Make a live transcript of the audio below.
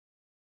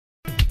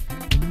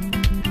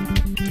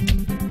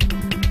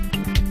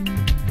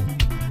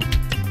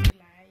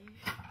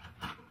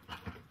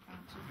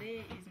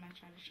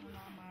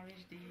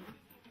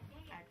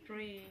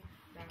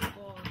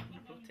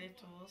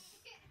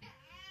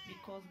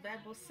because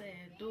Bible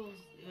said those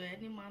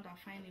any man that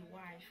find a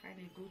wife find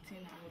a good thing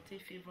and will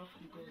take favor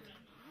from God.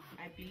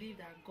 I believe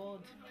that God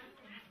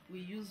will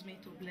use me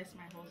to bless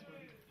my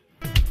husband.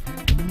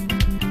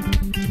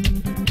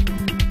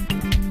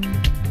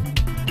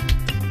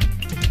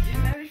 It's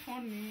very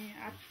funny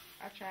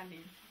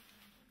actually.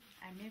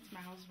 I met my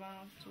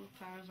husband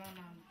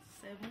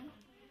 2007.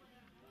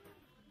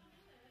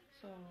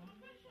 So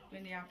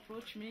when he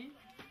approached me,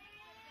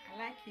 I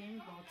like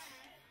him, but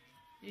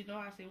you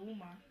know, as a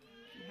woman,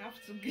 you have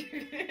to give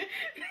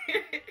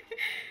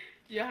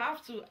you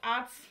have to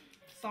add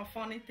some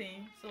funny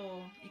thing.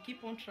 So he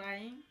keep on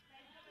trying,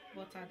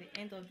 but at the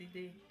end of the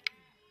day,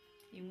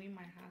 he win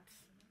my heart.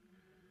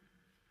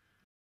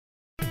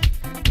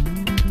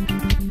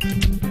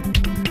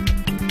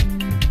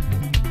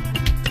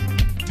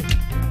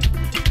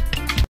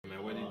 My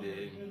wedding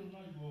day,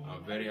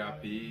 I'm very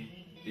happy.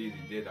 This is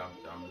the day that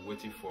I'm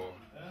waiting for,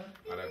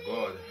 and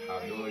God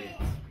has done it.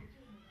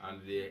 And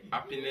the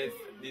happiness,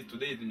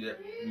 today is the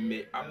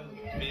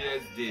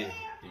happiest day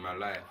in my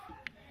life,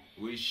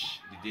 which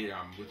the day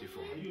I'm waiting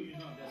for.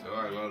 So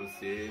I want to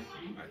say,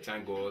 I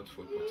thank God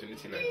for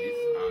opportunity like this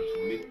and to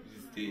make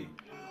this day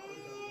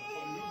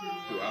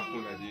to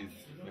happen like this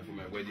for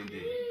my wedding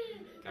day.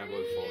 Thank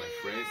God for my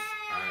friends.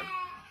 I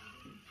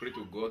pray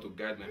to God to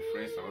guide my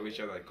friends and always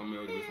sure that I come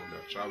all the way from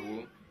their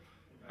travel.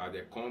 As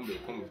they come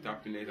with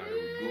happiness and they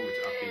will go with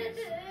happiness.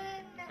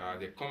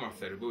 They come and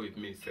celebrate with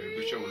me.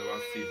 Celebration will never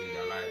cease in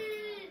their life.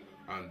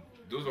 And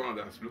those ones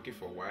that are looking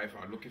for a wife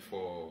and looking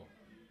for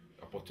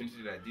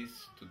opportunity like this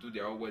to do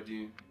their own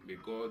wedding, may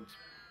God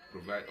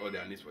provide all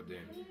their needs for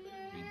them.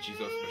 In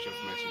Jesus'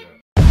 precious mighty name.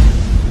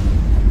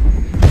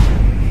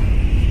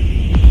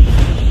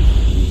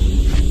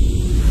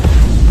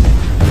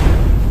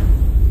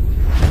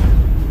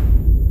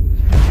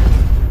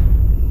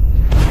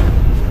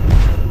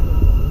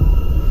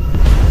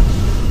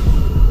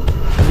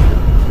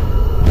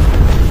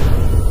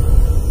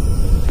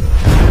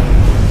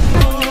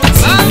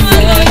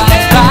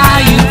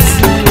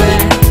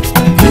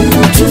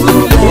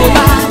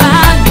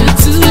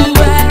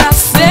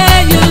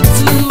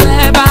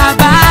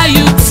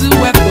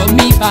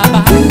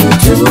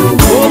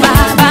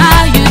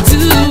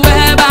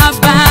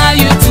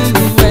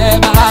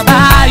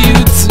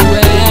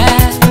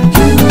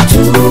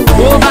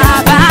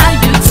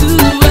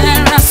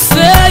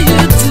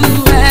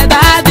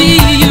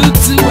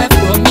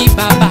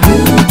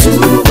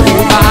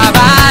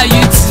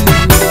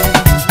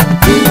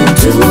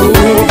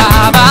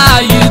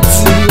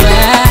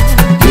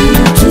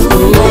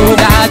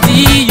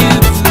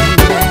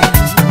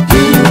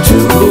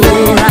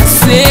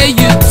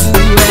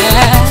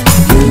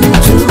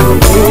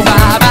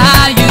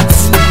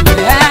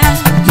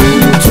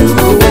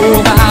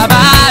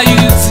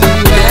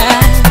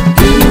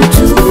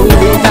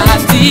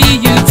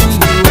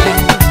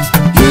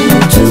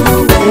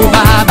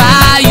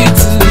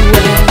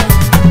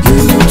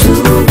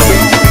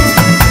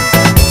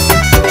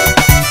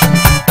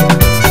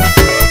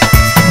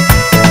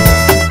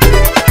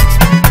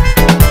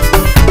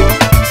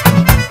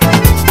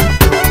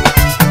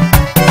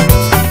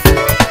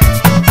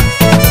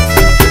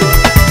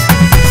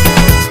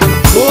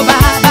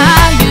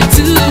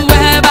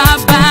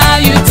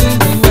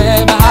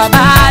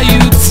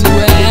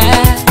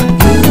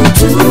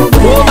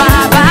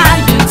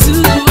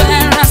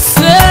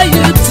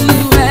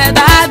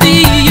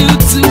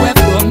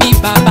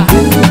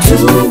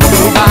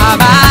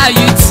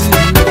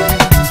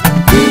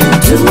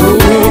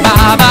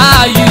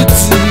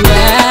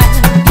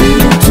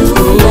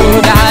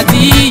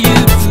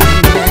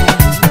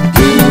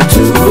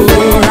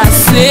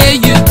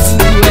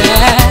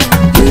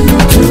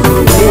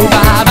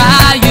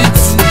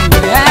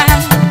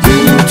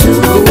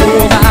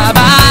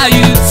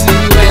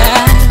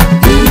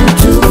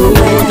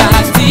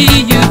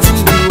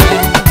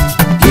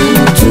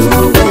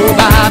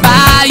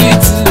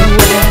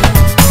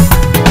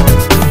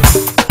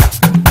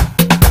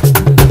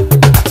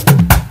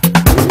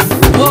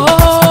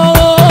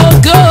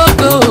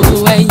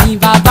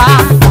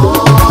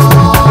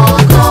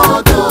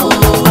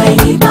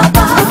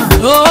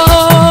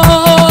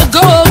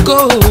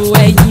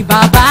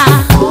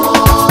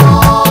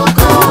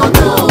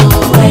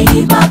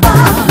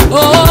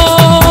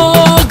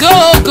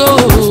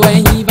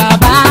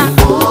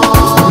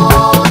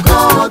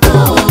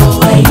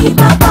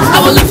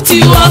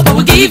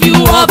 Give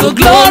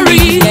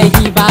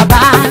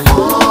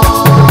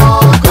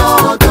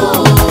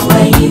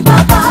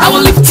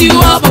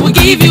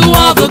you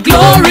all the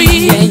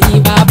glory.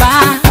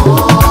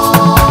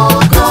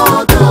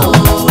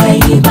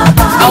 I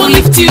will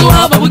lift you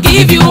up, I will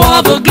give you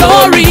all the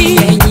glory.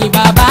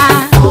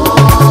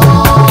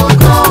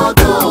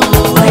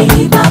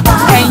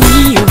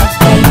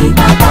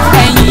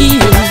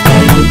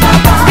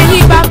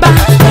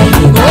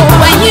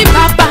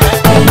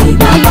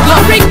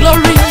 Glory,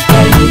 glory.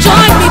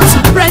 Join me to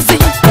praise Him,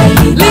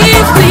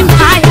 lift Him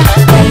higher.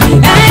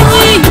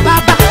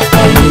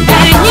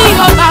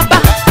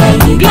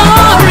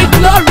 Glory,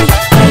 glory.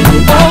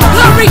 Oh,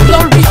 glory,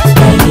 glory.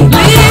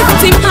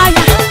 Lift Him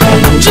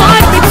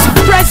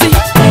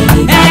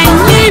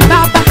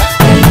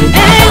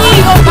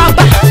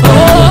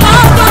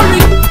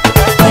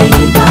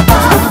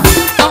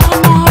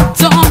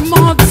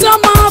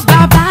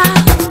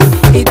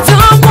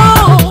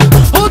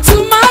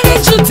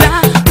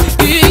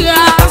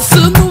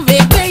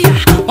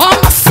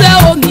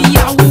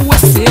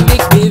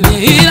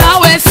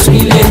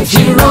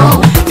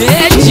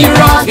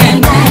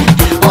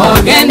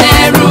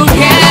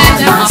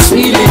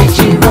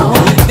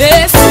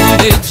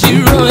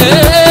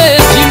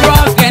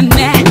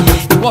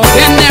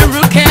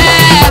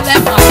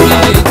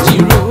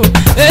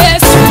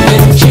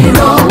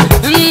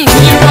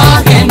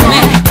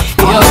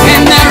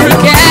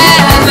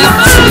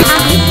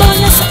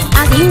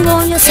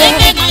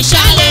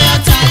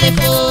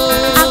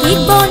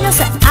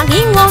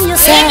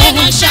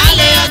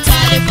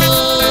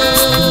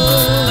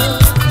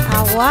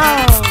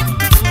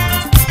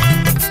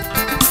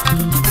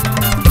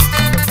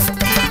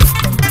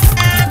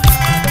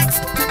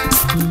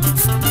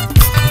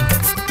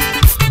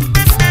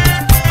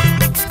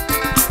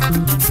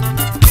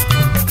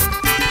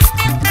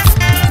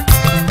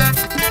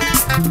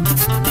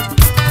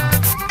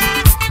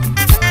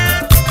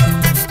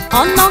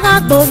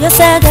go you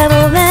say the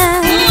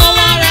woman.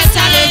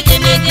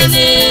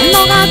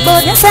 No go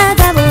you say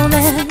the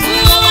woman.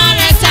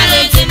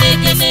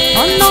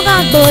 No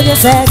go you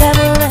say the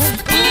woman.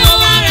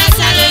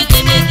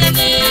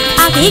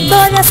 Agi go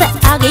you say,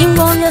 agi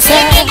go you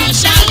say.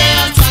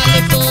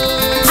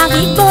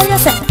 Agi go you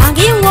say,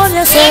 agi go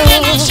you say.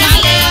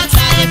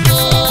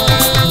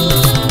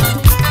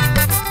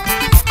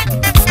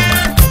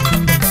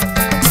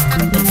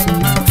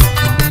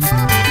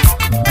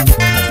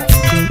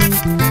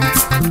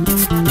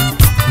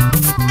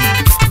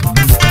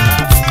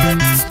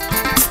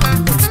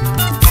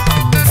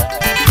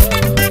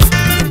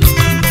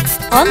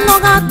 No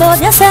go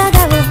you say the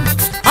woman.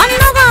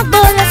 No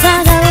go you say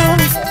the woman.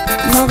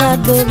 No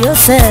go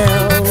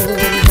yourself.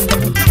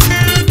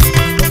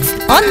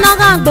 Oh no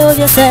go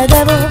yourself.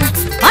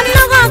 Oh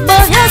no go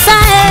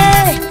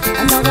yourself.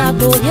 Oh no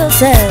go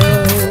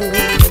yourself.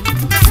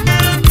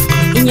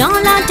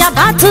 Inyola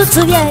jabatu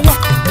tu ye.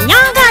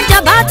 Inyola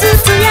jabatu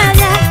tu ye.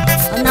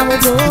 Oh no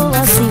go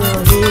asiye.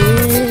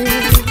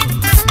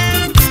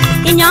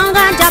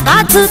 Inyola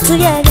jabatu tu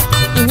ye.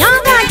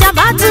 Inyola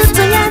jabatu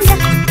tu ye.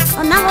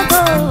 Oh no go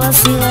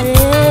asiye.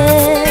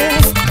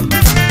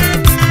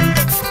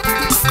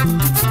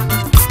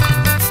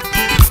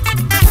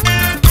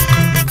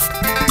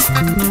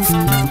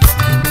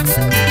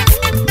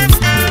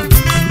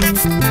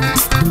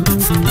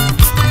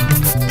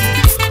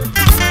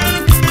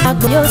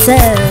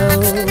 Yourself.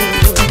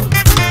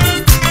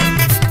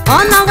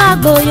 Oh no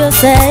go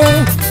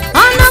yourself.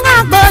 Oh no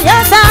go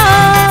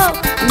yourself.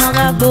 No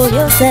go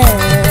yourself.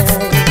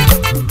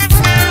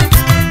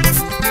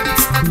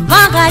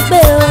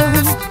 Magabe,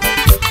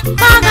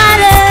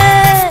 magare,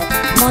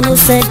 mono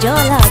se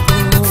jola go.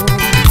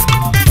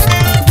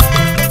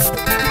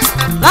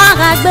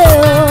 Magabe,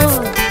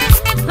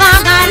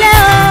 magale,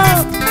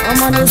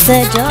 mono se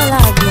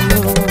jola go.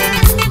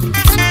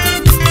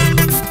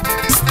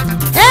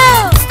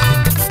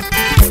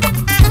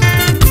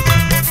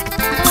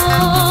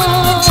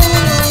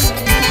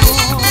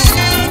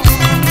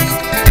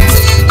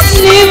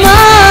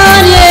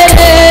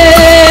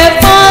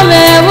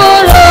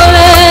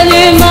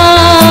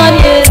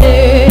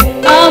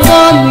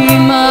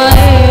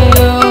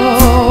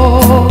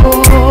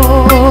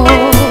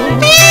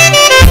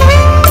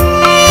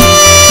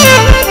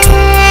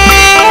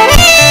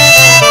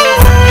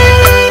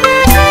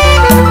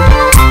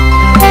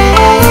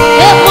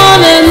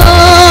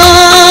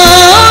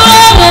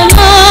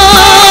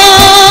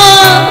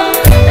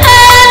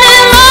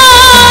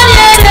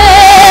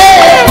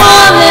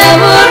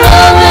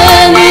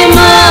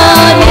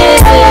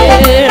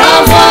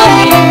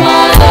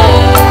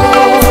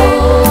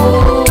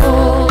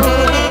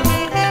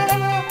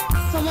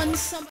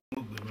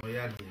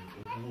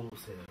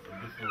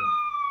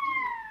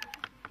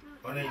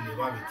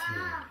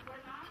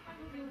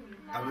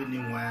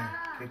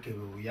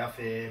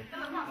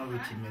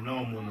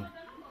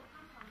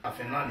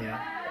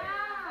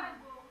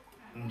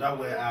 That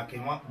way I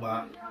came up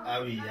by a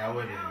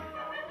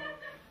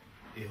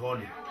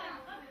holy.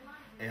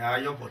 A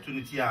high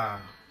opportunity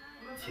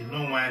to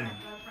no one,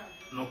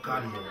 no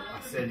carrier,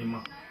 I send him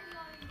up.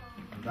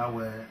 That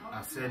way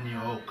I send you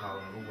all cow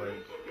away,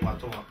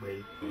 what over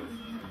play.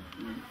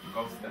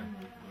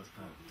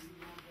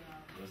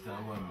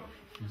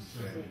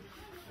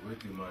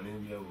 Waiting my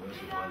name here, where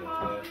you want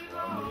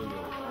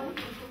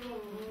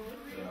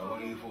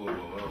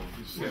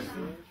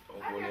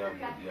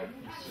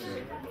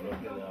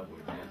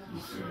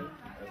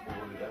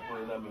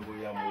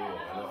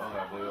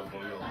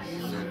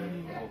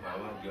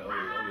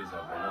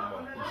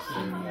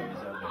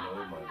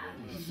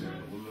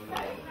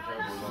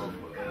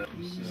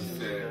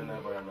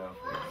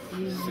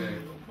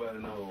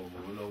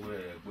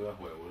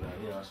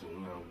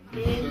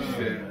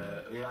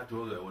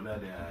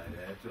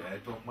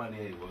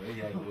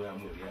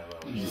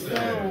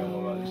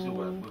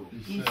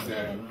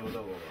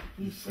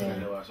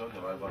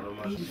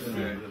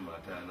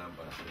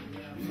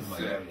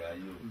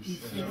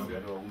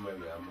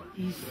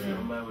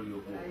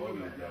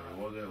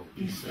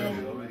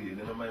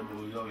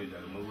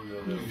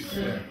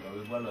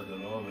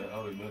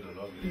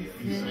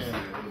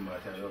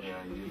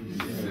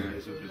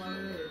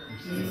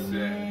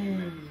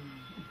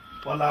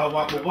well, I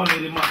walk one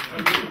in the month.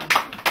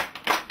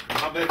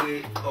 I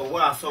beg a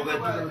while so that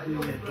a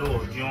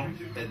door, John,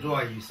 a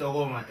door you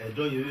saw, a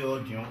door you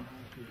old John.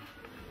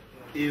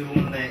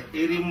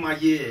 Even my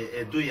year,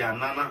 a do ya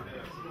nana.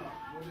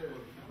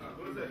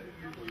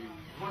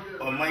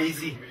 Or my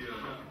easy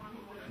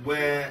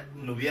where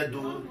Novia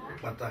do,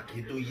 but I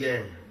can do ye,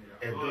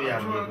 a do ya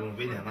no.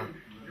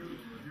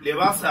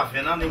 Levasa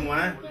Fernand in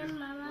one.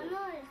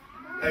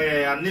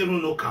 I never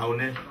know cow.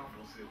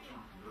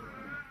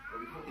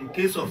 In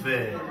case of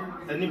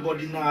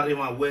anybody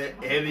now where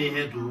every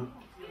head to,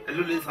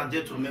 ladies and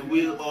gentlemen,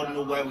 we all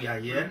know why we are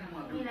here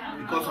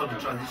because of the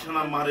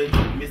traditional marriage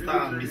of Mr.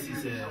 and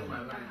Mrs.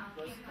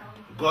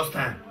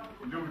 Stime.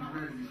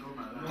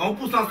 Come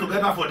put us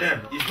together for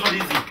them. It's not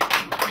easy.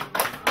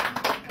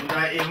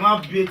 In my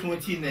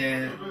 20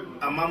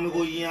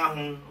 amamugo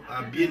yahu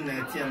abin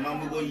na ti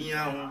amamugo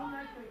yahu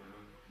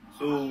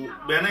so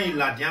bena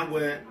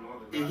iladianwe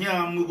here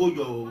amugo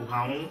yo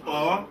haun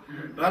or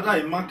rather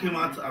a man came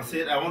out and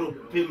said I want to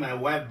pay my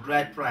wife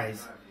bride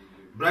price.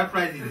 Bride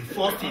price is the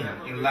first thing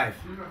in life,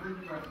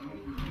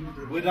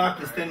 whether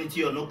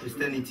Christianity or no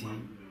Christianity.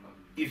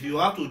 If you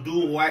have to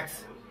do white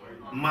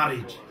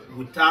marriage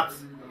without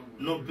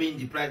not paying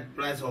the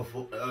price of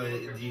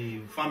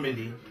the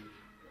family,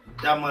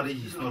 that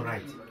marriage is not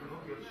right.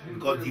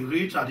 Because the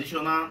real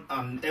traditional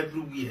and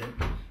everywhere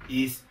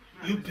is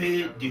you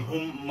pay the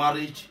home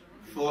marriage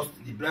first,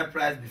 the bride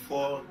price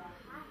before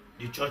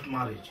the church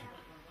marriage.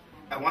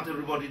 I want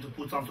everybody to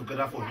put something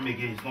together for him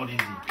again. It's not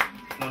easy.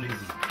 It's not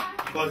easy.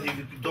 Because if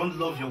you don't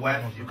love your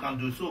wife, you can't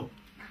do so.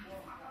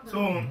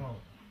 So,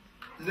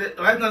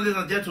 right now, ladies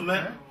and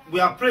gentlemen, we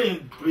are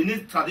praying. We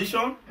need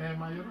tradition.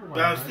 We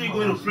are still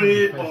going to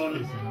pray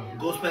on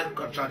gospel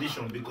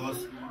tradition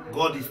because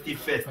God is still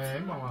first.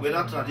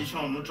 Whether tradition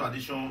or no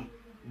tradition,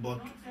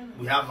 but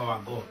we have our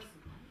God.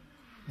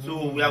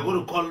 So we are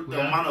going to call the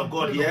man of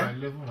God here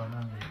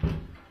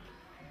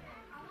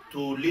to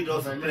lead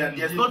us in prayer.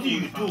 There's nothing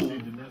you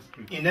do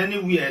in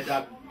anywhere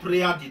that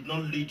prayer did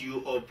not lead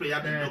you or prayer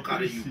did not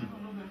carry you.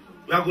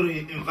 We are going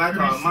to invite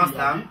our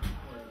master,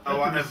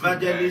 our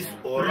evangelist,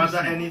 or rather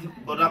any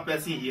other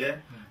person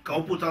here.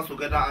 Can we put us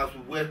together as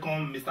we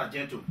welcome Mr.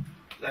 Gentle?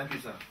 Thank you,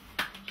 sir.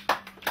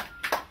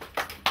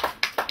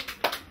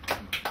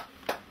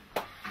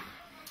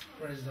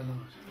 Praise the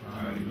Lord.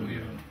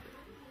 Hallelujah.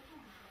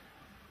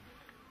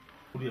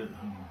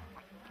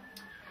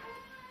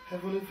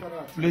 Heavenly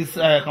Father, Please,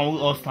 can we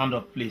all stand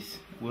up, please?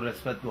 We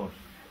respect God.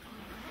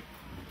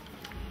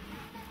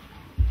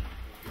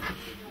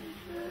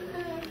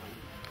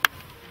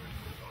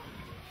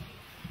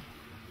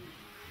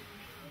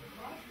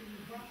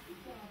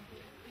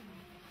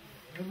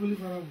 Heavenly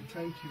Father, we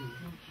thank you.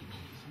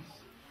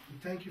 We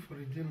thank you for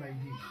a day like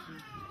this.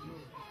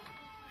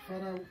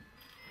 Father,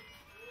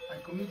 I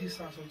commit this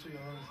house unto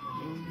your hands.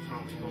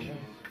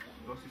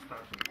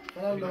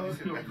 Father Lord,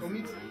 I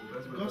commit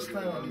God's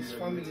time and his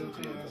family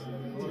into your hands.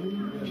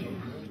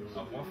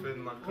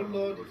 Oh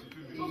Lord,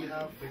 he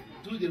have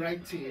do the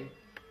right thing.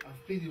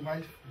 I've paid the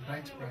right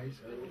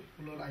price.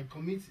 Oh Lord, I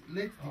commit,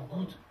 let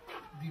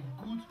the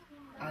good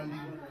and the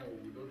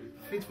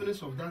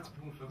faithfulness of that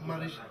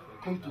marriage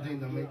come today in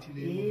the mighty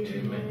name of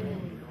Jesus.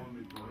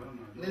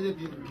 Let there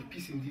be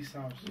peace in this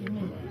house.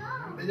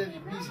 Let there be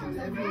peace in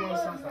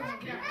everyone's house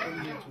that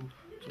come here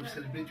to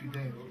celebrate with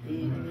them.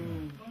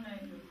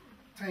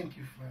 Thank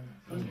you, Father.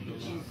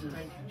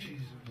 Thank you,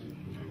 Jesus.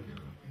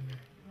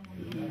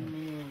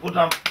 Put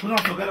them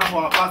together for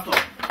our pastor.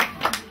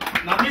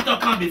 Now, me to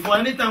come before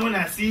anytime when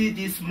I see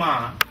this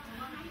man,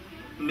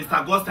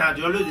 Mr. Gostin,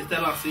 they always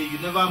tell us, say, you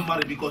never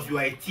marry because you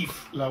are a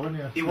thief.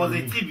 He was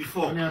a thief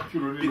before.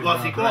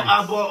 Because he can't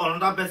harbor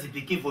another person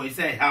picking for his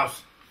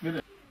house.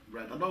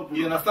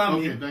 You understand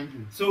me? Thank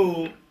you.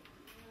 So,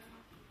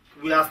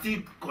 we are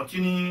still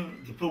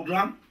continuing the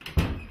program.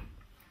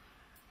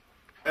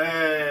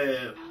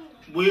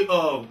 We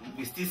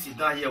still sit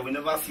down here, we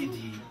never see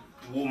the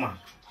woman.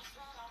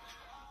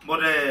 But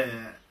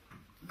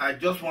I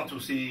just want to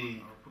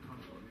say,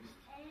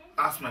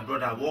 ask my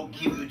brother, what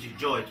give you the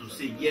joy to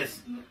say,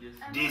 yes,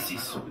 this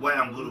is why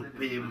I'm going to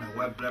pay my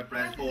wife blood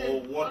price,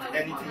 or what,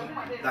 anything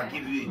that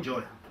give you a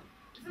joy.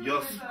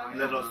 Just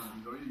let us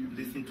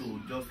listen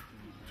to just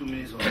 2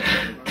 minutes of it.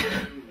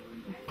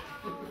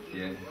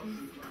 Yeah.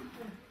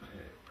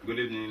 Good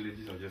evening,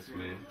 ladies and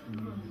gentlemen.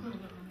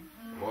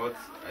 What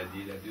I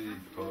did it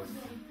because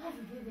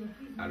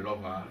I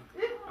love her,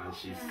 and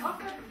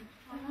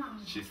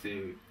she's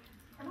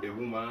a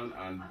woman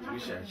and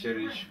which I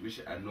cherish,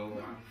 which I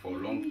know for a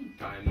long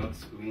time, not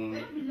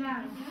even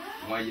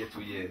 1 year,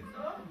 2 years.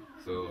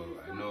 So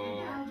I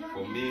know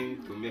for me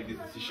to make this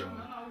decision,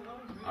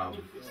 I've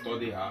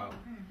studied her.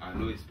 I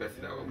know it's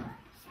person that I will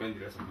spend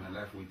the rest of my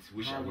life with,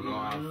 which I will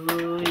not have.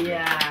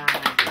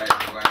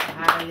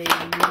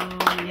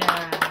 Hallelujah.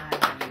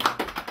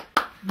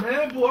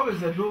 I'm going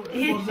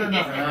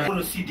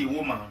to see the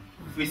woman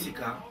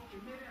physical.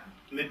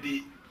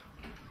 Maybe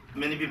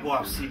many people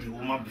have seen the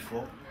woman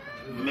before.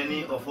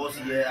 Many of us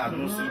here have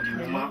not seen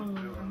the woman.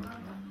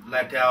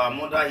 Like our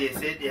mother here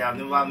said, they have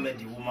never met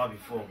the woman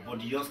before, but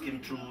they just came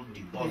through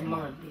the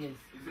husband.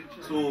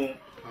 So,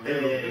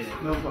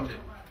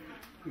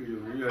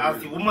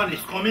 as the woman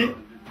is coming,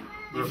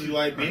 if you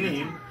are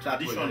Benin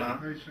traditional,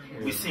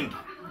 we sing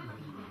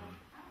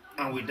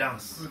and we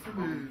dance.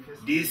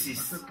 This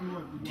is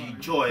the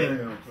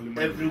joy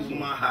every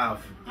woman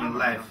have in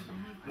life.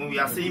 When we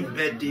are saying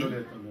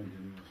birthday,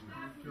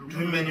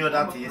 doing many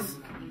other things,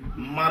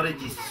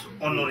 marriage is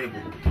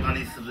honorable and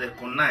is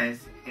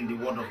recognized in the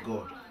word of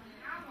God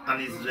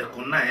and is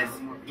recognized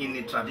in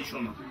the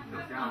traditional.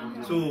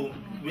 So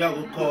we are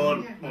going to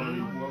call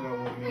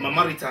on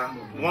Mama Rita.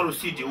 We want to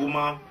see the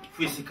woman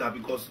physical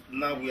because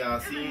now we are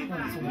seeing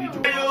the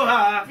spiritual.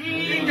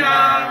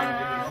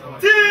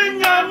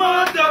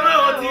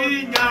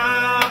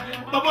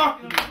 Papa,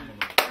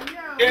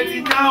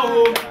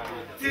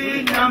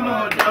 Tinya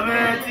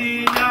Motame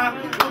Tinya,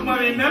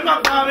 remember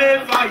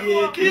Pave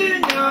Faye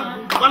Tinya,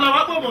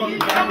 Palawapo,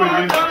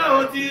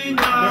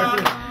 Tinya,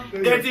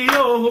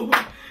 Etio,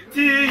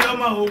 Tio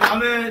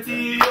Mahome,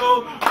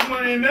 Tio,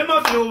 remember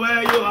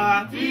where you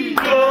are,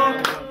 Tio,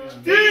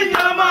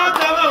 Tinya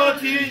Motame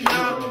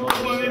Tinya,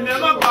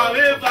 remember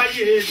Pave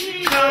Faye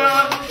Tinya,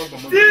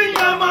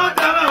 Tinya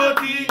Motame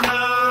Tinya,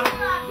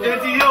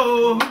 Etio,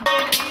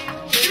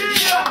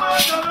 Tinya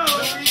Motame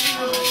Tinya.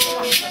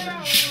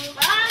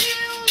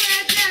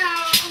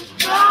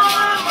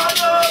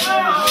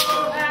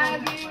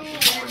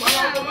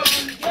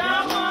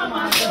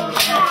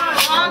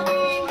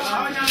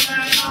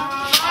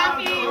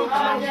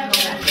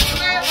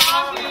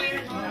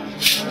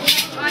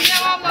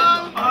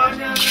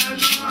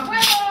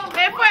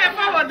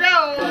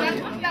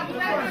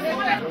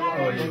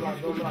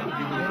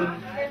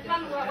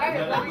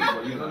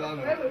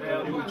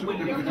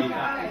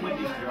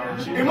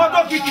 Imoto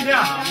kiki ni a.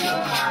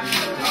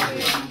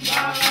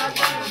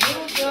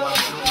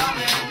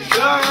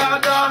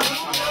 Wagada.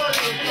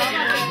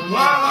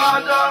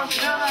 Wagada.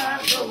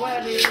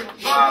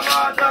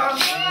 Wagada.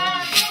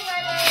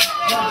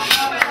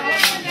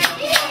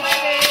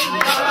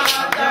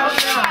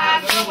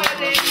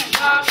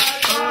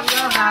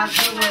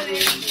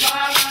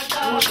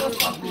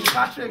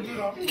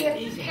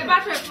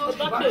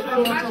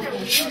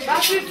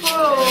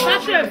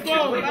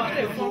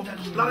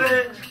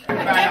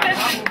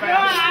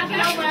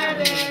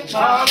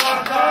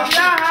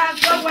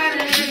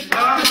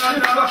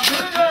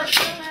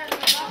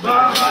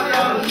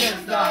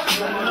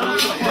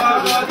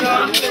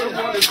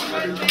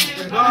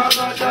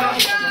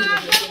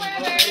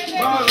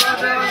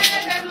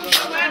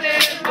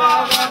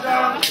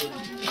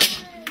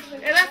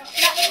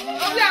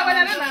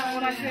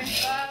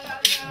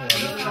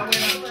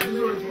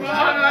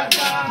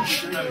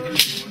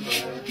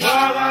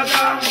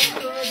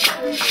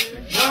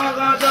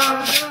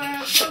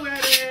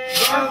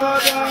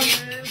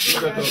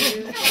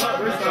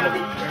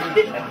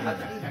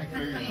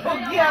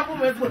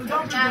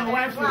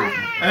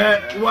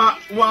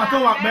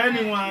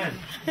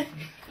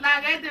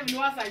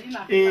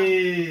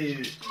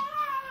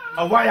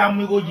 Why am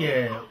we go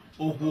here?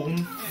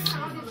 Oguna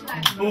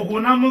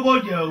mugo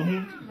je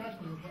ohun.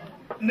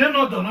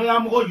 Neno do no ya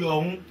mugo je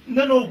ohun.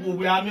 Neno ogu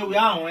we am we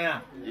awon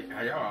ya.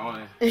 Aya wa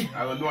won.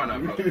 I will know an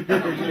about.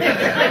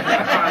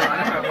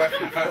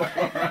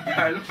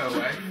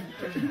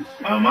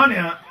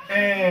 Amania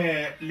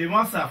le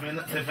masa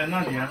se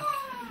fenania.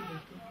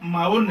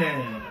 Ma one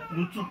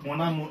nutu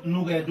pona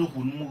nu ga do ko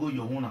mugo je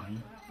ohun na.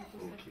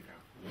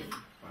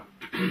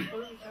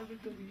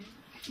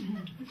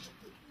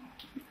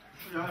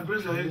 Yeah,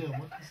 praise the Lord.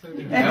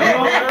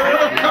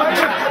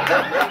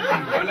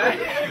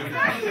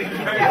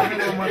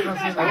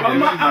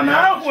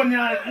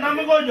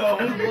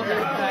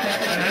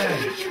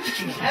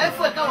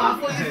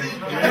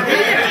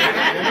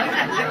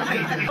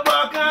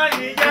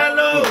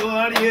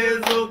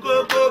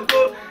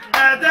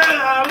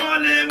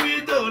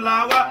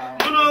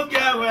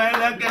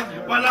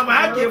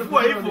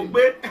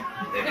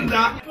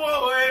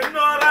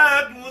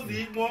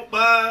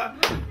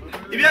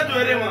 If you have to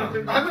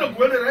anyone, I'm going to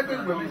go there.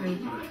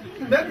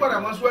 That's what I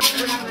must work.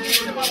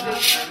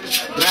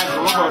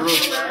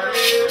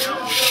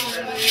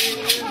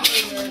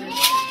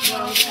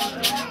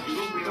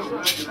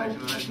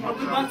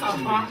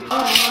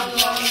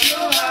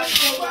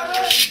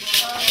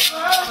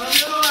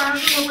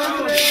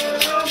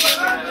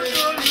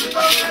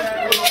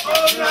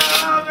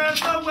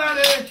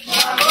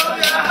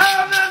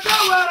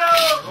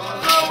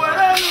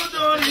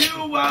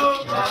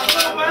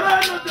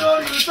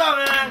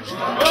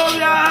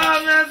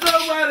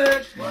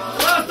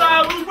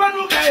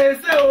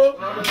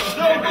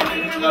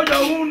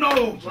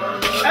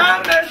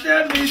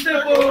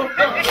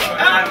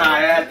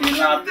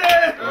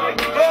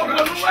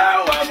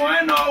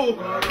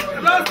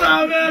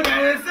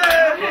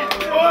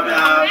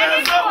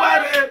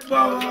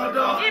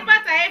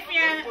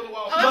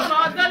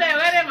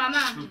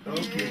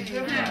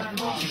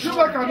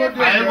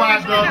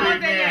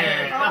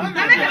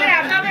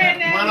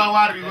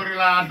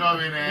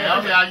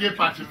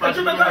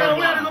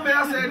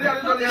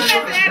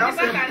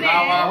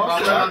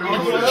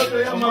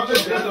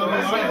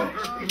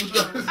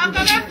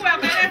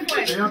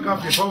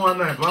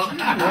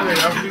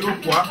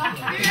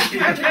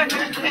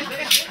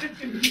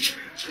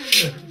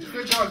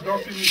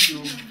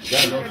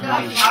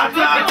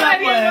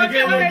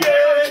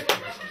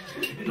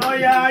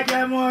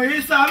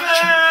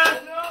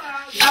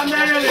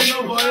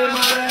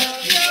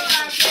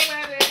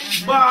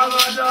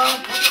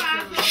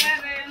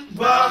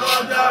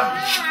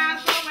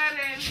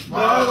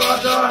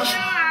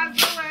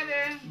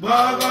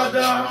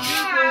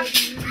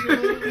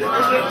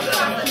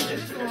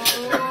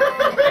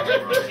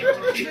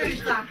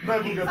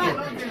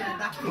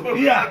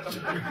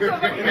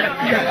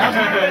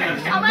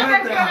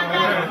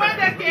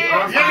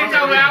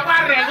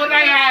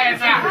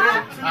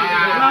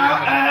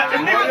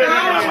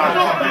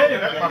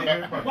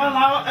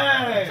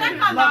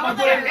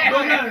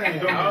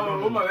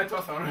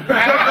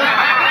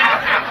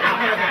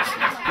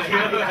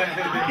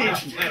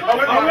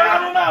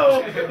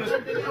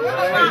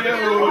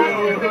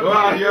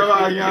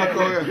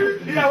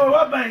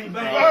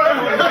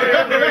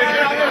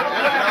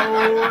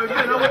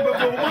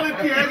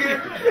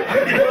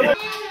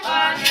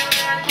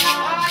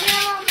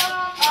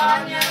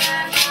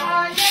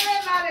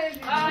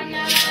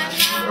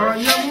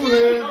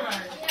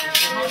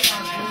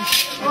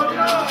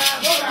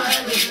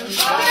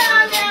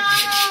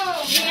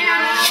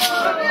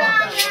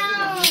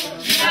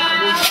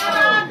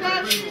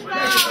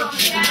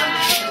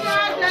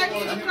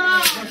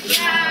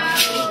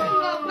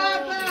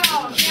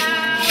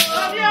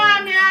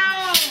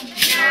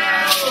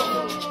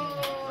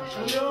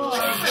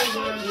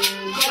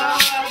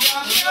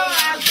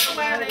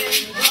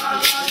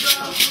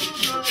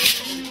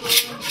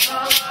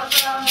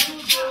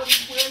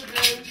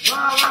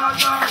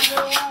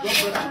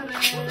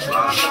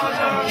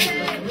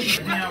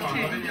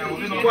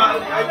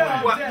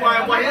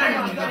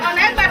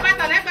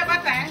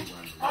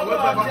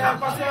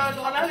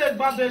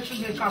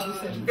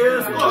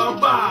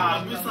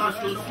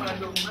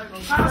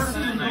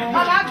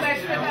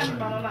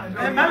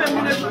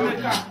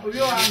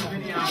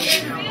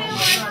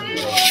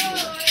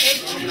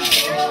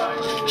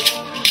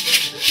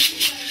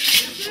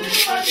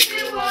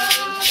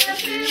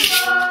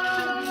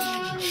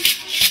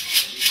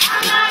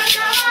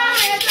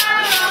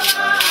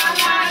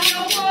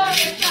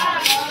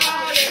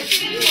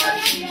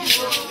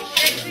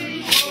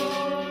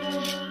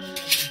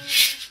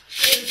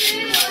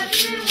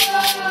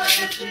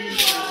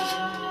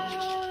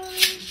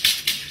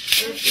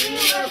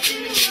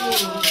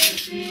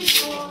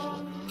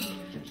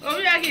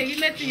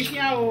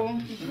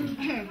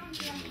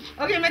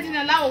 Okay,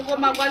 maintenant là, on va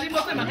m'avoir dit que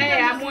je vais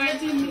à moi.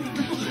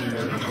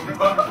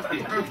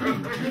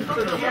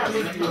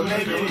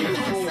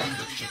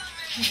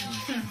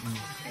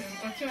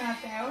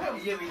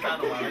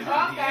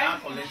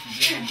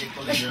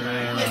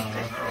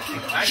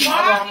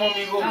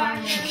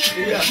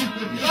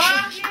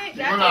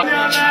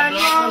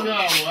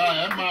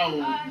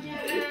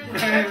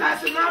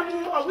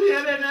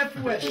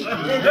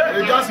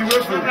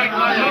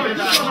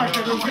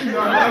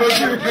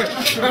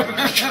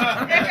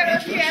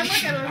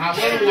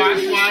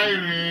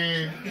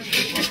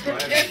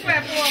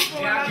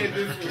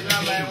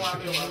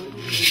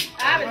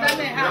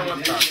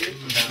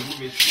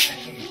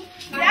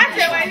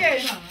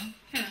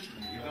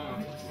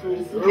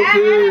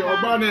 Okay,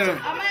 Obane.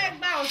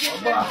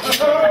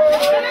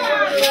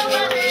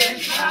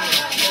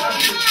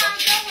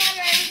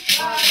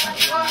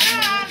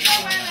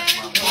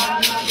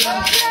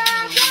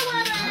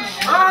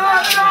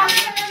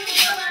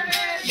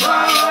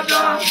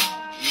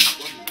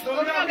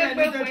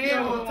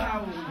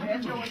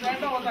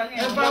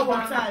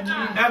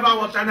 Ever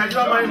water, na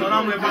jọ máa ń lọ́nà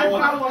ọmọ ever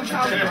water.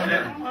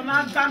 Ọ̀nà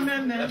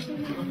àtàmẹ́nẹ.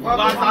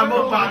 Wàá sàmó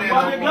parí.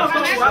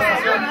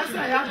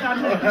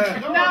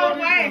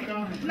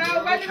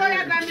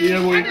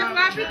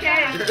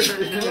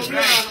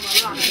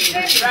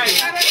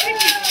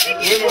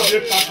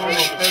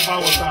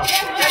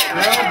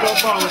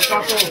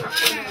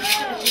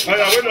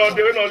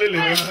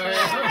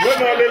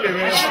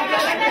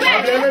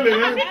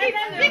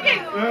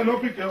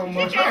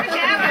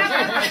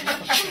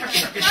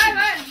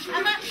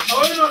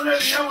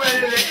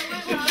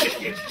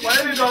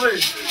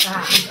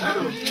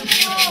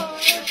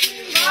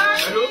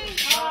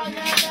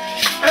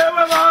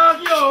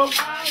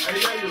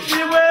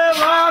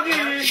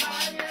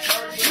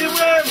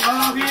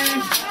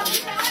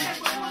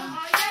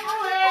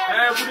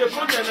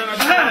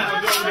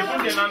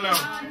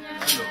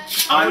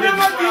 I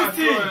never did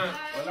it.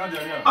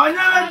 I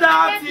never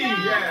did it.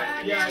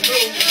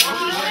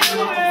 Yeah.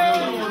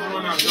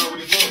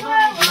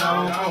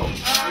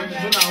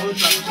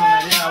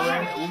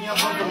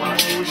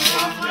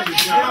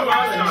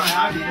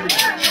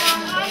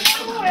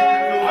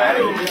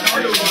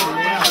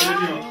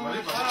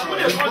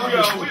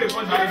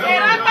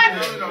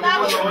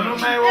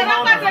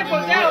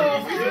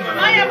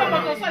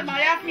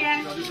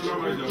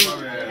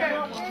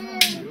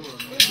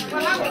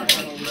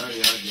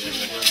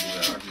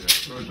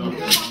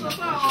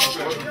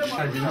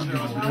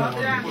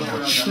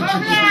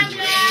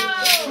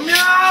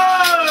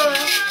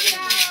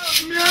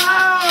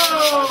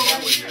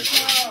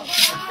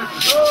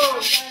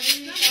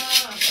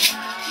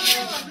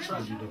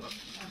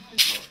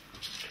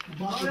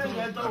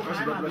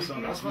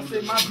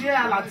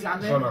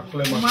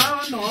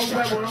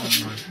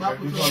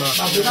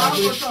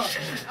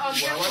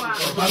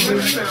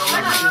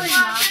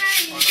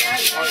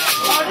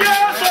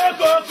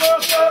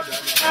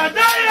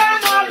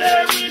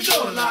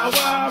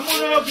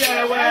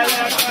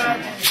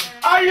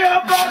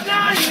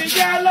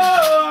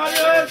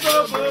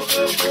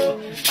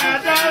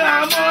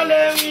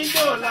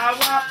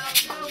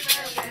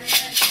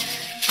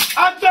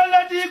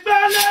 Agbeledi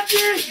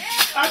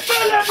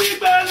Àgbélébí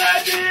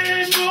gbẹlẹ́dì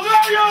nùgbà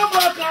yóò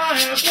bọ̀kan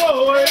ẹ̀kọ́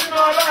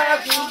iná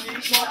lẹ́kùn ní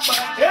pọ́pá.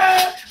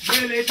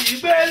 Gbẹlẹ́dì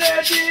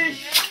gbẹlẹ́dì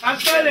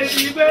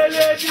àgbélébí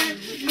gbẹlẹ́dì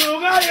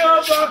nùgbà yóò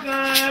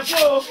bọ̀kan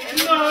ẹ̀kọ́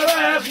iná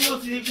lẹ́kùn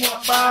ní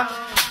pọ́pá.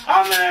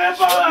 Àmì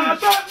ẹ̀fọ́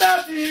àgbẹ̀bẹ̀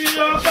tí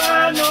ọ̀gá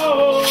náà.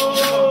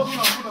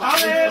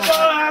 Àmì ẹ̀fọ́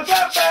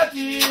àgbẹ̀bẹ̀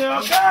tí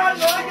ọ̀gá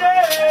náà yé.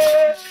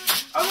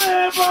 Àmì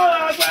ẹ̀fọ́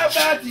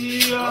àgbẹ̀bẹ̀ tí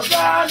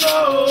ọ̀gá náà.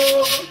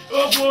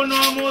 Ògùnà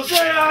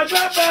mọ̀sẹ̀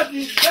àgbẹ̀bẹ̀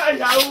tí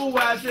ẹ̀yàwó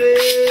wá sí.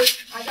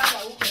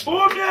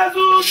 Omi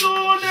ẹ̀sùsù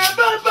ní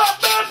bẹ́ẹ̀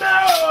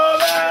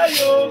ọ̀rẹ́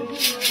yóò.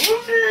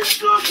 Omi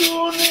ẹ̀sùsù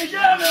ní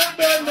jẹ́rẹ̀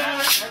bẹ́ẹ̀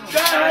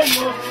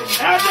yóò.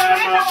 Ẹ̀jẹ̀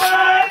ló bẹ́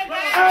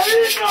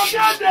ẹ̀yìn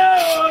ọ̀gẹ́dẹ̀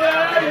ọ̀rẹ́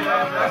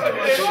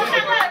yóò.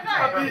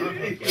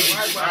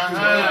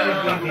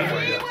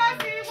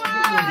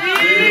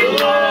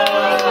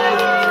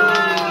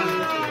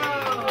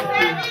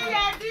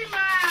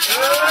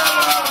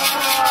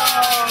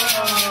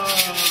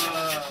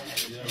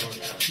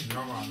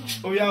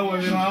 Oya wo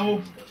mi ma wo.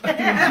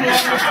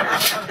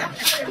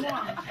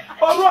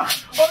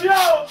 Oya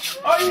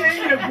oye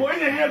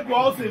yego o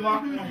se ma.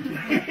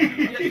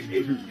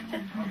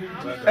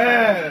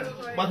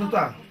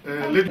 Batuta.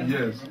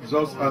 Yes,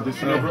 just at the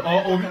celebration.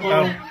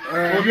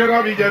 Obiora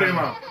mi jere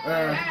ma.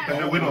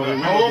 We no.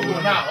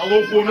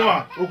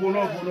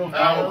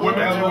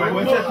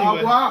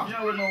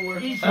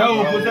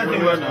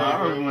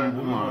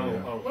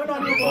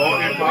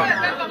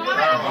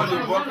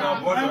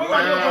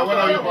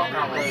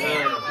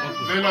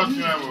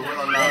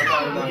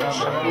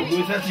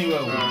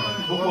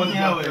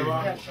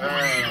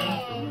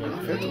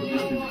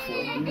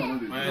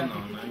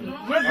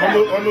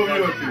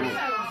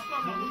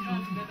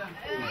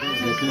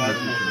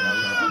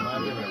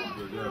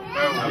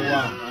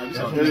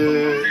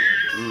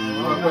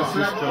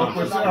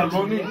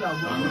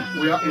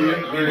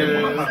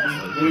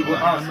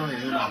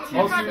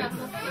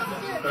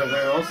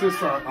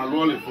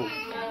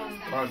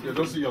 They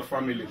don't see your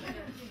family.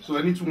 So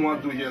anything you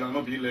want to do here and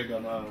not be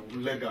illegal,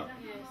 legal.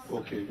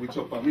 Okay, with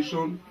your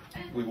permission,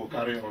 we will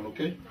carry on,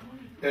 okay?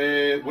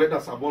 Whether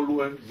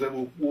Sabolo,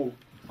 Zebo, you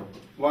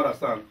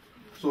understand?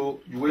 So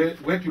you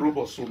work your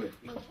robot so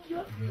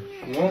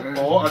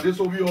or are this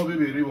over your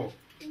baby river?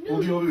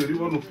 Over your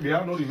river, no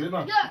clear, no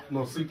river,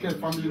 no sick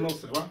family, no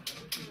seva.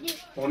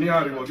 Only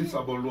a river, this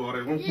Sabolo or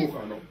a one cook,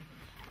 no.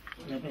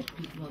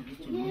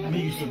 Me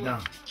you sit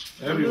down.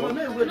 Everyone.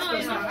 No,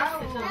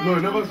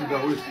 you never sit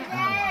down. Wait.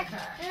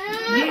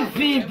 You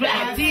feel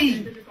bloody.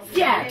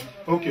 Yeah.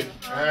 Okay.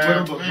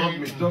 Well, off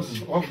me.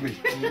 Just off me.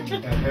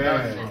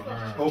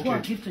 Okay.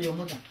 Give to your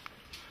mother.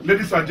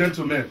 Ladies and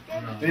gentlemen,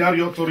 they are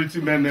the authority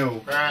men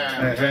now.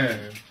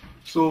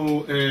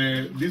 So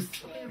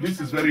this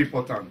is very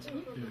important.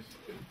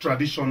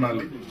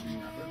 Traditionally,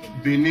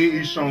 Bini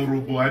Ishan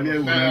Robo, I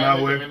mean,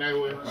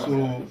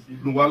 so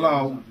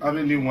Nuala, I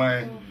mean,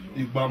 why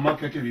Igba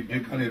Market can be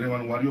can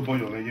everyone while you boy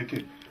on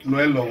Yeke. No,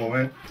 hello,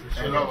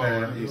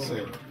 is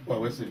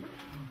what we say.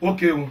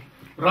 Okay,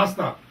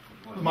 Rasta,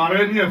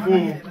 Marenia Fo,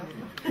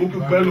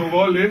 Ukubello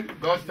Wole,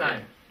 Ghost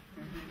time.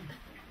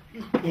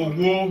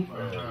 Owo,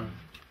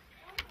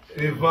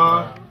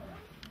 Eva,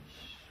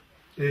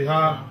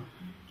 Eha,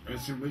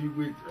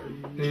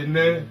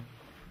 Ene,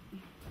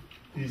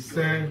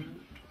 Isen,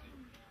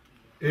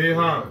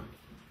 Eha,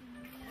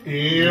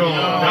 Eon.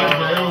 That's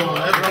my own.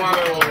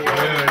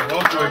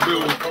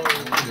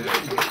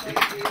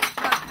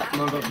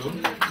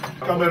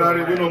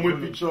 Camera, you know, with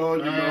picture,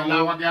 you know.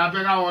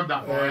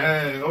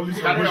 Only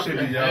solution.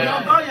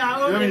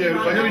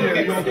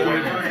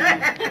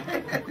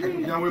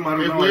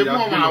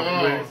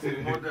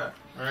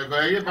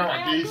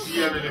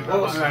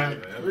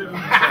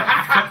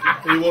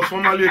 He was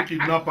formerly a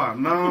kidnapper.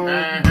 Now.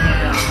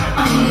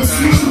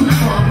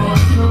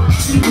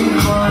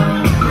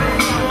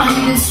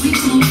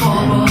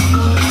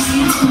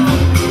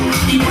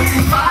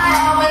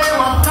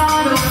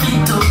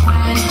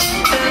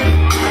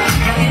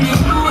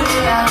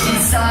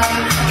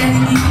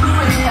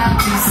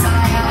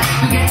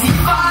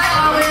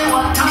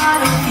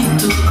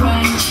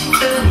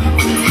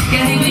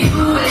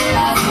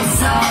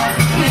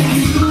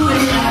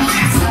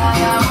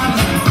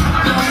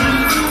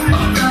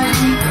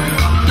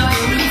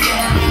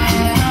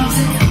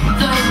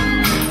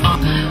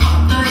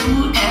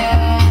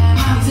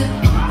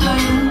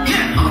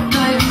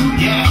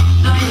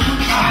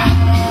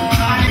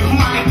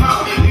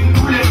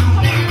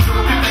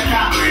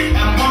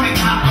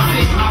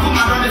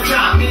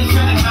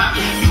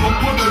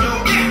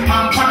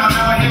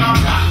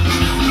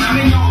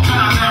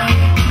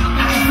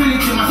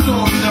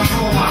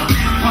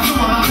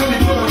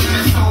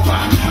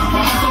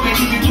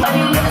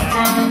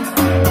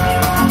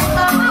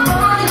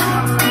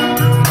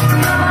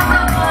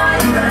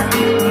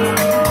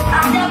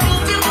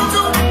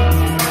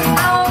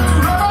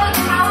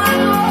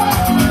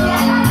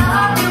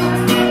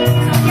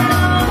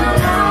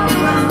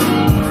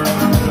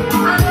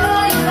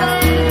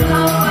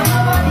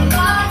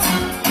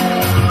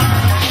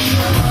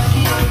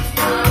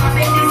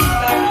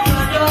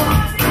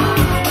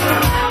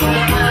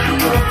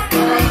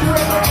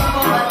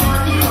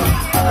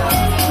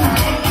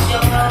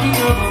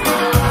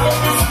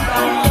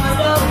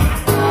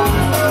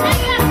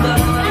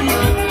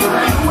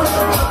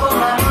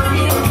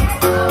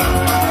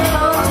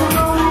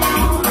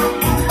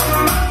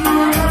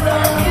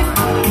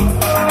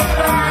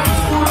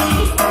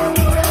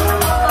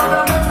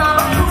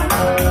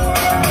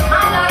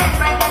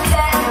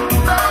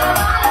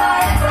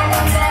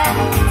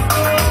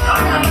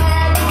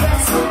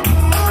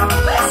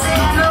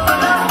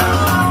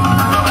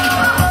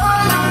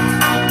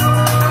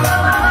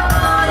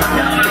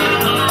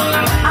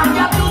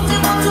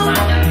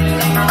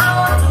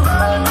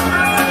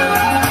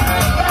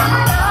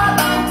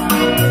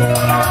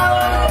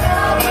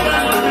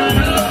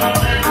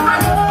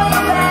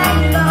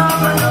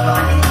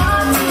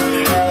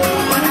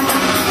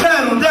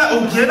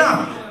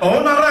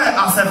 Onare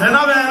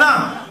asefena bena.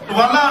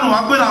 Wala no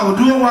agbera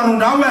odu waru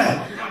dawe.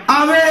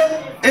 Ave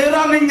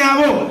era ni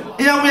nyawo.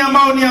 Iya mi ama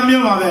oni ami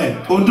ma be.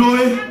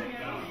 Odoe.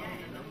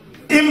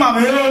 Ima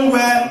be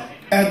we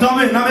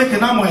edobe na be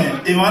kenamo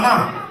e.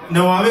 Imana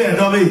no wa be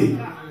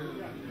edobe.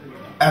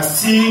 I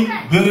see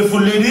beautiful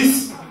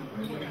ladies,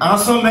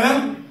 handsome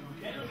men,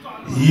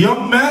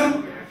 young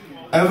men.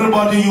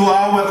 Everybody, you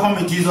are welcome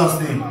in Jesus'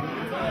 name.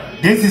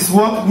 This is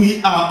what we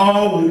are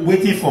all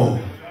waiting for.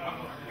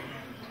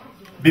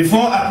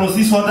 Before I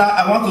proceed further,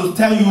 I want to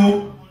tell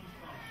you,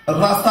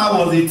 Rasta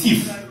was a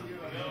thief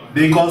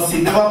because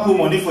he never put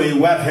money for a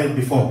wife head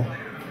before.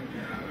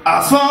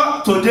 As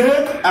for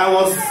today, I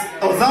was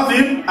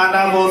observing and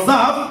I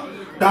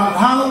observed that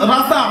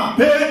Rasta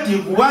paid the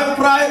wife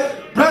price,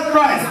 bread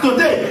price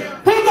today.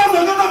 Put us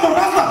together for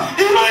Rasta.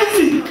 It's not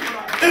easy.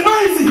 It's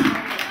not easy.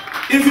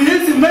 If it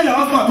is, make your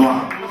husband do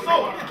it.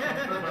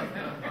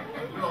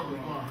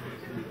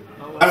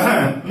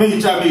 Make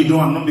you try to do it,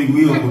 not big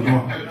wheel.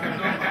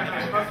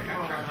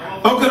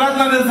 Okay,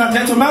 right, ladies and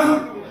gentlemen,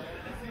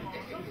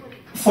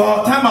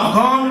 for time I've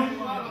gone,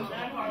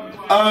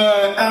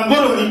 I'm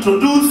going to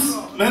introduce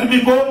many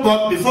people,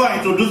 but before I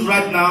introduce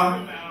right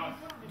now,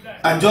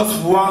 I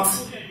just want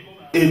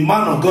a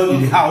man of God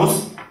in the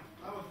house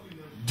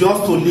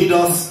just to lead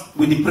us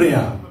with the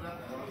prayer.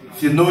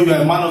 If you know you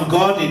are a man of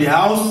God in the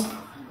house,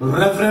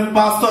 reverend,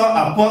 pastor,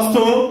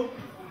 apostle,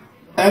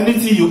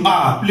 anything you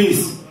are,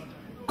 please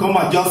come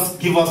and just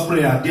give us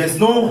prayer. There's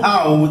no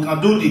how we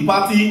can do the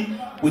party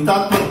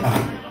without prayer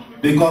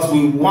because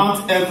we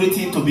want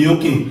everything to be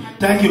okay.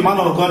 Thank you, man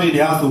of God in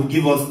the house, to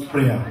give us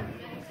prayer.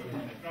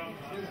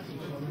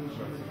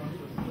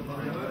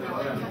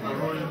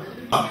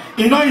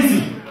 It's not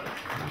easy.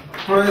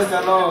 Praise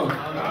the Lord.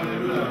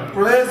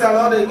 Praise the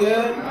Lord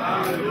again.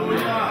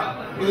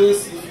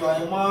 Please, if you are a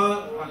man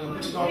and you're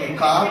putting on a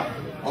cap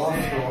off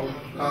your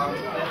cap,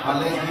 and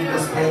let's give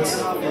respect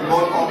to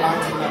God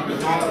Almighty that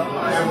began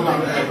heaven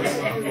and earth.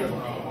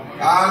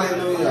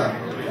 Hallelujah.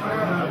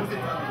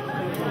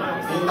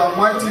 In the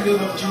mighty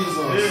name of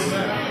Jesus.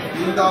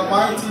 In the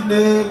mighty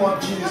name of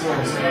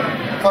Jesus.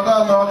 Father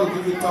Lord, we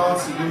give you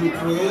thanks, we give you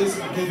praise,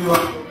 we give you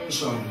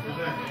adoration.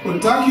 We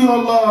thank you, O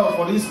Lord,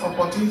 for this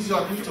opportunity you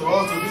have given to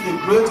us to do a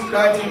great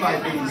guiding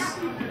like this.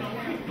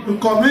 We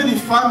commit the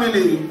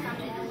family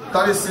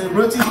that is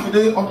celebrating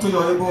today unto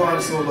your able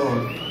hands, O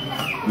Lord.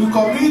 We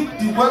commit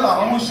the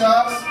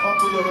well-and-wishers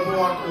unto your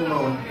able hands, O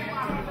Lord.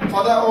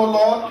 Father, O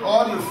Lord,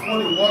 all the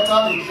food, the water,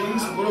 the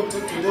drinks we're going to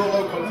take today, O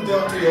Lord, commit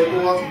them to your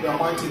able hands in the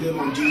mighty name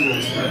of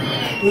Jesus.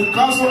 We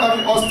cancel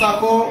every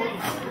obstacle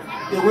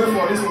away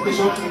for this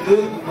occasion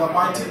today in the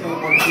mighty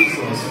name of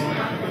Jesus.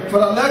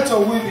 Father, let your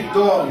will be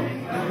done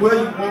the way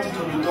you want it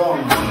to be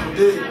done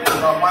today in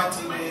the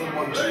mighty name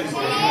of Jesus.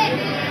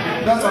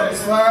 Let's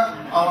satisfy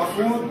our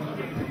food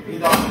in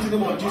the mighty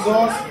name of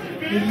Jesus.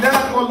 We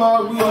let, oh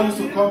Lord, we all used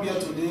to come here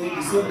today.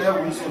 The same day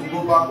we used to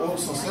go back home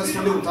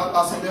successfully without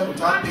accident,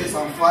 without pace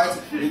and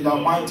fight in the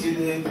mighty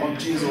name of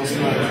Jesus.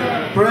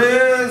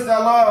 Praise the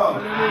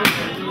Lord.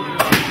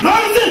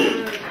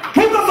 Rising!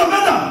 Put us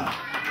together!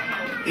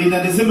 In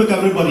the same way,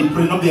 everybody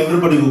pray, not be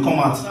everybody will come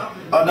out.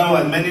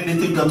 Otherwise, many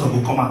native doctors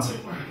will come out.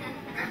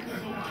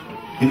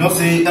 You know,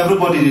 say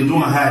everybody they do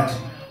ahead.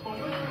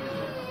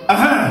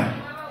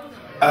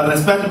 I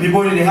respect the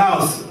people in the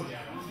house.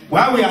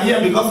 Why we are here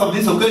because of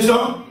this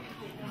occasion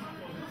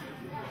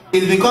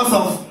is because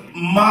of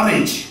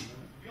marriage.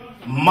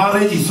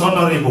 Marriage is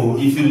honorable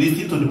if you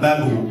listen to the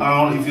Bible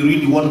and if you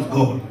read the word of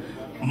God.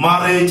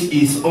 Marriage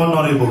is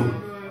honorable.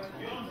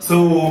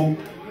 So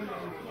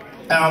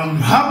I'm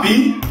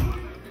happy.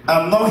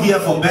 I'm not here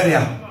for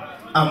burial.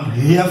 I'm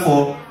here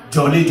for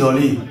jolly.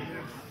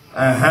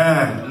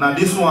 Now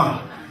this one,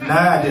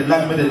 now they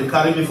like me, they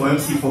carry me for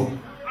MC4.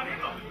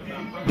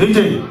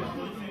 DJ,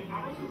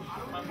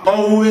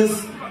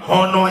 always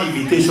honor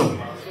invitation.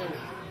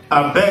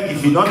 I beg,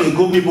 if you know they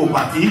go people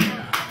party,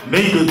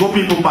 maybe they go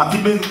people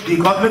party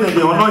because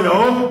they honor your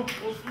own.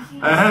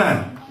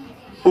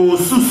 Oh,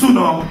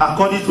 Susuno,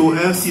 according to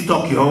MC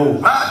Tokyo.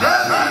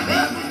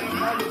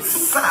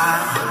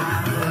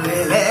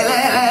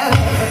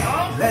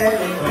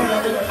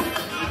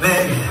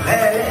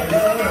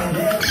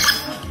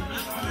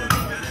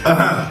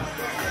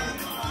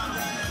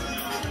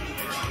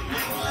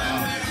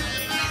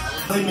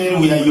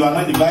 You are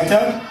not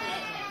invited.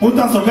 Put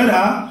us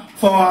together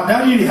for our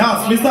daddy in the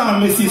house, Mr.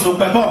 and Mrs.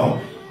 Opebo,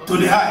 to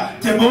the high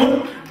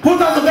table. Put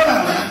us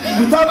together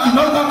without you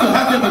not come to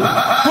high table.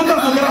 Put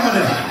us together for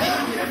them.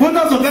 Put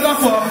us together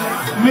for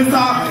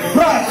Mr.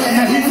 Bright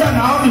and his son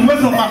out in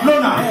west of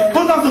Pamplona.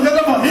 Put us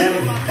together for him.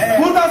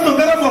 Put us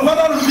together for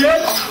Father Rudier,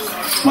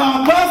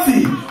 Pambasi,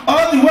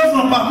 all the way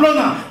from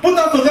Pamplona. Put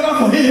us together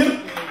for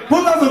him.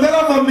 Put us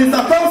together for Mr.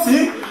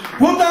 Thompson.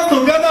 Put us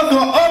together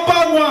for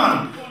Upper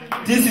One.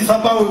 This is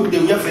Upper with the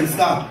reference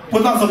star.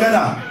 Put us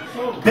together.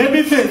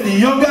 Babyface, the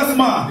youngest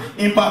man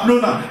in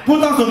Pamplona.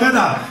 Put us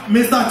together.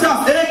 Mr.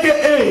 Charles,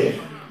 aka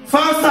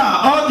Faster,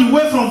 all the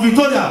way from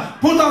Victoria.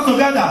 Put us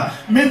together.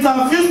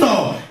 Mr.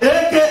 Fisto,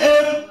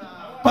 aka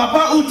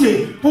Papa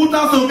Uche, put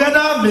us together.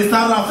 Mr.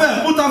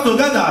 Raphael, put us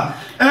together.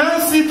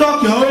 MC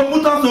Tokyo,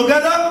 put us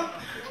together.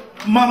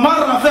 Mama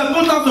Raphael,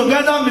 put us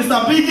together.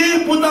 Mr.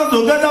 Piggy, put us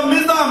together.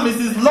 Mr. and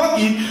Mrs.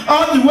 Lucky,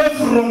 all the way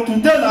from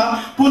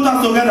Tudela, put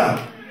us together.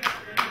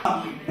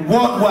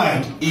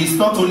 Worldwide is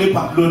not only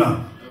Pamplona.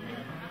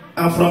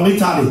 I'm from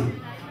Italy.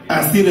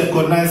 I still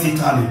recognize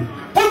Italy.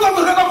 Put us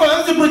together for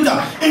MC Preacher.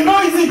 It's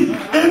not easy.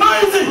 It's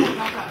not easy.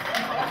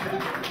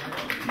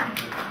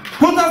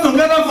 Put us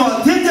together for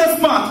DJ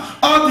Smart,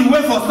 all the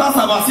way for Star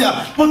Sabasia.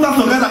 Put us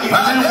together in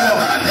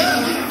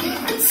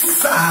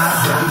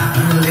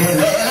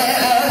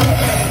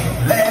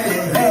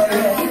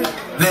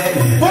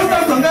put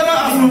us together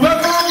as we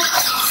welcome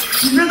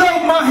the little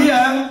man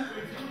here,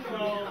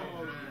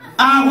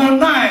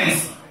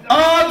 aghonice,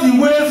 all the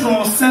way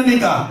from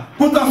Senegal.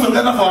 Put us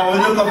together for our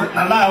video coverage.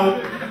 And now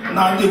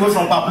they go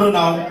from Pablo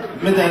now.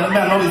 May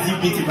not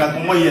receive beat if I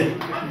come here.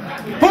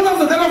 Put us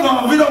together for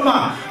our video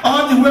man,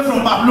 all the way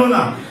from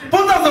Pamplona.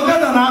 Put us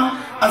together now.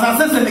 As I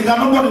said, Senegal,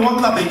 nobody won't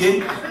clap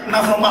again.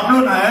 Now from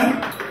Pamplona,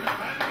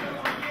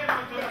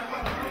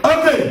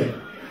 Okay.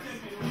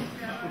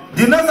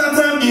 The next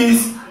item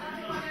is,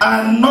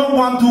 I don't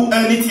want to do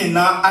anything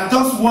now. I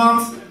just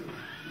want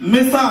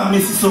Mr. and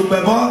Mrs.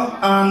 Okbebo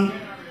and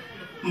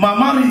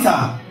Mama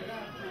Rita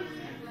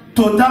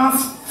to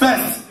dance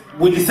first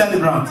with the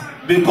celebrant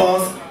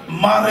because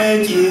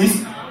marriage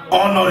is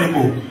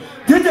honorable.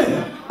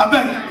 DJ, I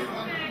beg.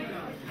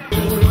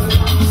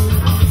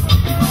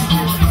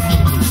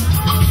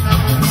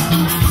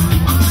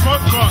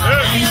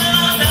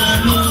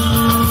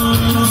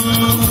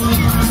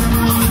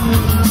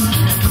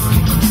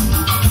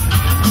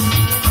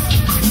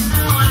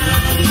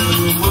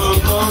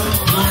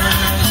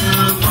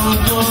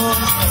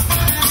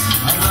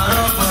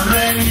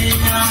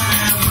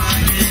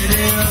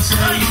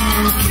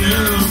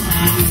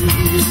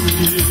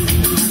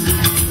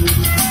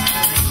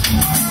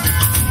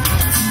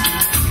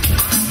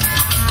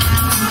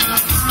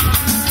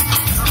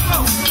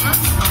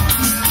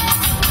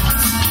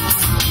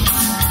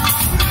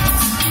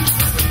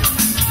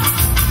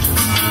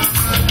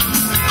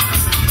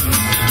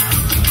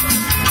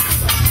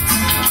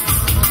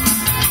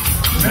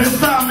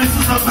 Mr. and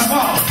Mrs.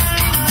 Okbebo,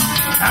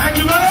 thank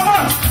you very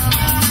much.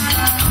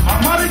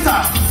 Mama Rita,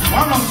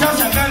 one of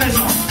Church and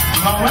Nation,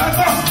 you're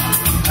welcome.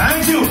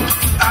 Thank you.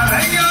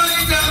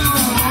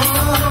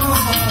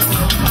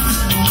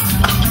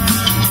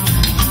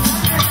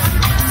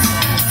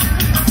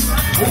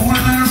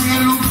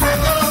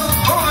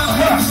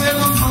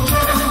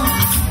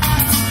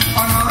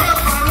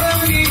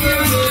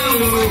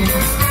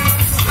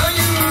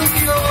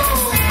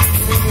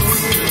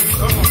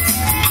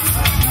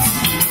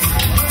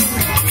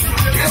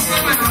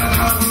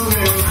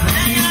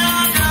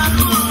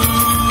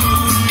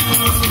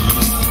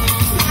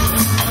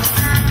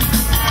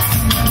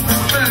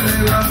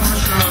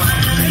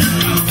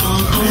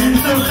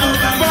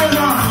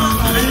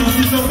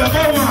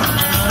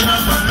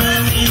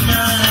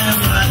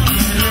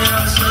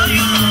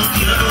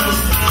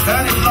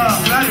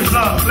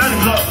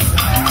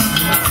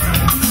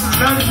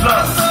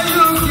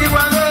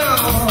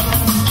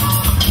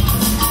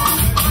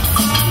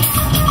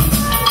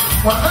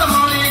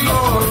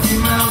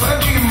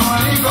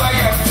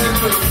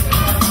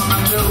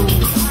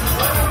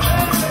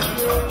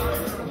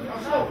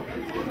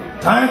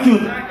 Thank you.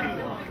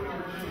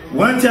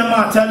 When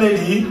Chairman tell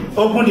lady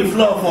open the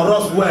floor for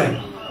us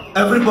well,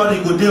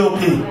 everybody go dey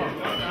okay.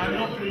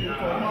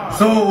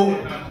 So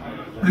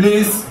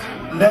please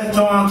let's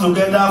join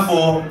together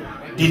for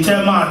the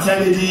Chairman tell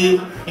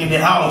lady in the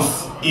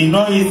house. It's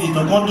not easy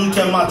to go do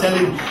Chairman tell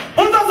lady.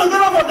 Put us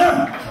together for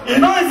them. It's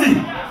not easy.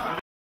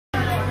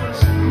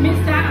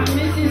 Mr. and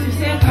Mrs.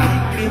 Yuseka,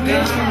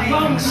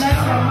 God bless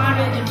your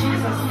marriage in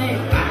Jesus'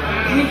 name.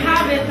 We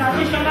have a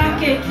traditional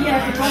cake here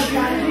because we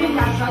are doing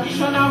that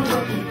traditional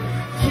wedding.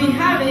 We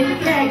have a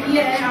cake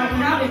here and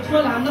we have a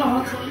cola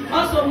nut.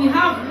 Also, we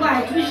have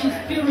white, which is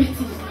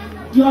purity.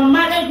 Your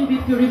marriage will be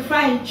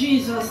purified in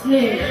Jesus'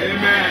 name.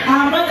 Amen.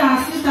 Our brother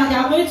and sister, they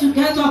are going to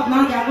get up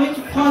now. They are going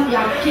to cut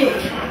their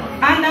cake.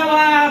 And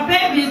our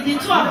babies, the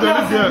two of them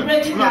are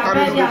celebrating their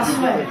birthday as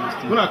well.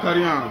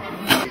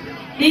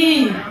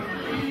 E-S-U-S.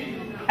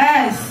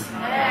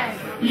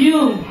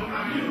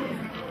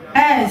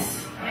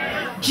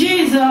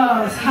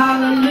 Jesus,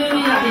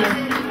 hallelujah.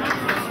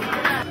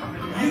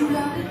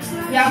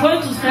 We are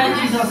going to spell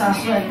Jesus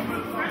as well.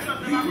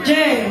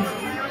 J-E-S-U-S.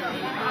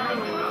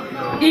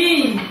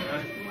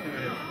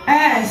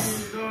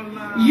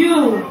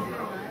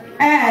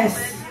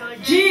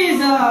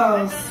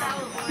 Jesus.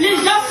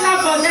 Please just clap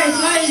for them. It's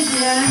not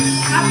easy.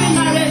 Happy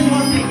marriage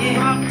once again.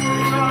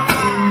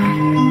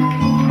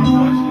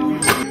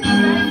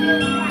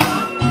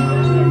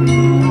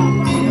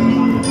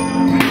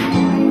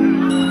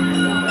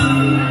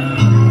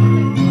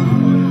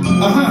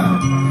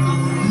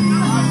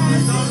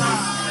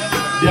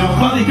 They have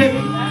got the cake.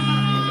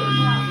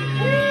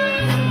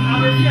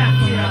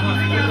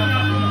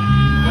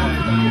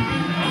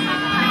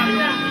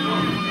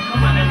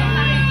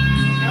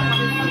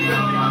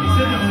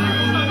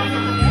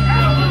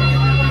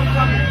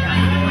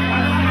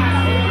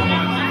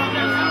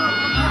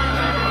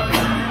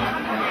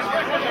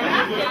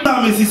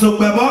 and Mrs.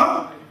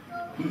 Okbebo,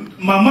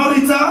 Mama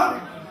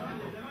Rita,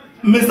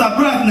 Mr.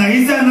 Brad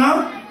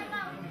Naizena,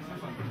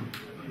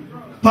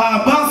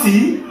 Pa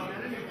Abasi,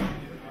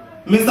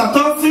 Mr.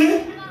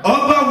 Tosi,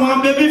 Oba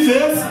One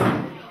Babyface,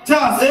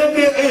 Charles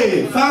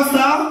aka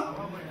Faster,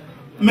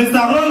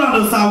 Mr.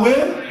 Roland Osawe,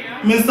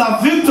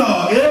 Mr. Victor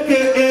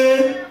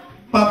aka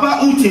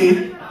Papa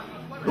Uche,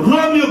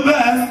 Romeo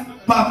Best,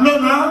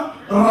 Paplona,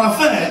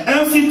 Raphael,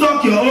 MC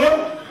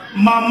Tokyo,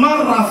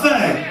 Mama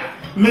Raphael,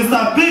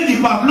 Mr.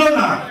 Biggie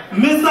Paplona,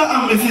 Mr.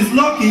 and Mrs.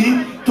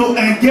 Lucky to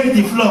engage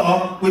the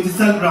floor with the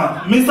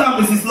celebrant. Mr.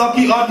 and Mrs.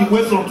 Lucky all the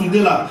way from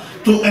Tudela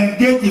to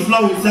engage the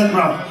floor with the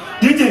celebrant.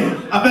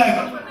 DJ, I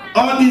beg,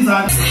 all these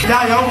are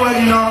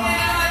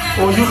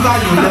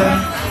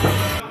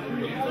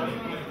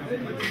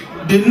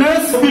the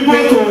next people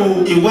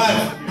to a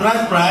wife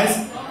bride price,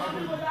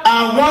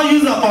 I want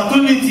use the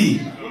opportunity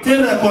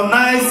to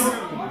recognize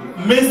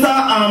Mr.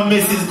 and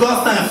Mrs.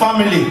 Godstein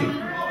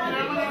family.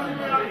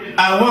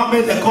 I want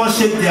make them come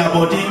shape their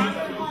body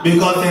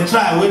because they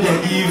try when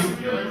they give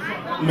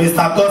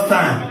Mr.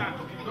 Godstein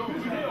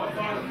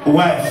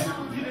wife.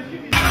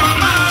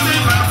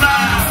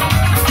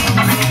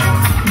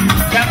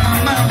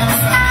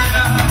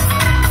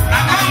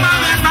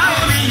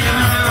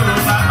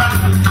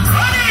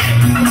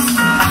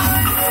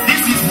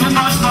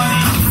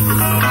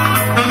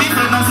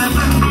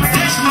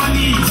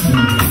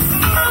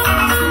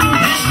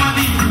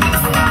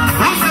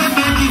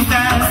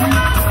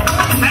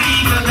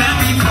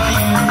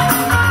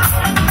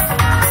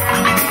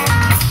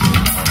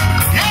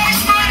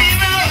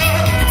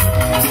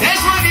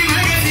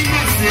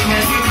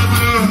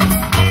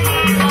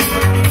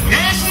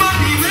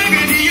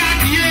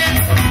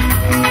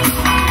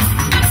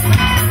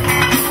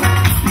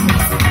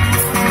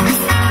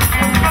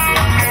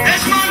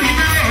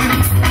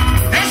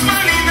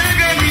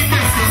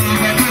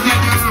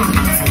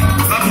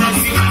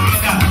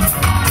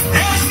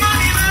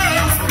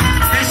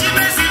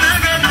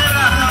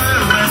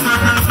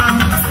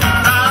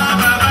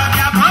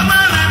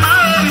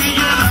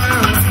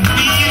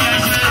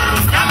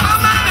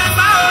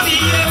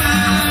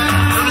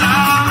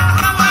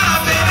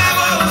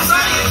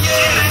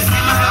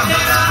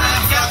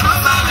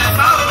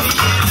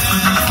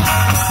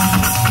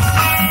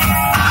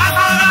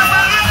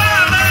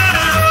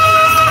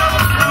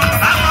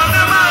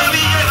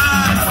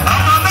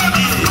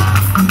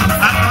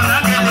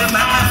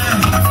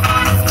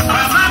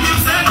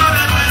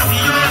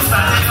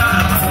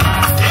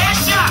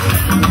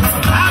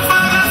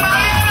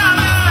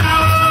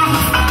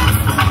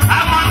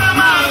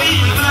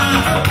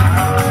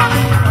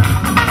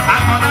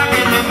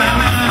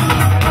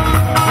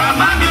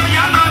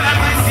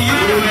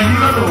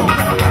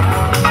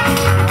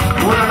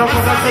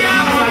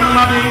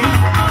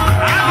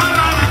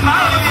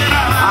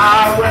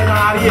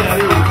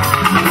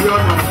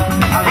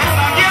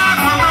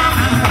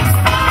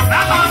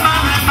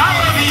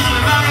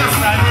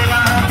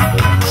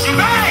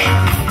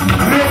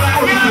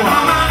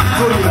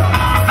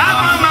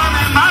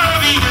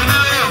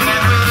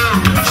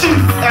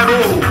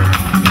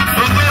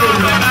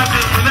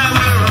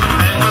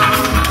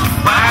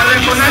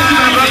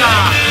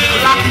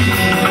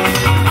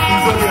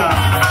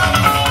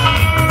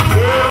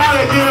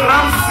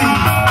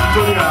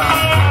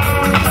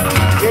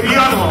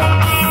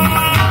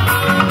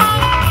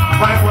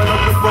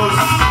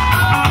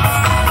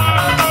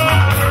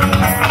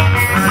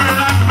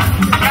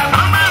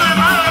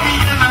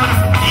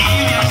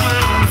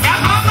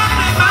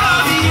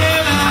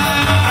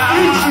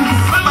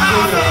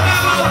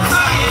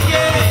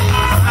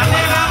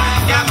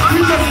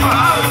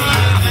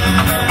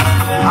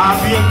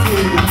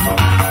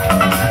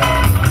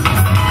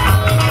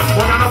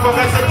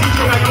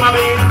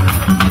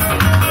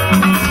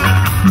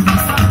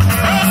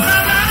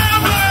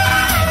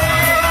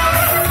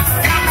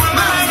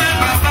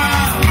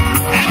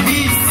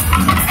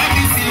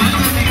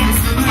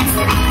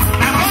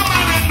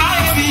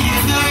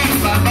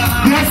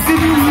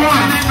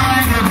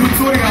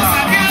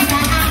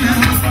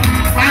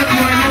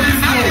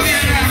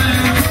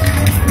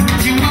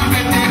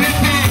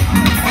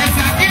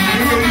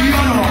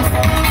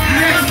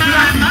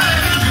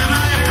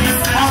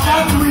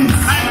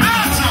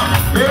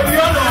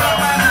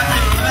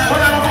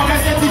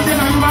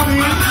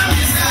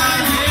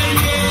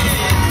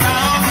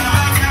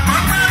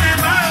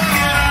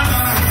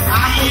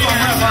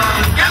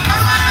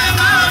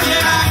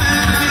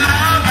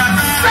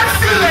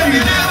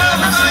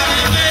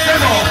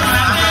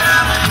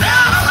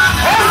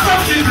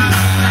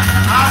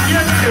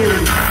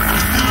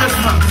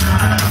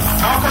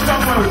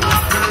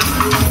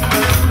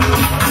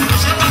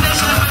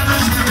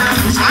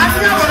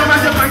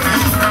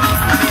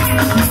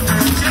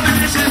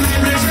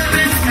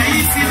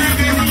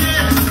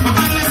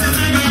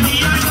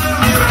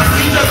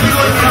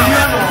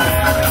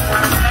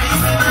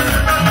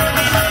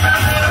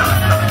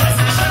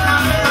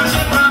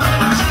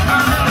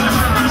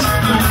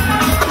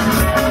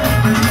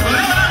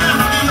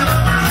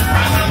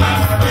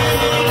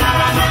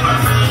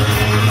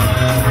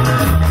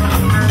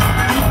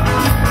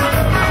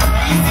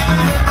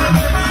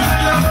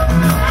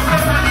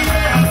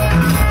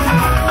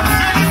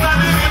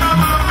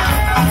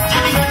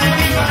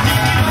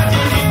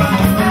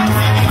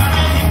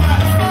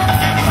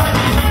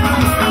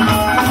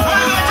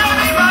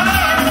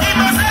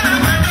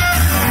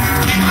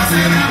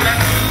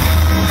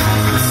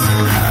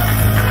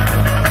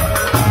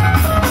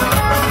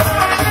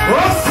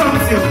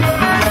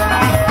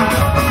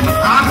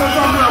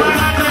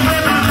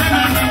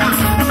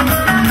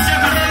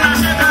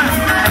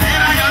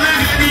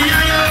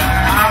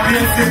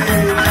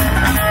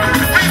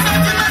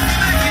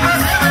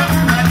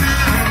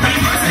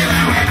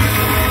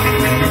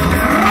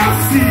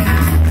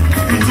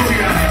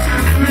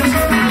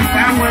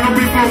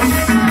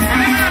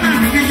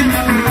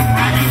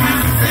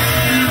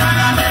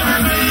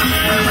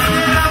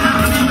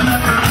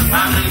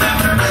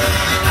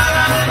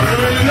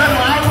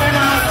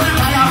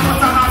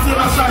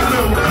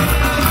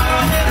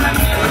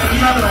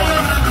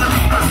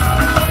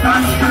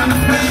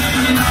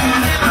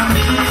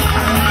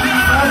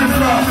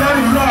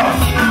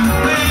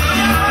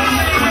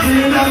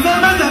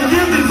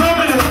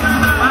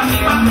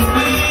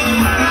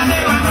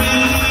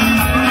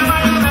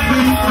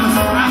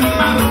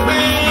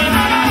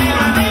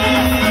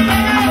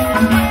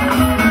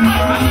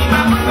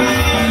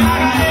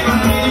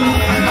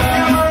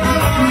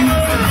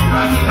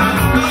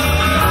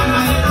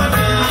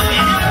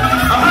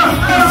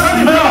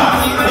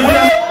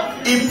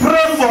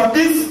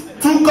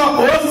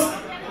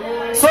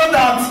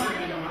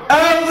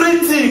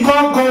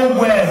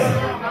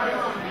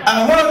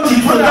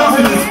 for the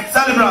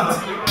celebrant.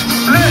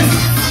 Please.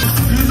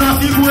 Jesus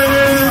Igwe.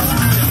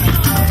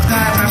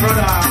 My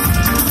brother.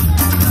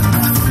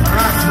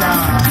 Rasta.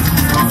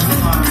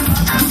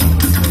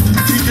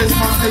 DJ's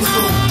Master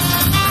Soul.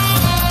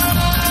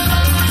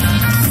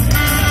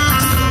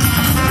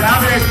 We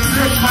have a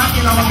great man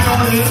in our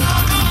family.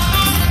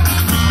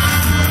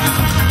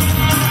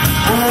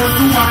 Oh,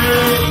 do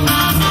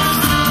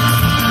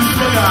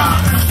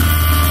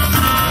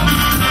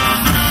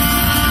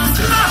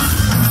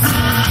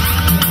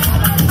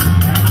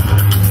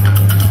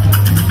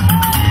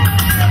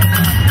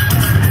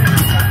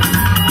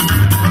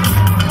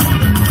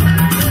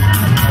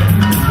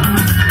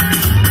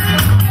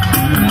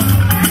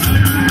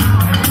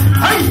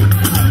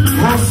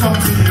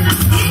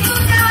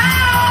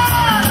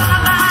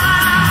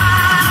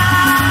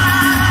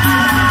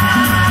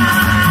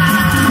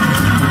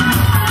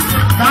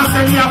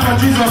For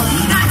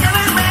Jesus.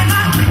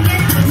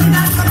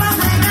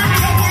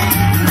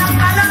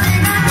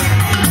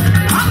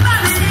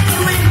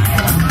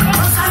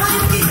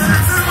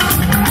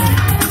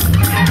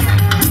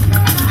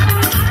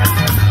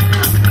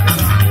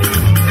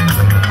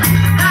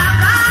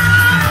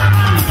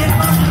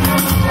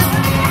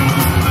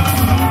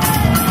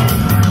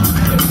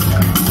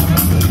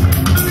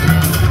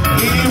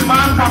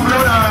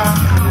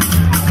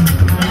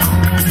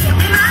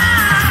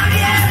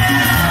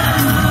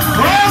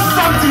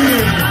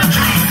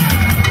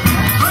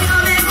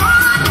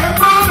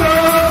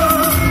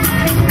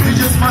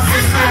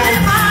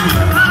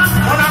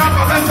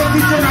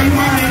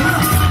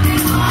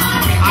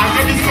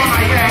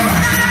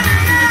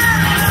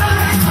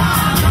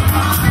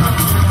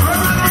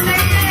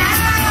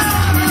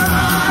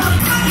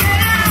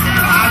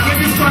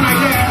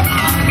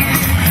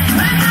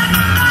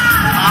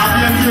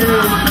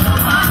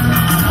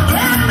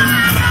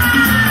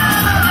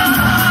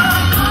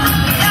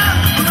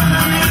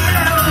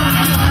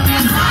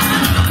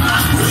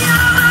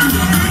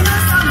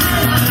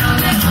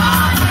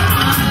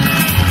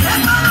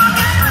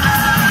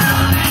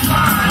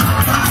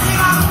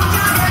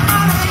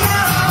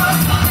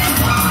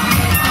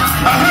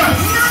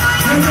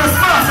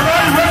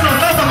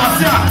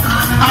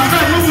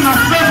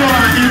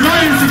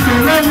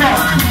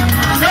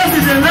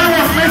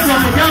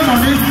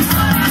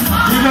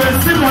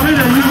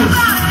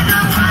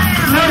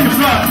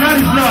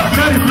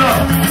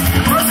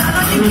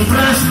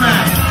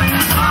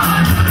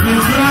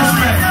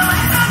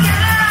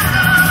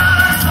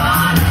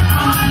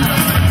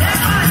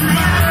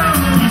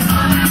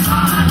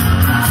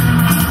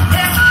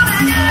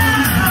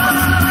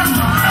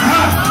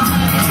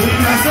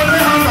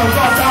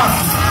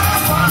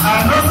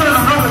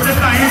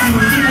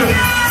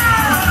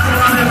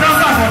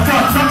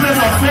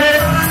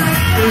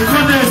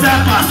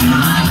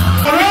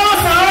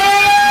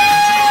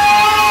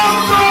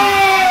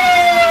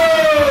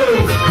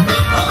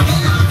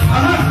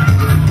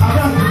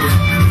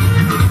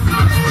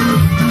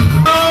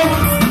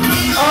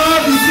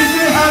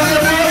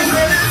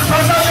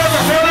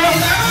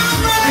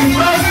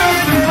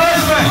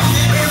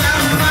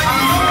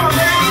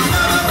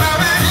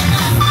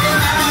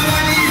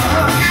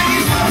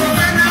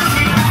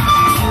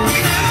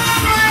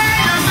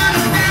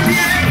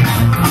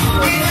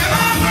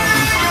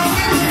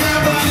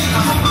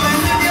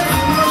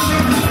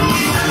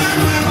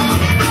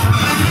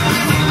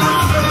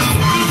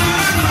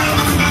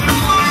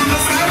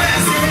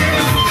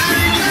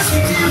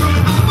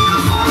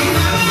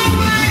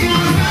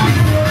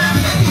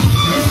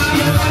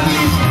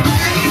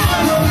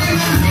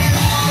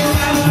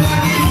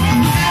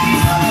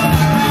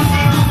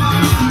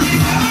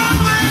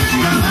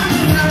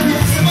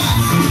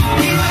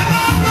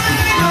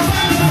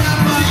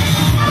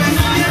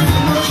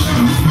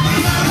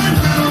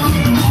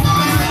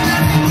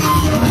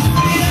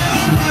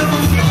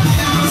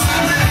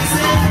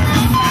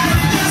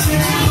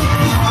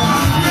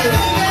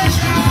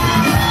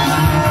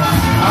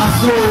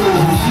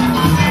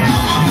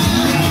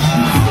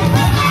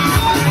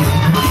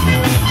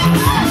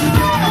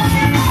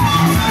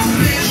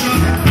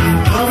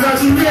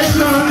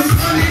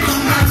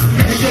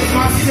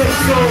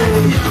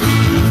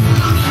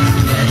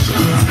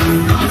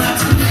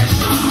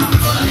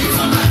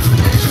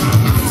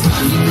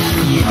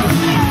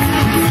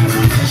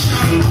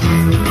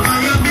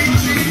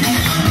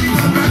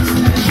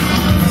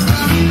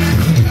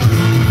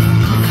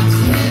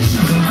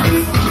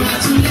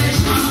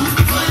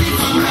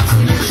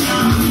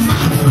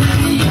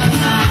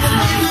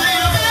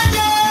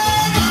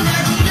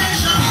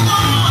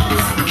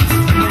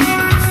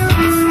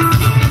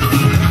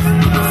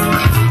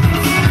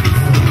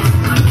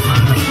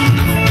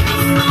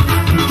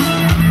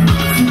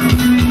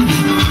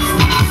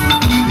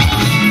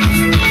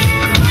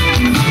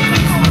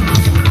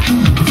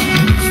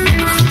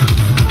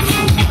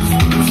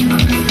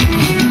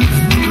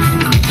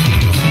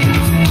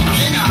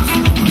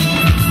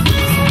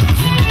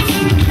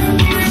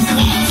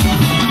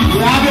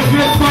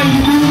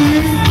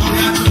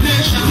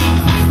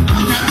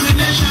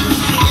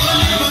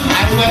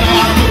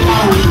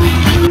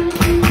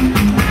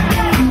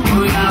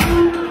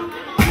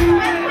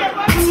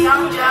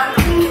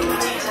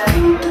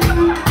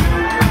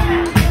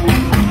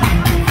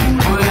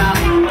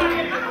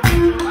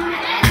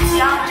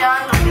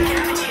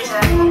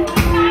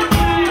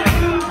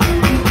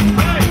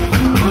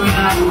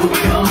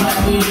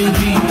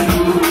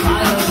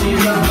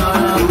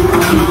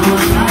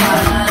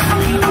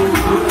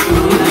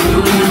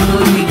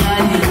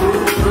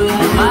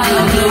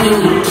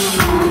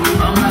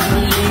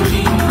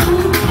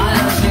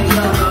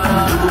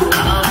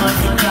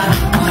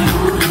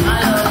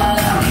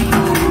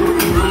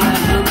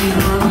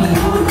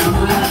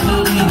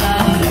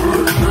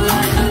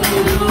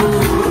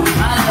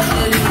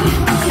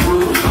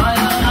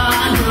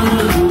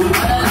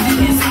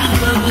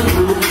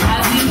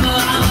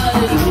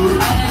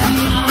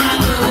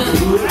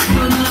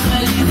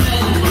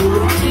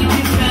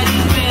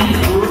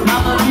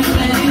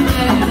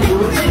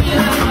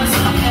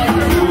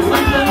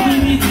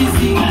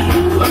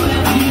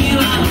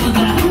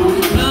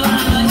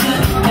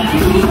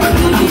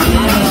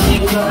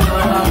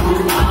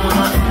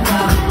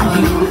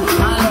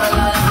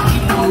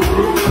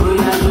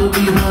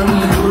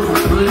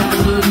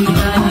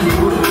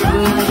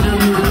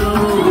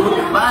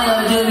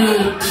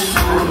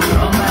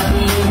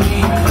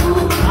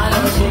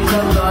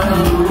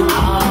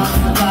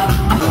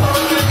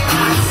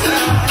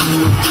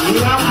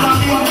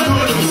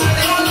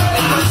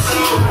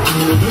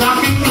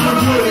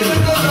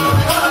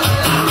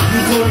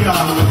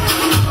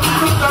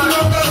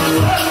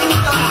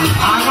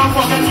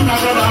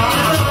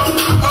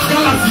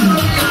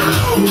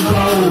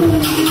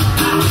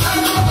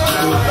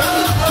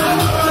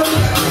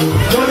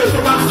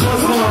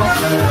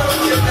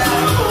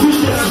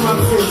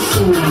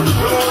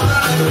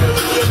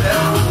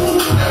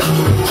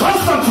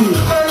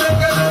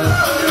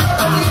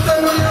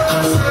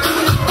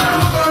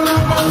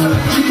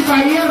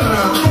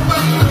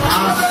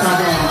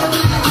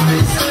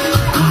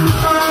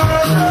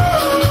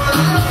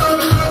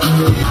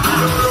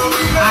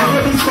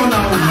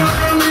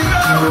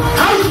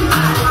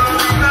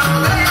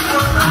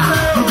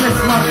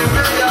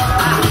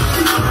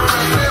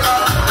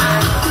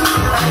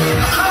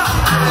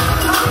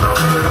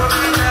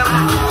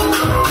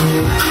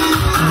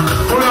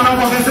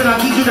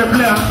 the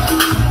player.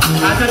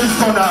 I said this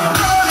corner.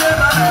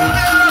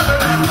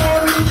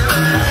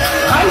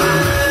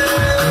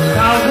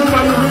 Now, good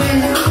for you,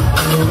 winning.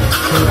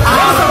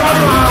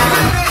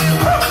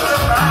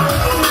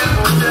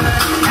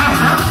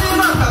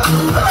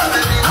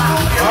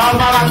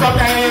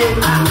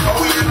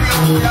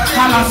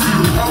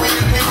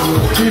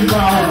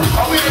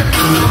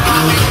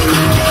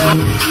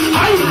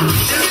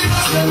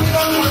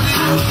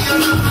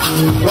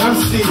 One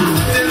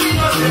Steve.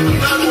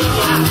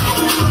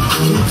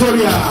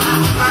 Victoria.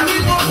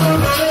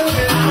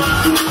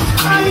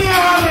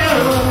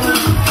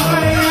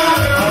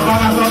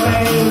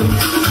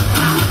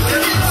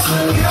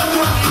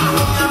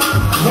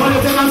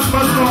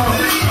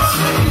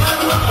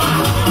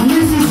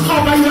 Mrs.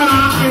 Obayana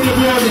in the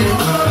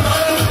building.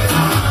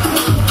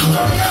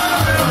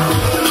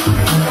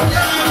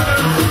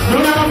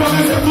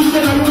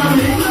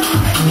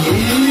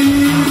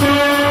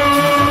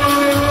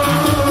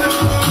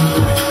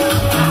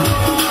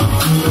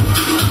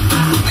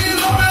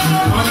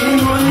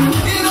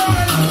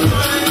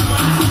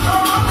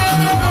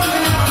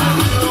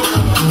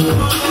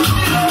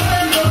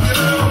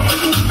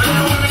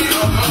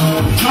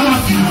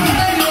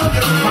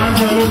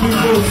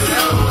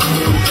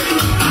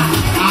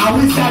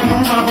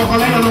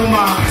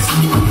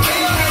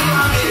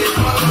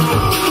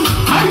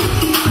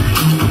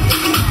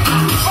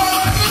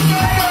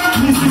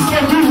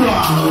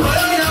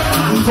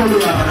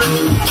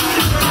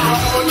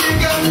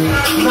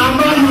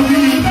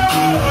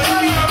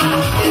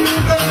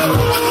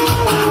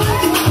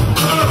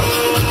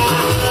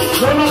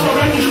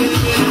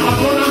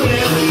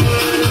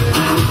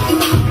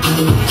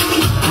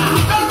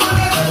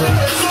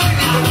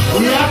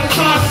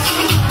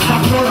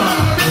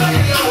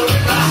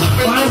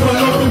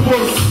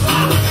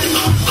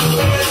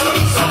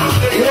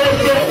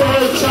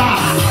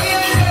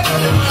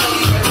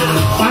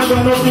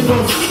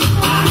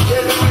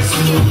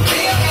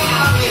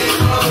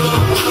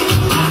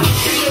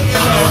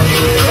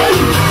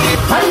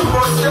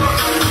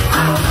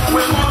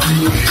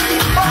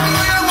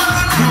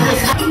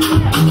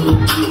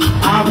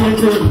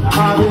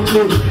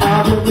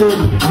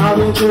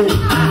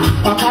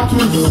 Papa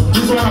twins,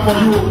 this one for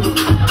you.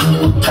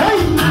 Hey!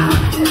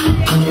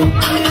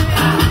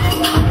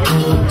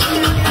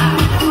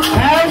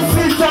 MC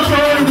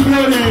Tucker in the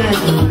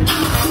building.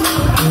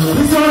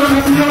 This one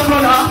for your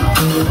brother.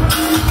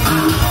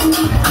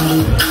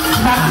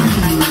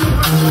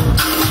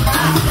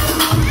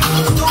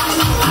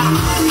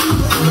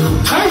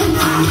 Hey!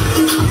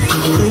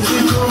 This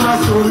is my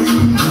story.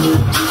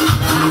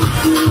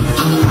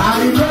 I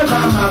remember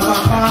my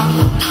papa.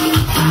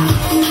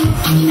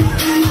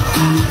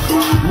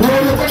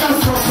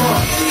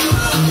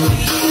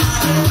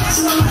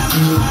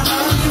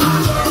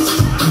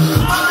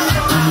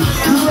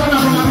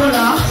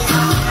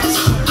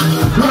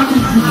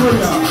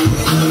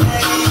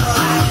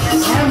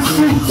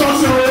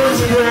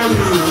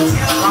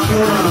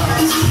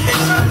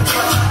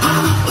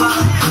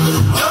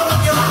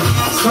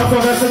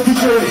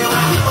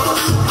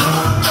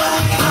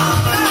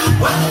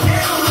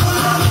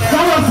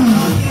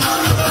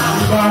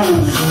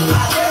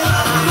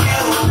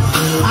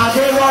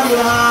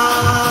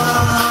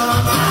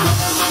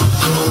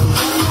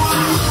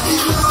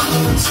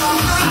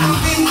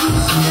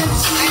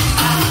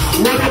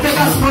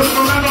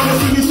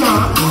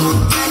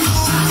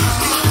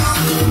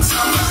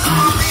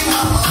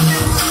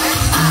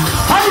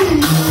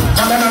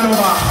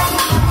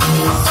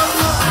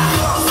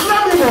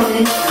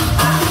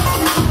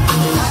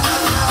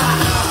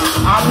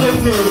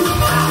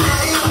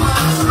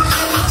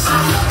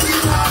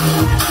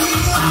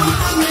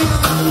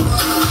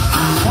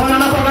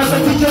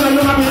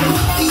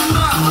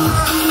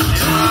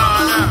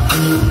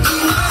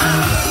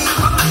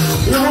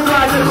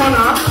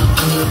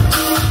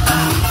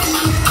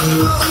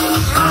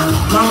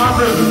 Mama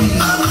baby.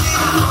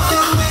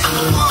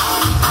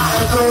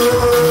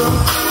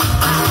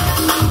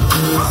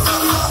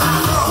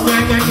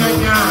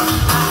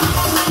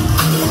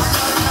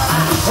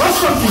 What's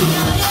something?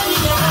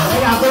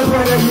 Hey, I go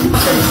for the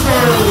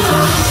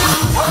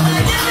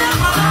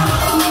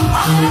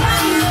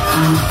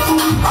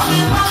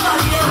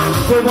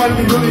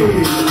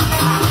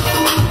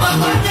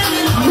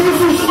This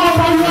is all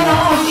my water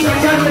of the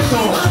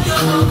generation.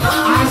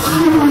 I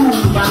see you,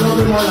 my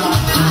lovely mother.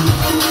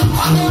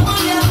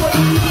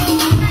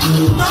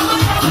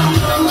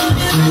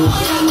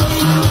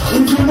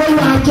 If you know you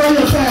enjoy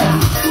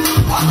yourself,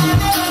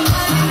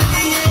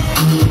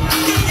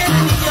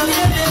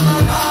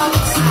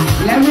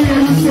 let me hear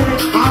you say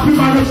happy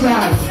marriage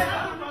life.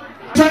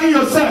 Enjoy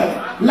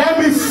yourself. Let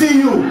me see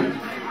you.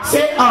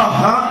 Say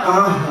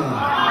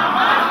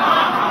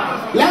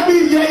Let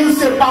me hear you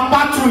say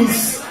Papa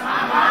twins.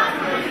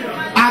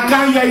 I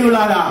can't hear you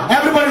louder.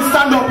 Everybody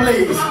stand up,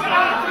 please.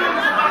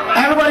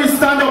 Everybody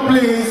stand up,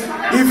 please.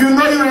 If you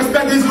know you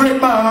respect this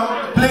great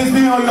man, please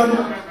be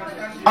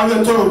on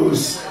your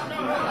toes.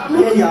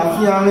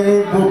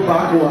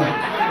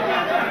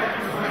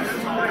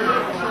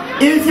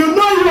 If you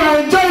know you are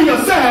enjoying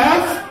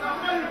yourself,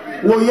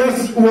 Well,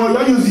 yes,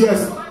 well, you use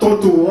yes,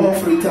 Toto, all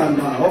free time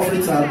now, all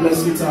free time,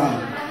 bless you time.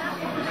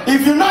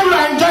 If you know you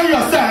are enjoying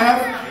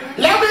yourself,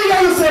 let me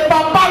hear you say,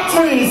 Papa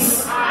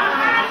Twins.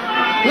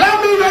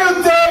 Let me hear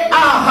you say,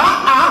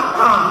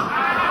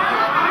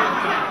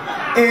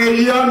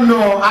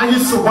 no, I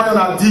used to buy on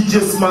a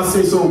DJ Smart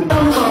say so.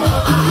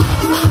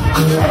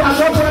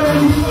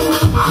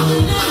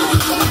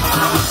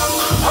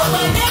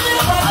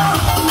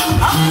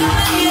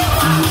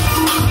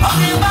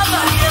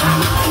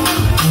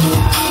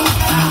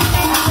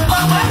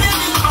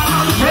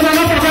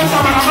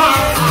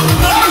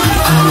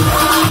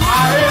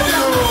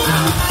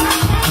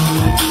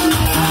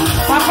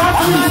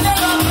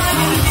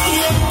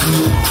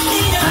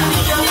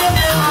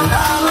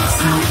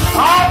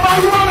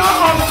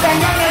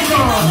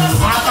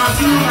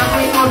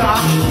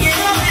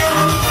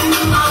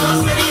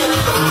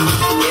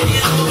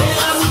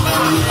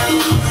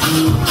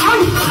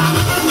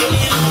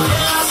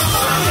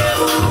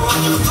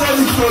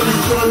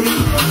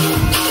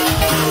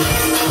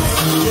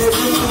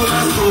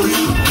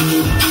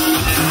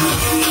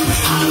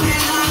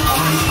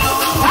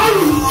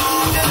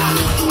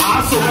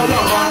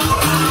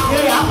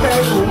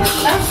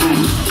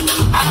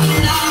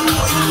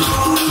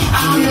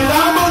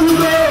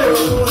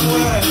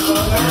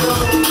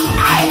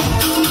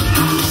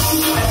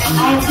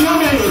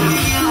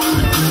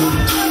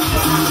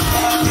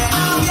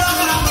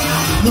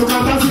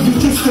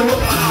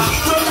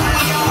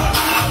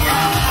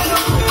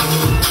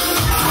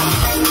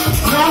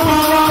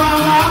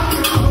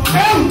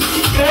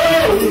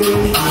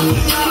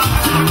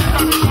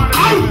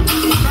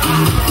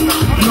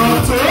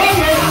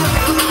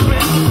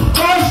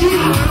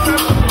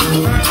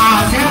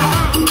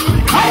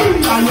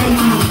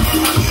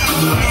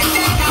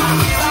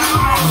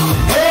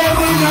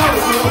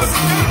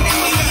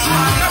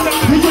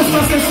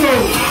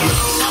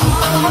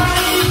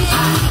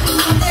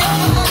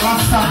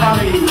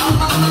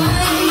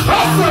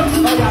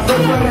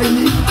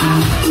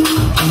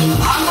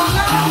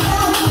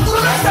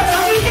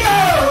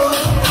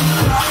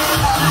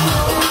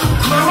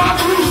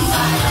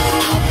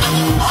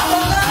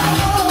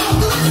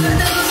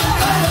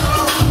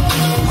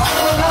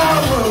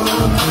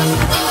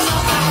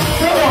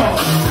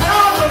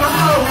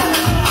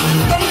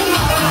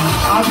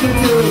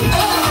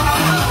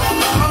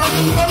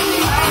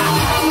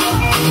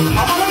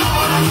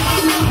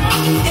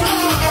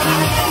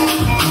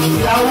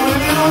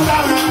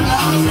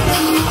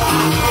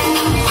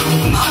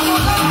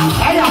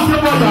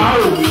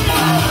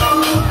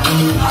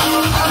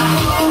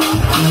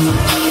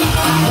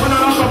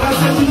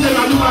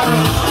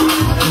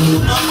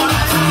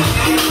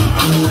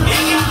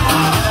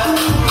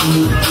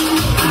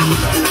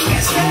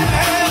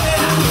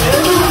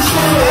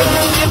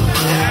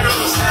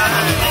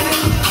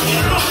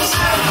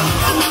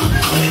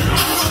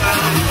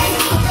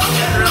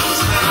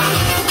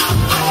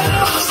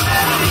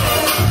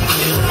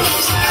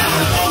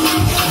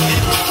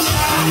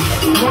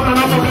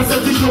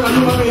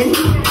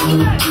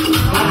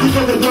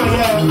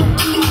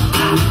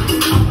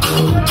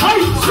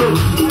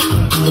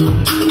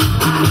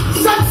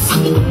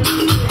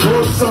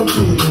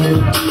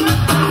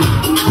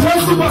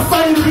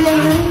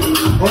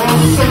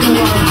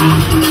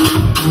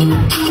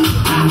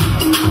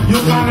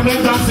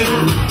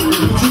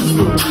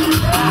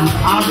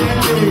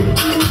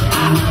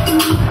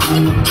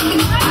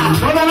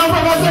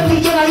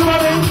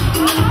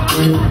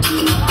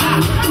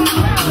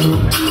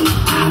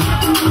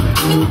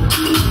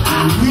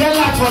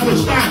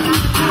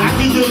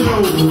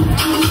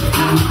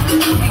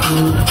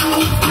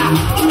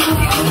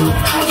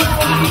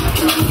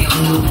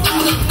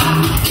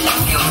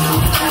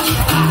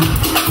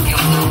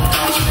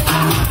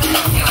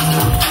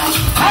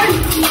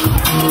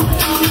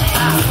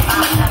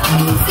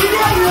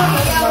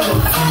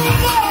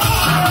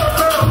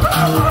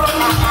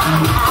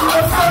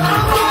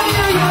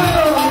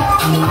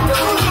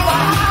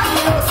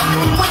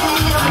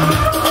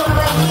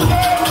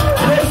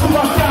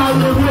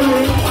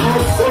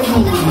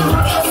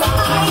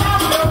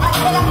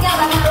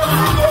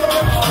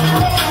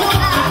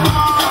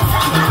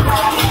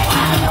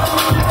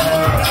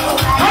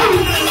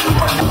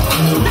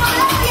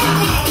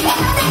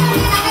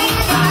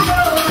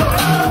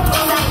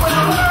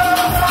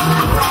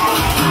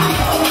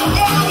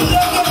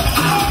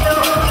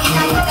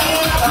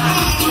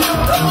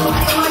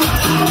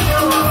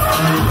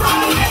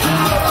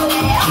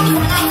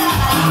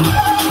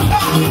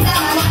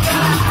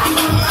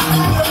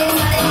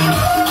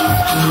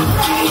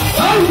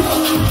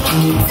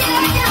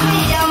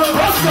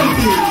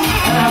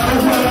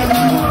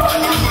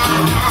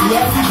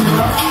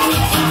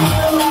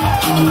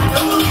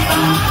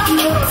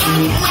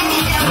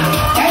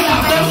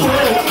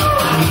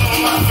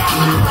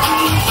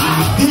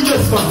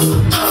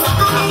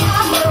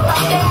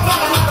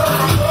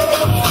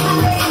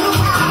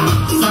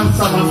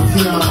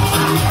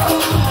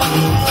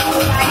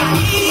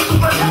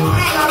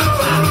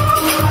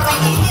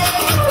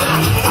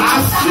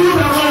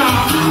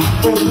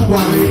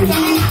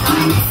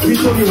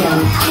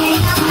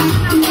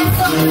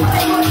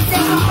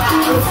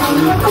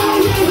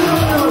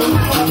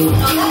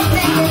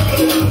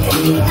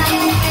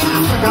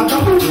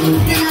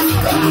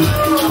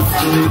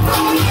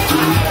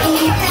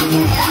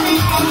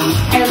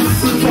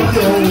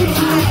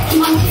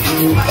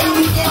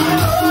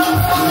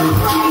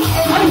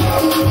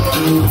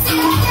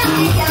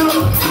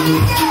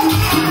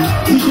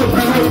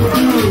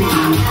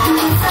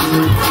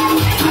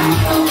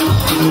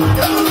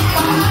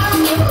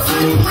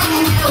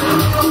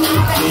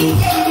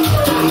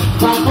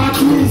 Papa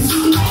twist.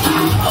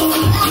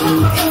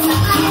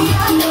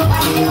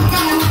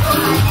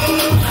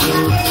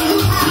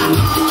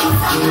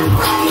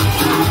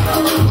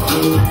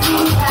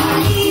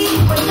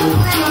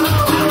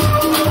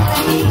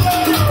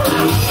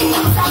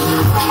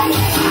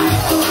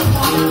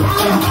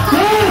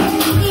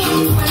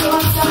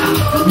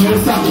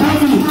 Mr.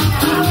 Papi,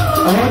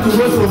 I want to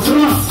go to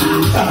France.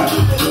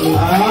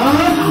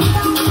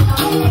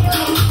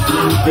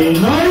 It's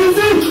not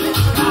easy.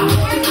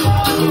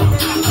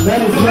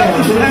 That is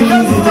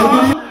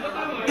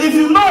if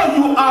you know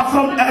you are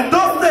from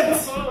Edo State,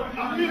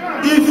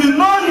 if you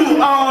know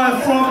you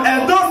are from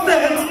Edo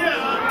State,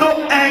 to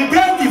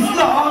engage the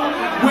floor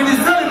with the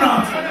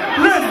celebrant,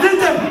 please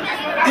DJ,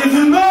 if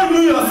you know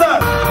you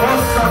yourself,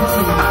 what's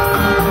something?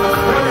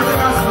 What is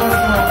that?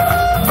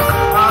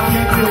 I'll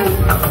make you.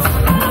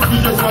 You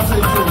just want to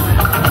say you.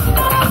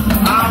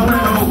 I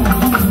will.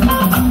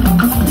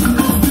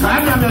 I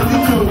am a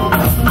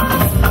video.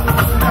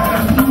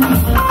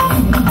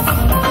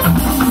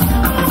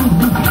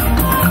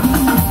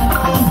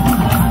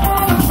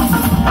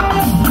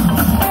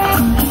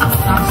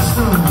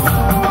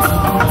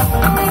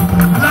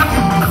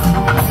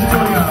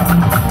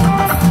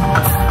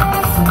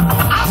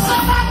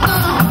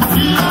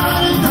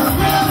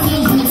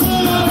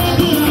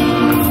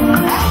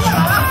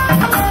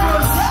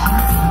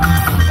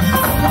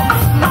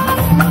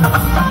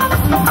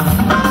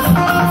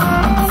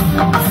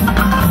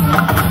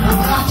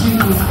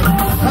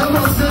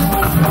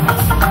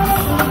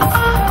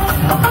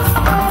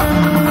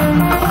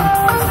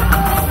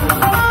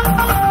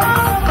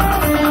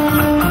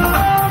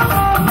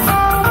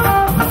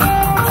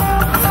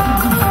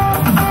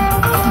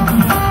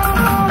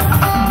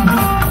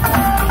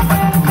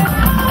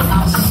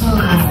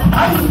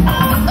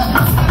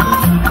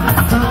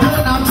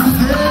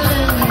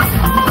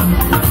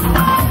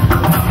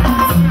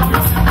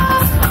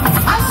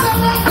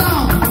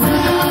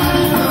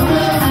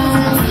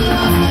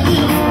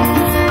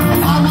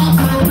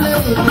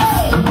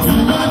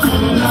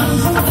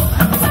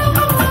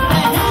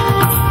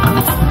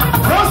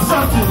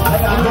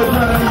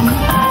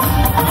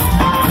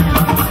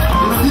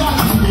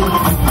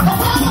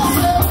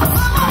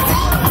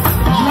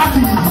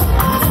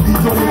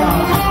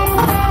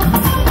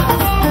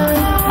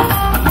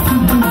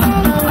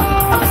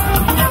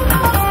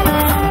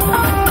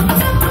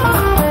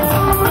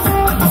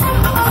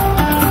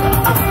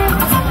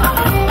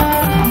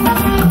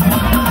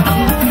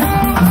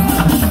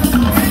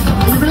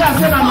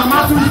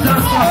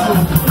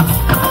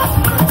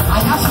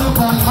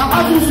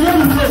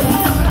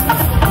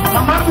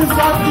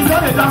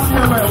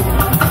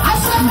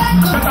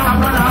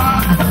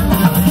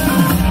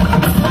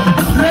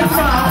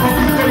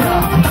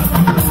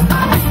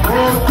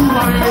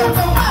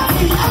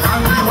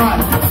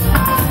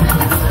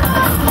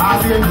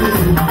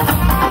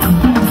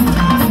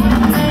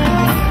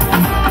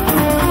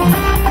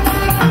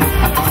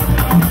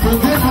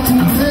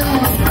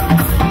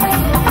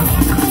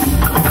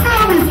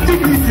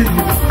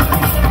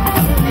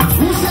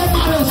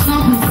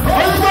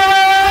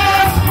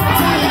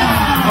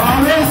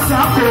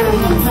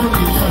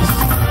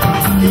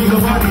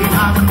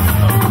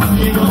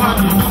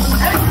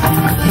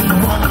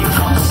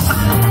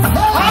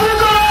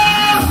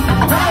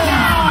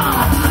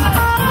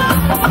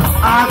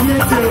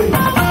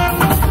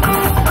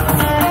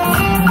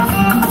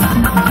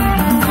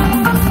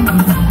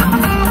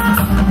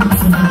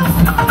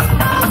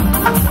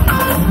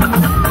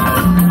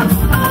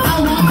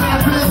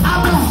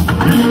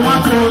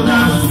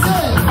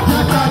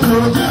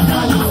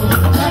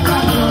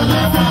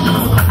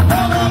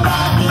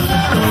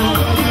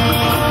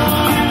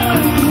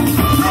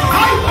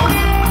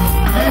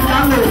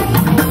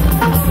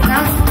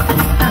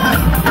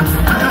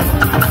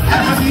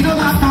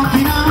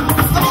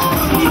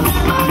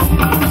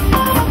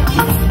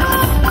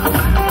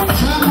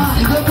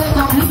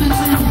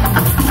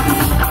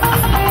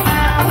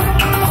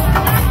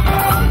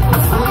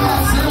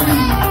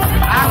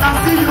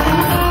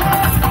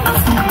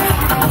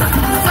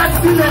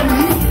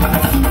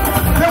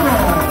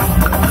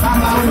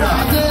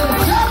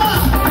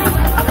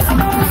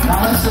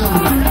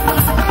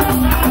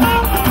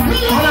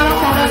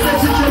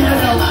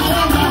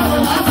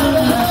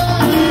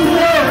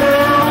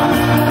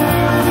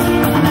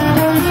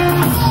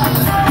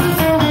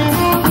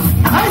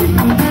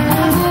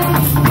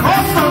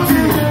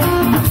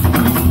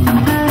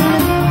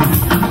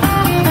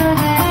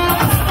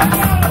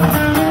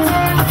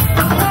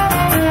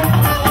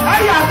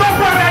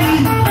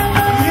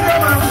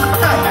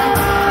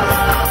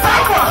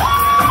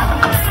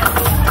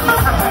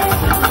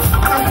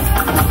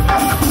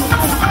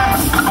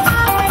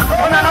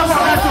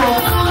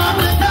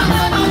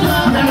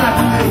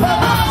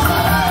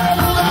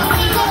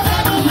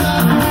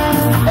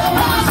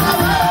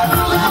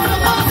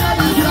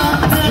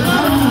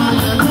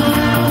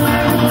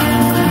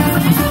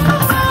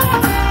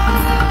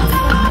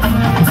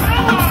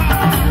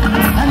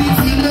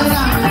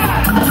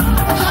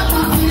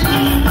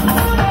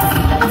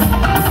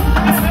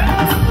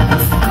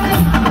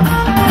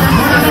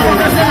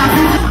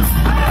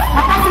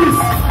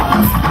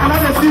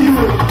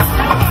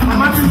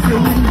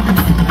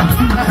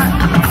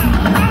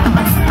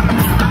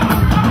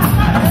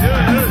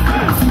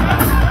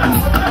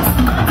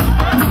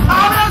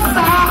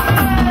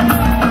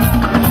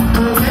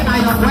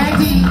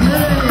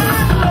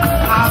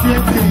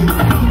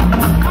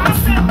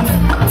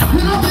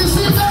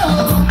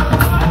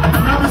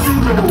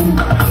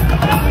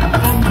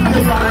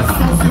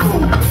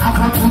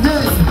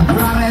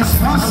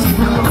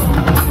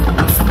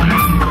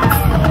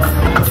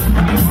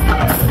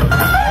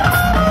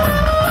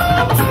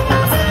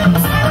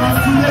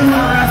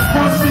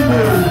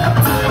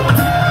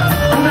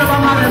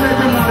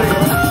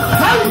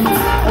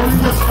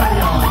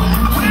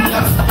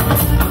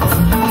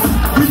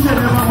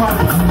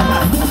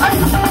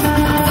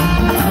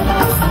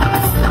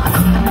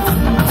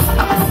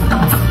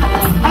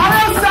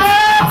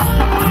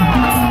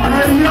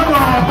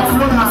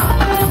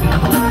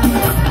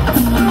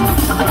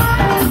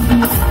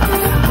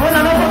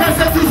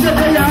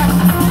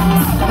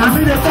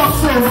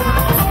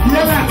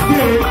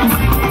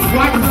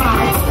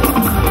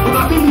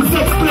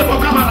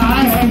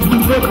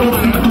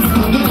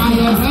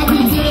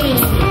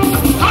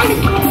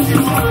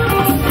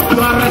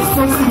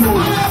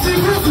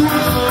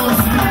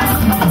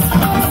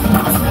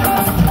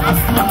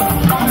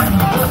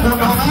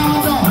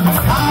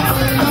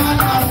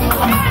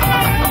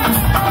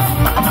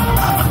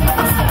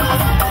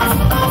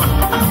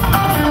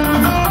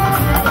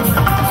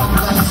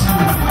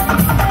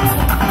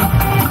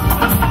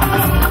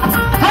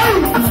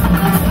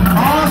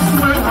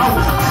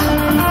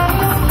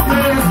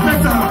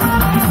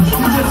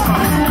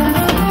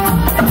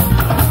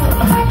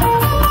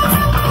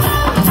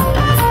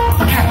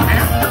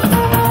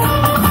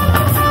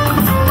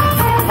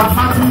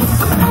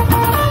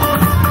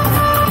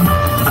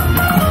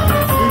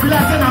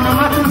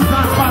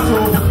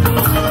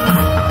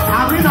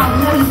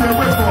 they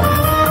wait for.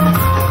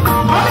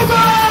 Holy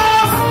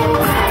Ghost!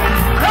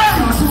 Hey,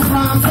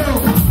 Super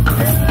Soul!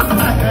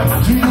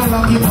 Do you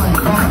love you, my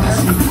God?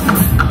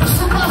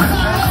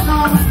 Superstar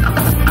now.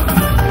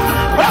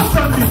 What's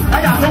something? I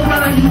got no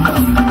money.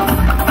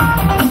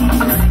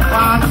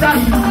 I'm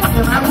dying.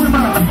 I'm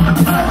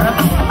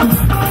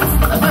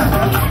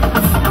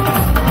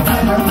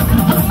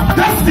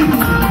Destiny.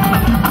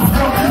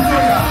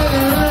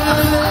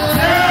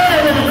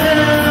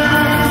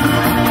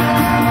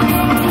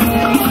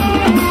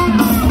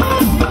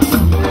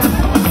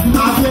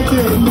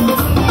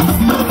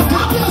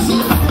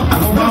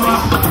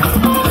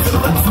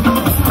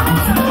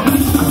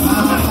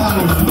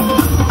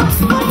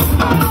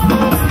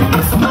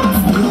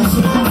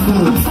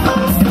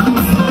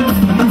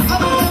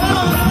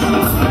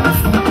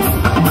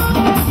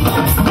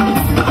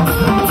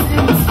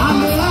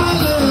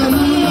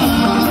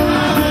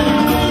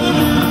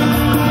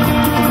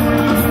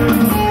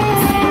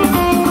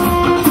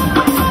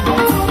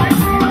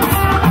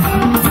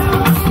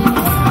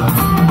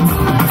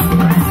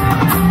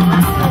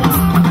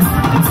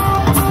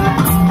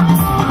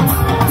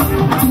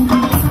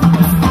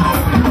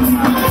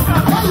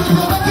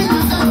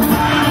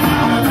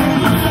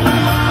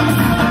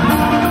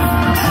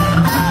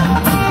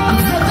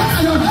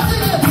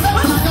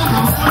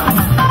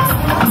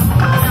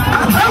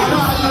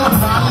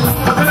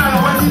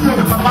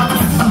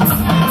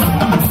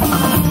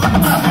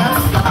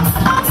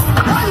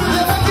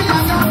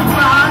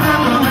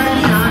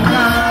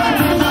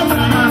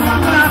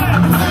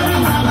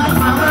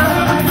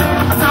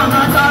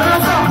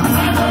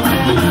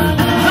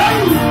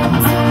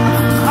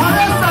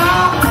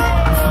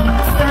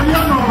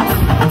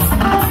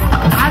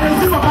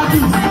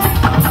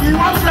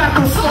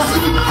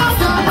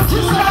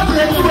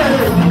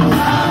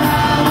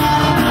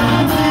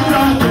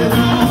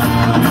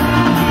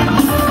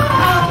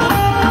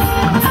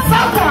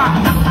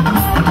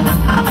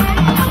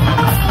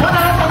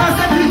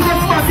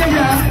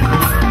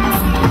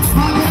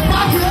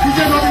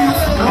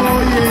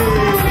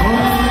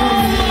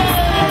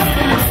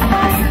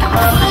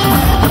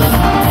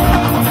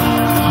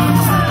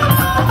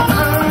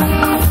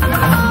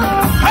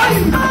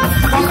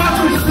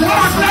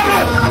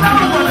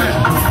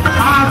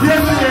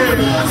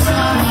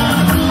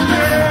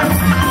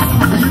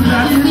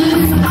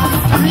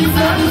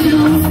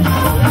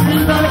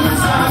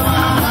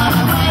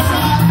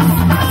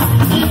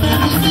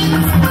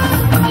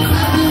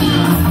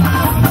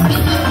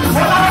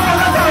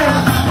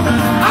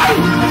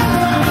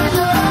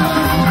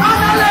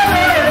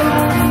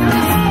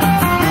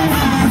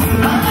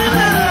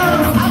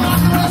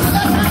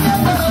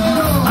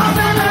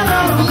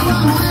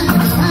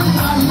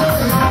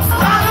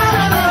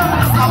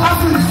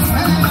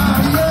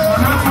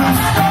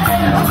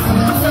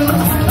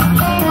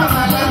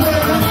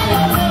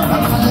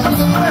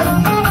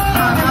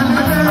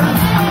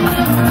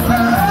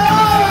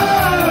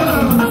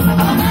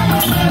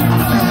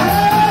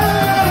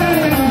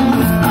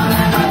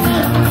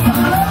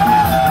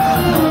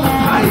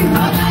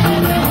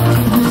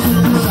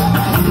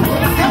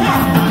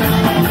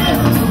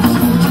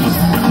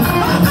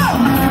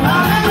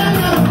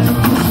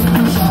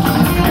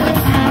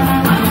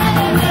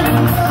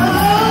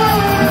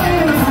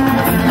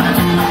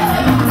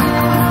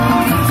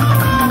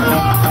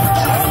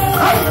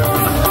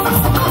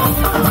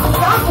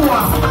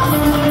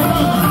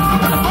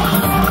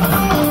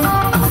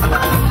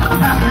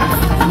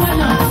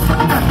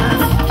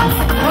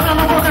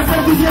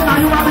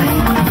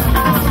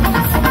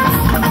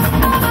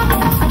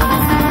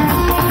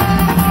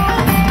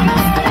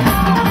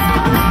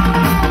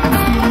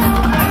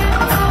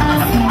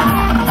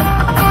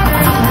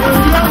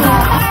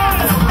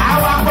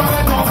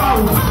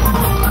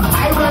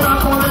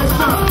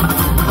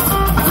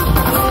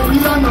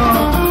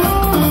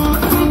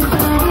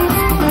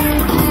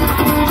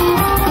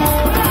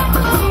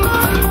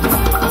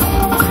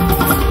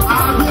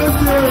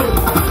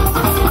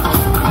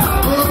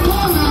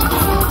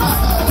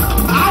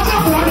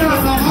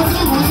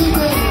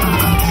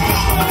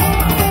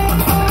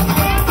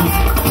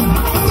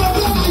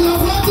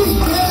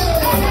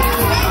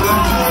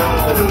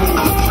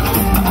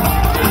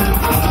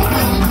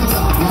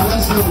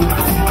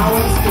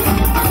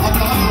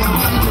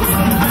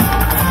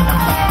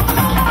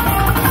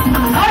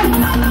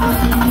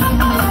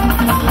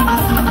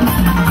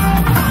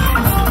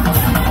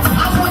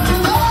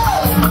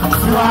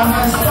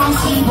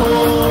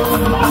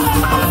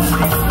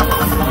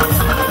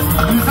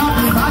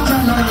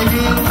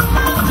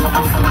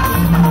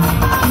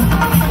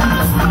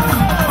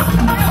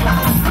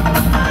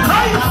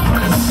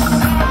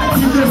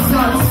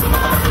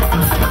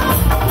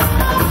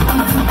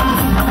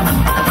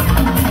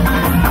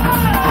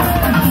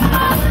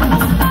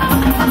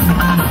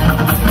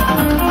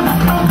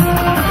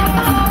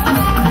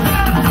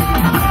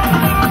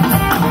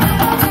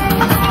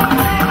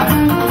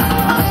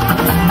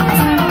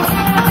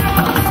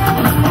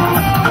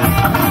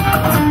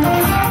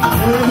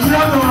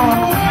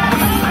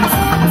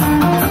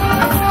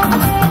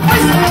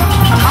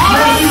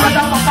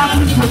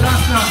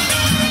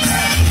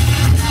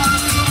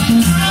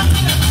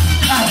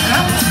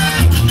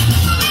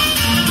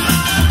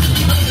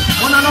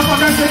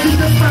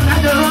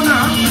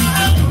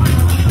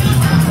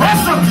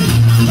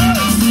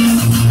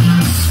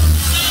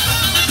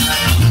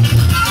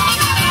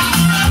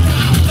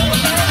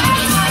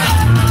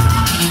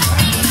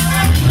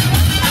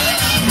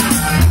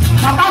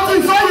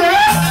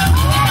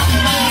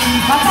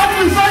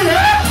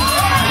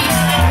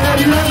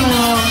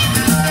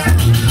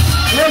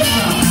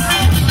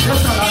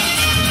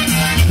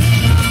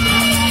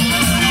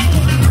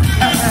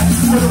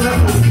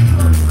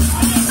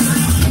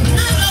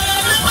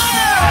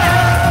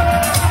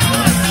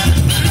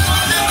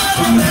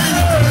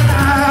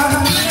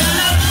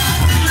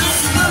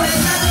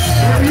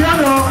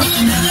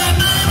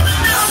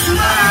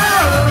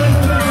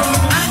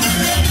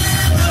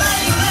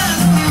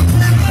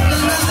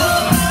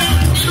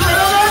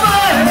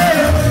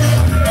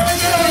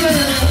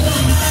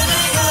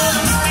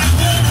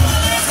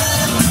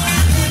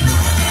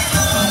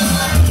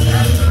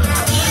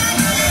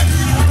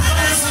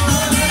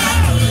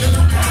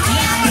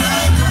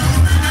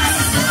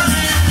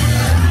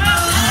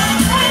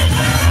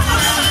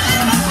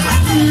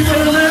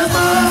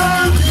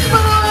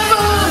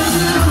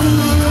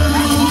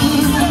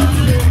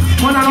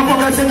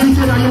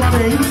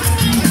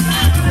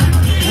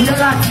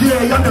 card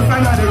there, you have to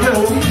find out the go.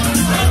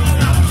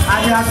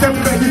 And they accept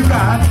credit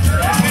card.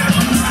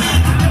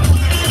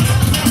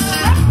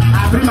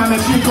 I bring my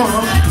machine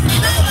come.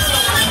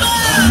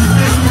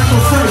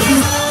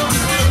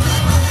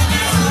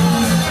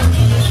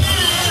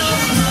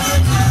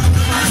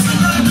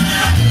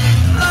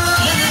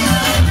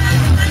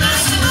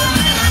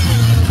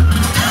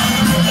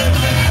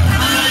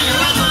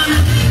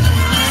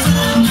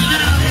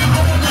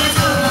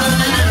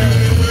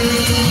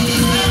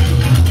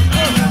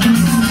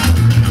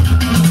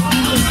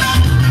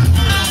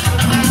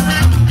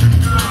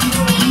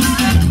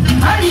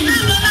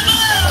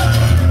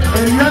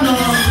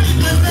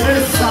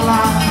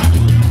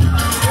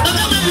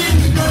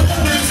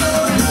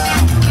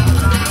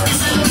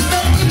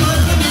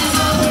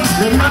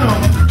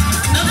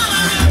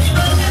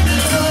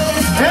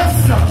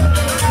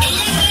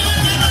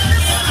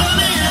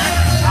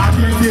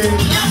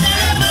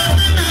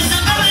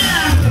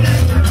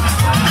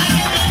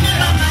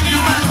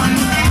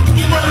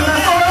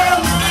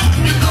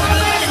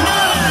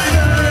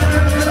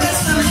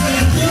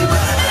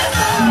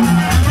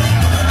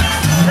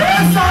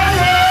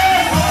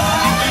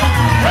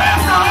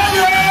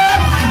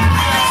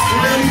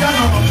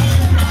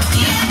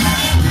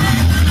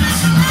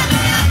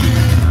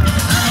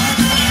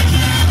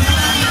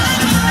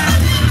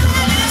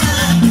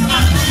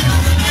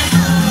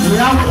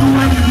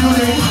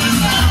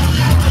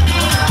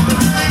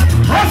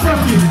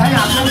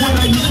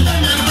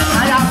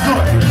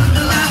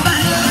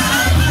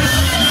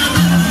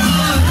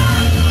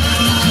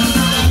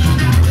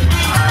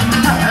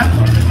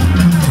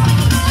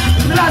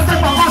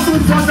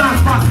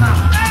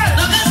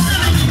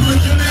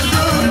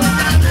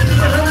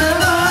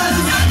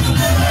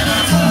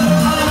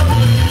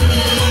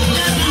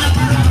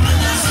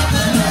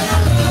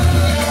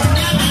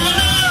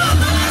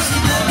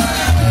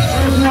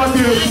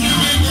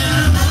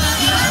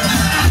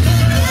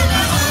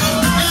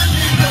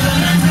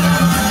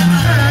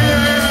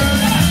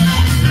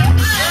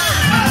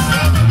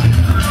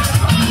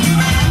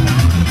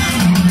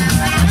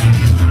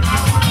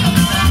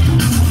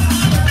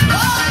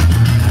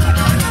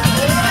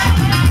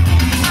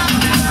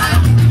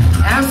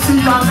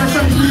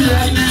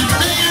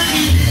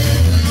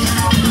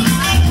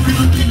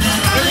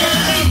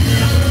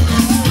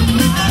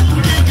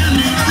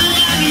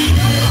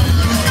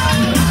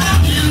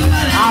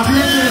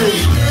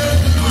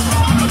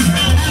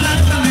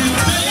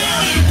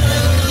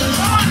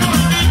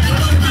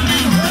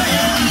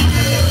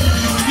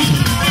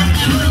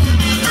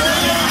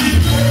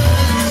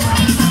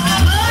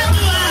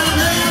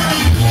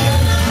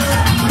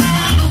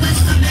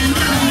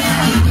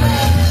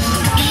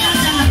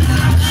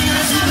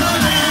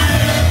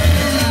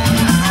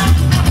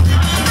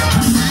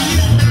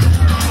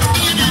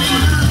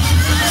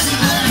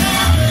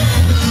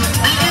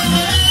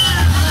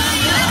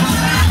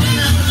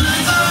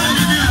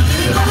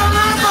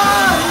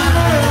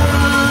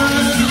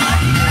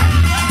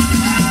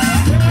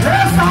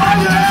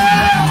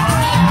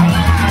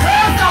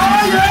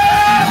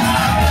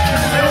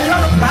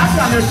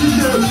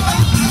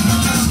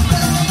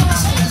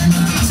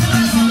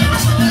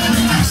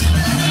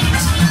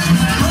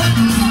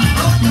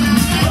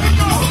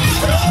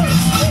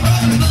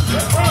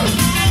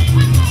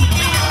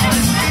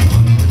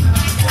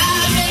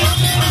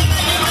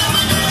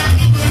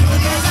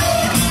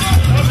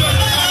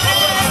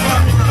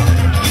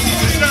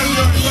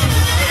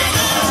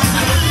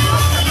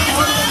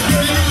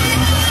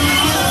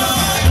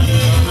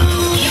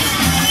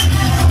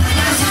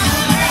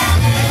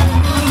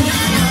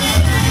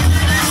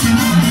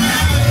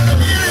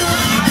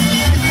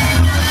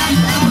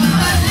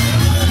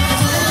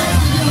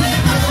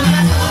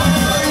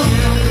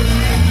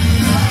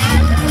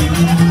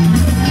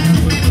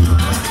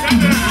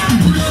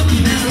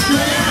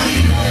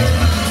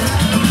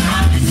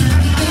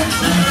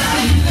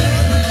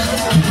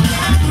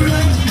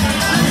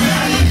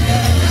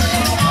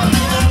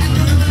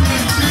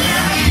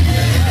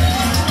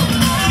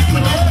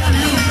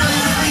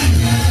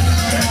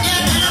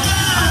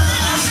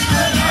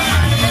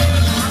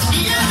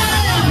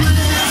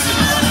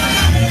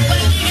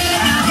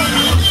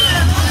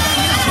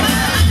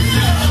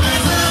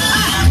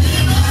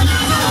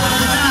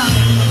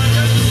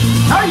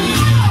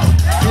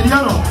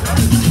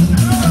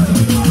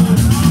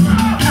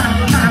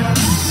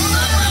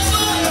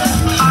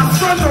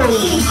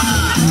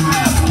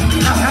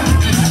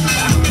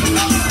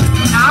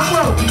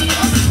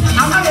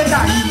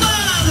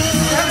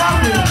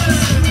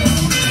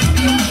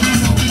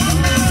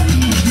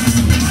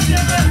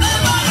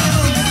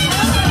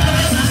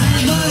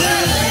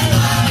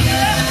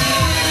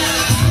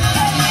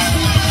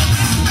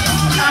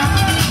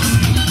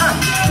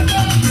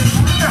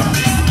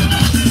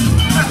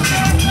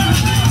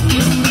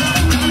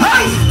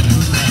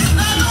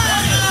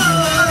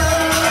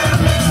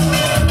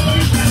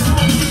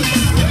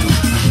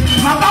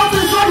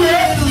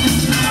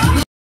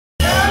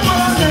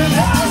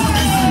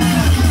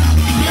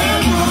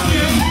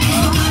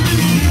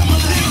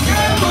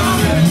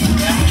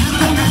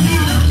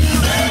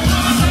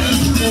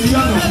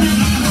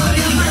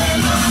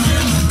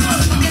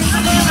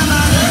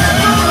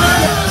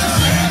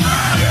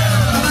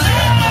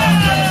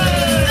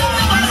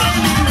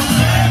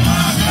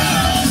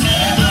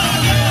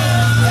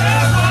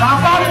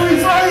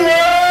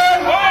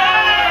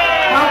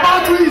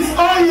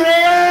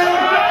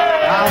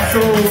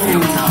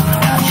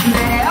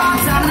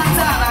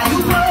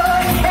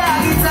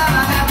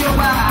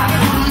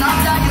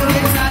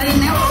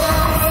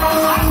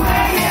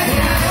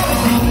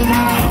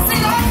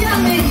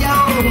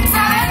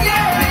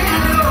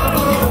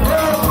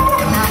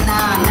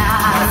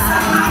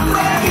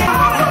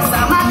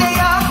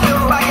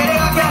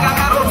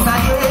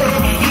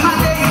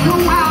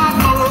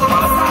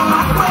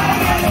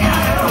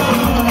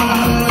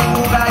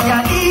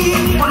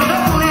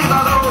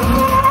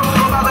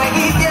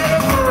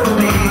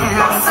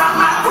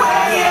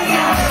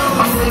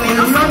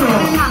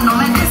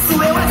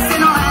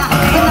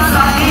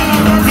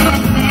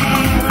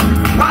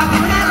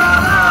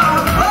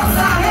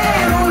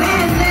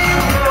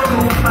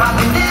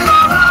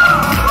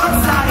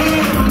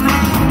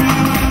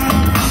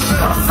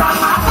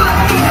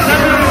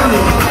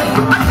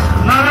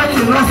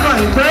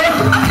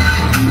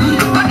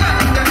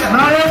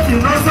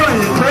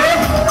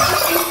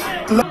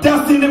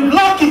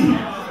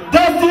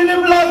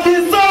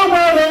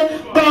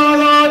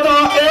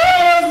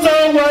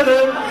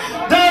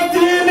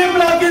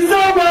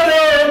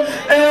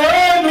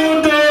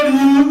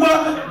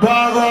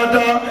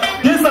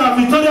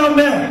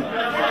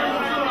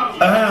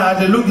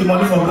 they look the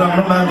money for ground,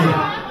 no man.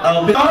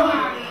 I'll be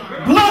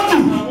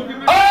Blackie!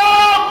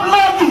 Oh,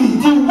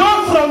 Blackie! The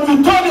one from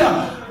Victoria!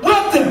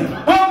 Wait there!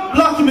 Oh,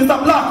 Blackie, Mr.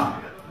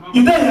 Black!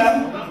 You there here?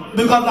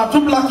 Because there are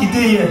 2 Blackie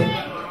there here.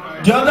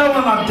 The other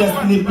one are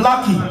Destiny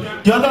Blackie.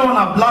 The other one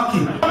are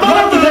Blackie.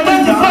 Blackie, they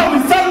take the phone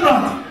with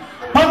celebrant.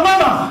 But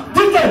mama,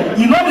 DJ,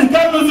 you know the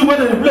kind of music when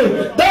they play.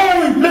 That one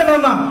we play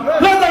now.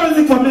 Play that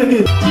music for me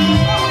again.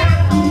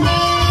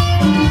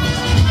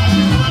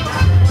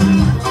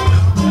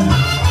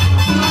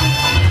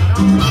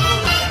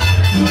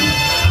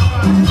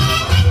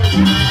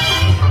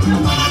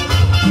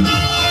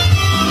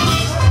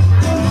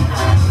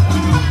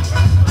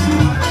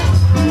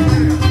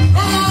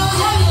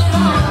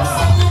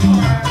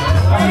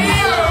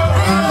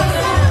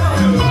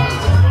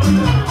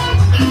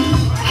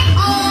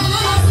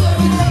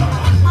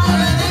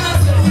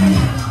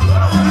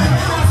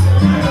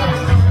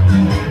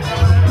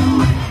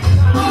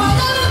 Oh,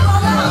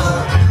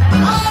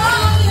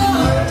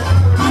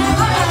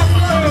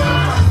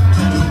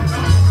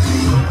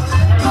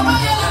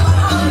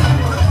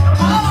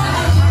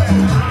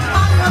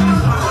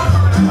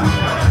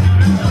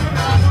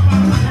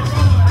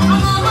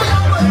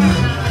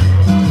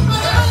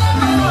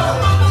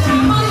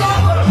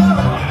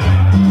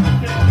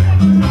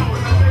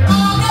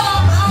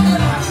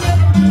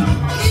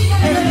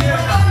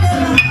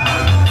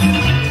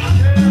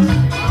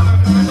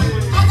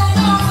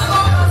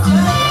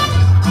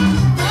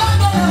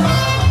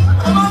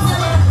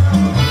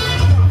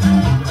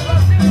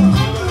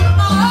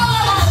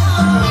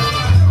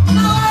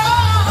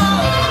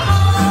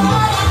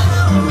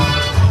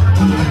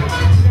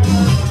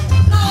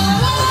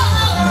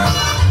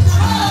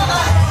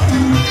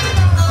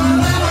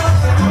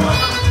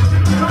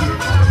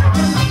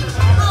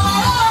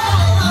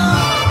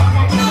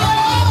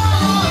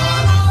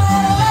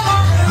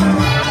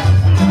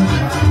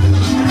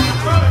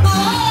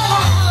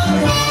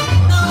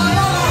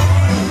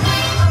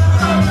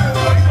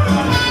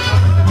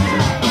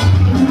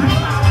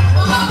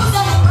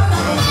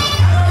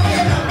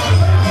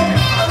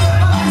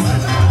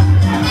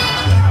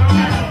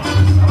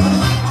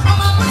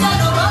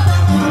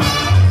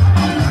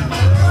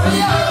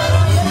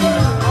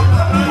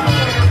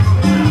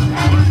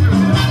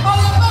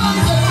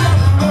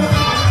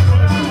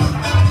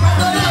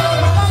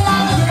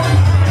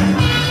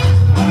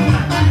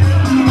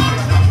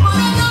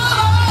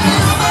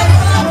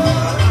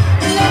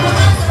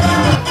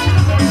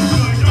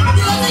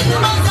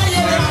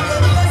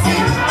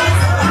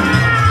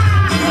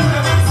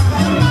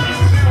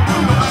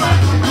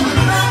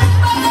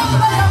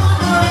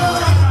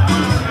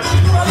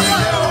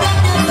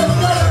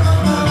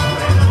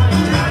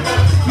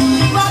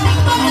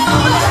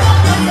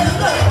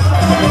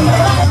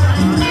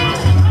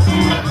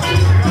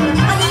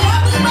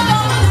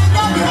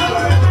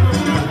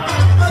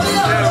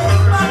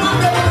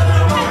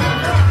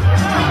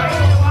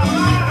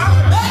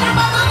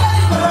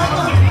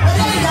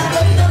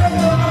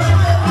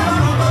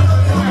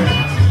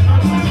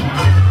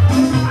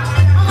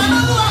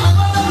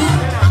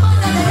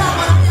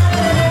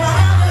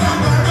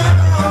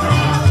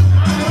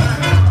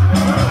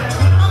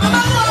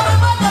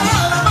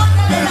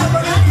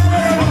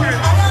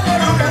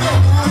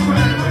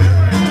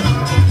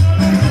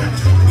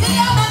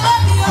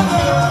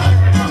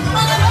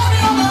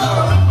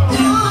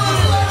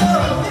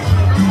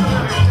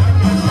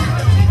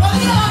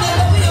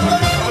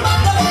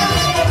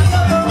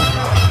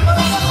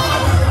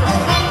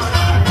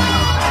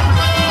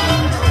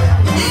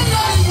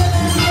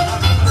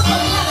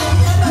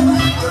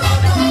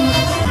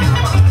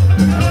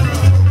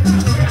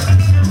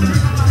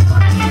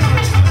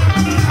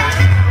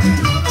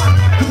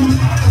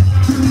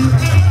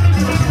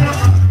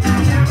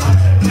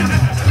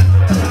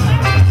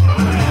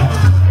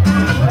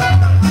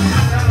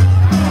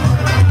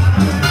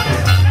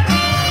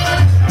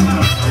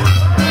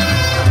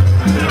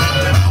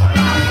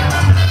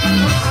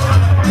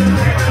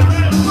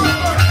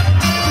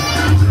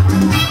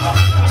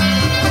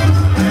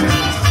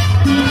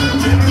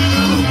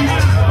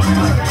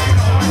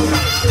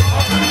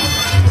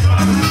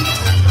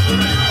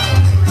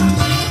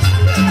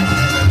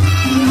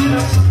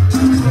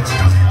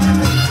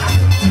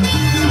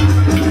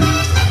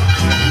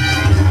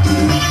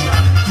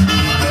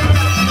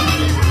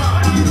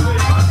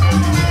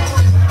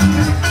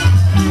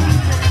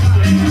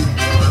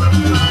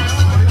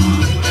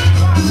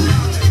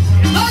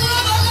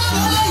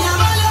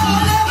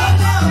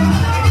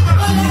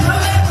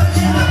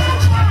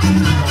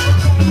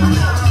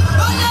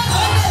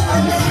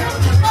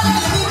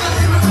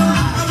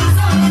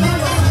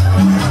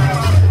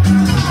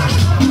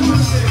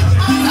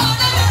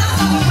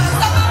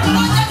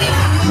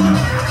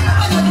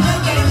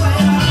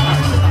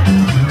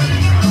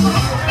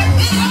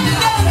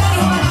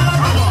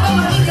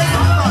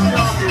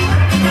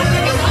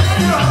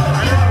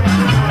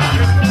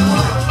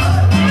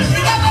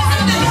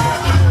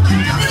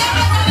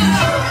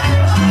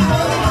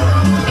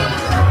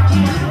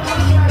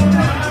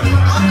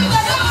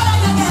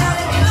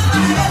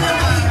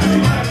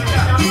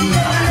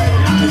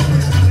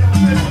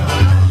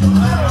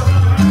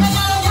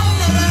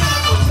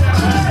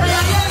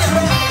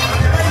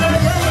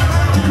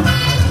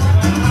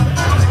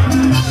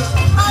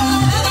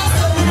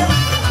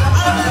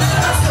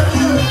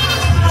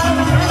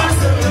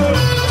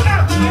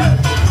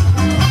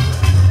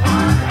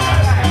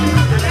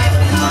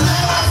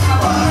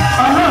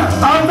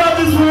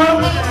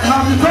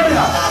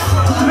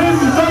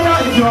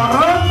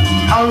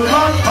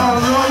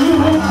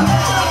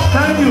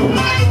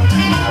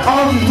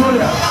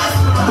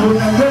 to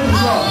enjoy the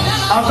club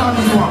after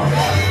this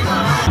one.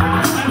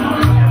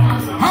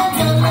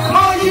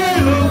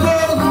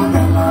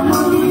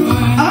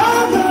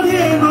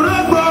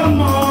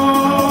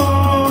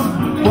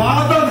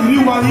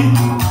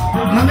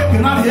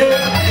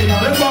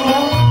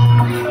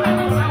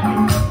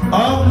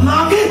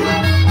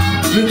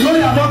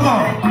 Victoria Boko,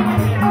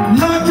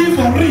 Lucky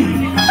for me.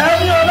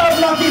 Any other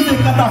lucky is a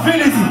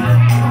cataphylaxy.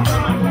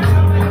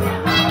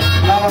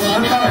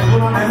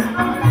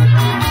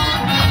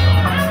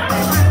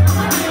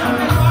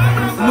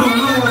 No,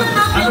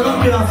 I don't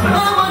get answer.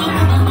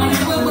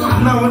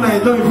 Now when I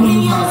don't even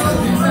answer.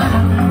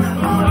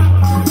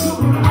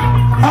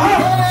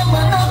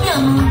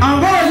 I'm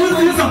going to use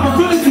this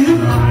opportunity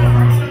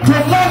to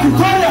apply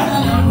Victoria.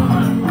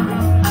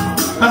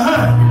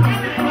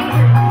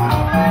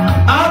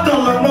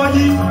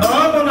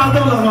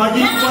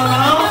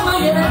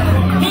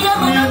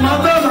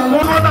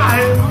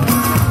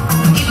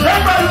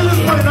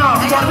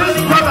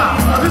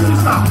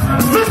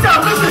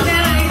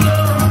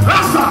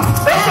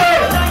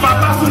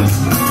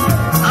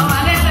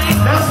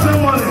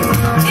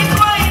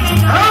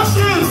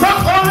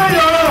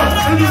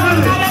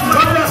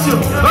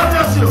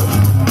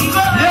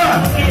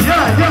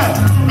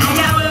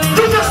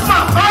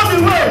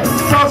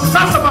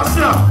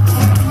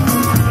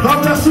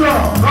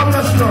 God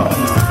bless you.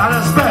 And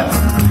respect.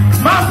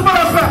 Maximum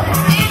respect.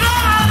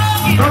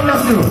 God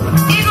bless you.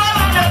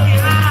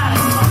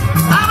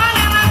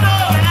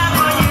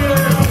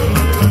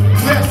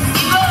 Yes.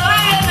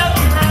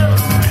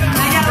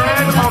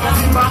 Men of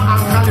Timber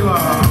and Caliber.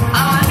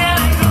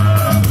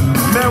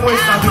 Men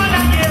with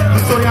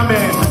Victoria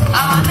men.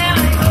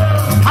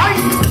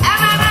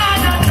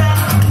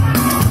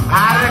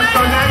 I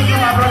recognize you,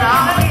 my brother.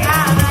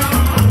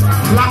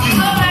 Lucky.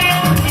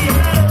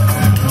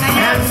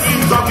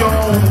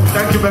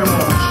 Thank you very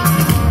much.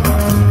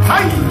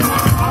 Hi.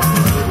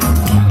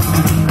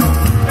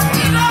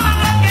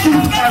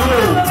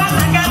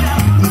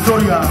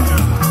 Victoria.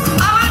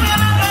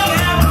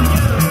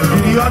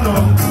 Indiano.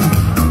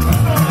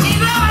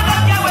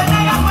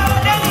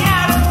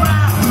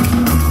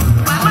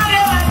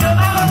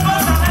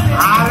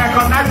 I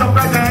recognize the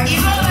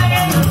presence.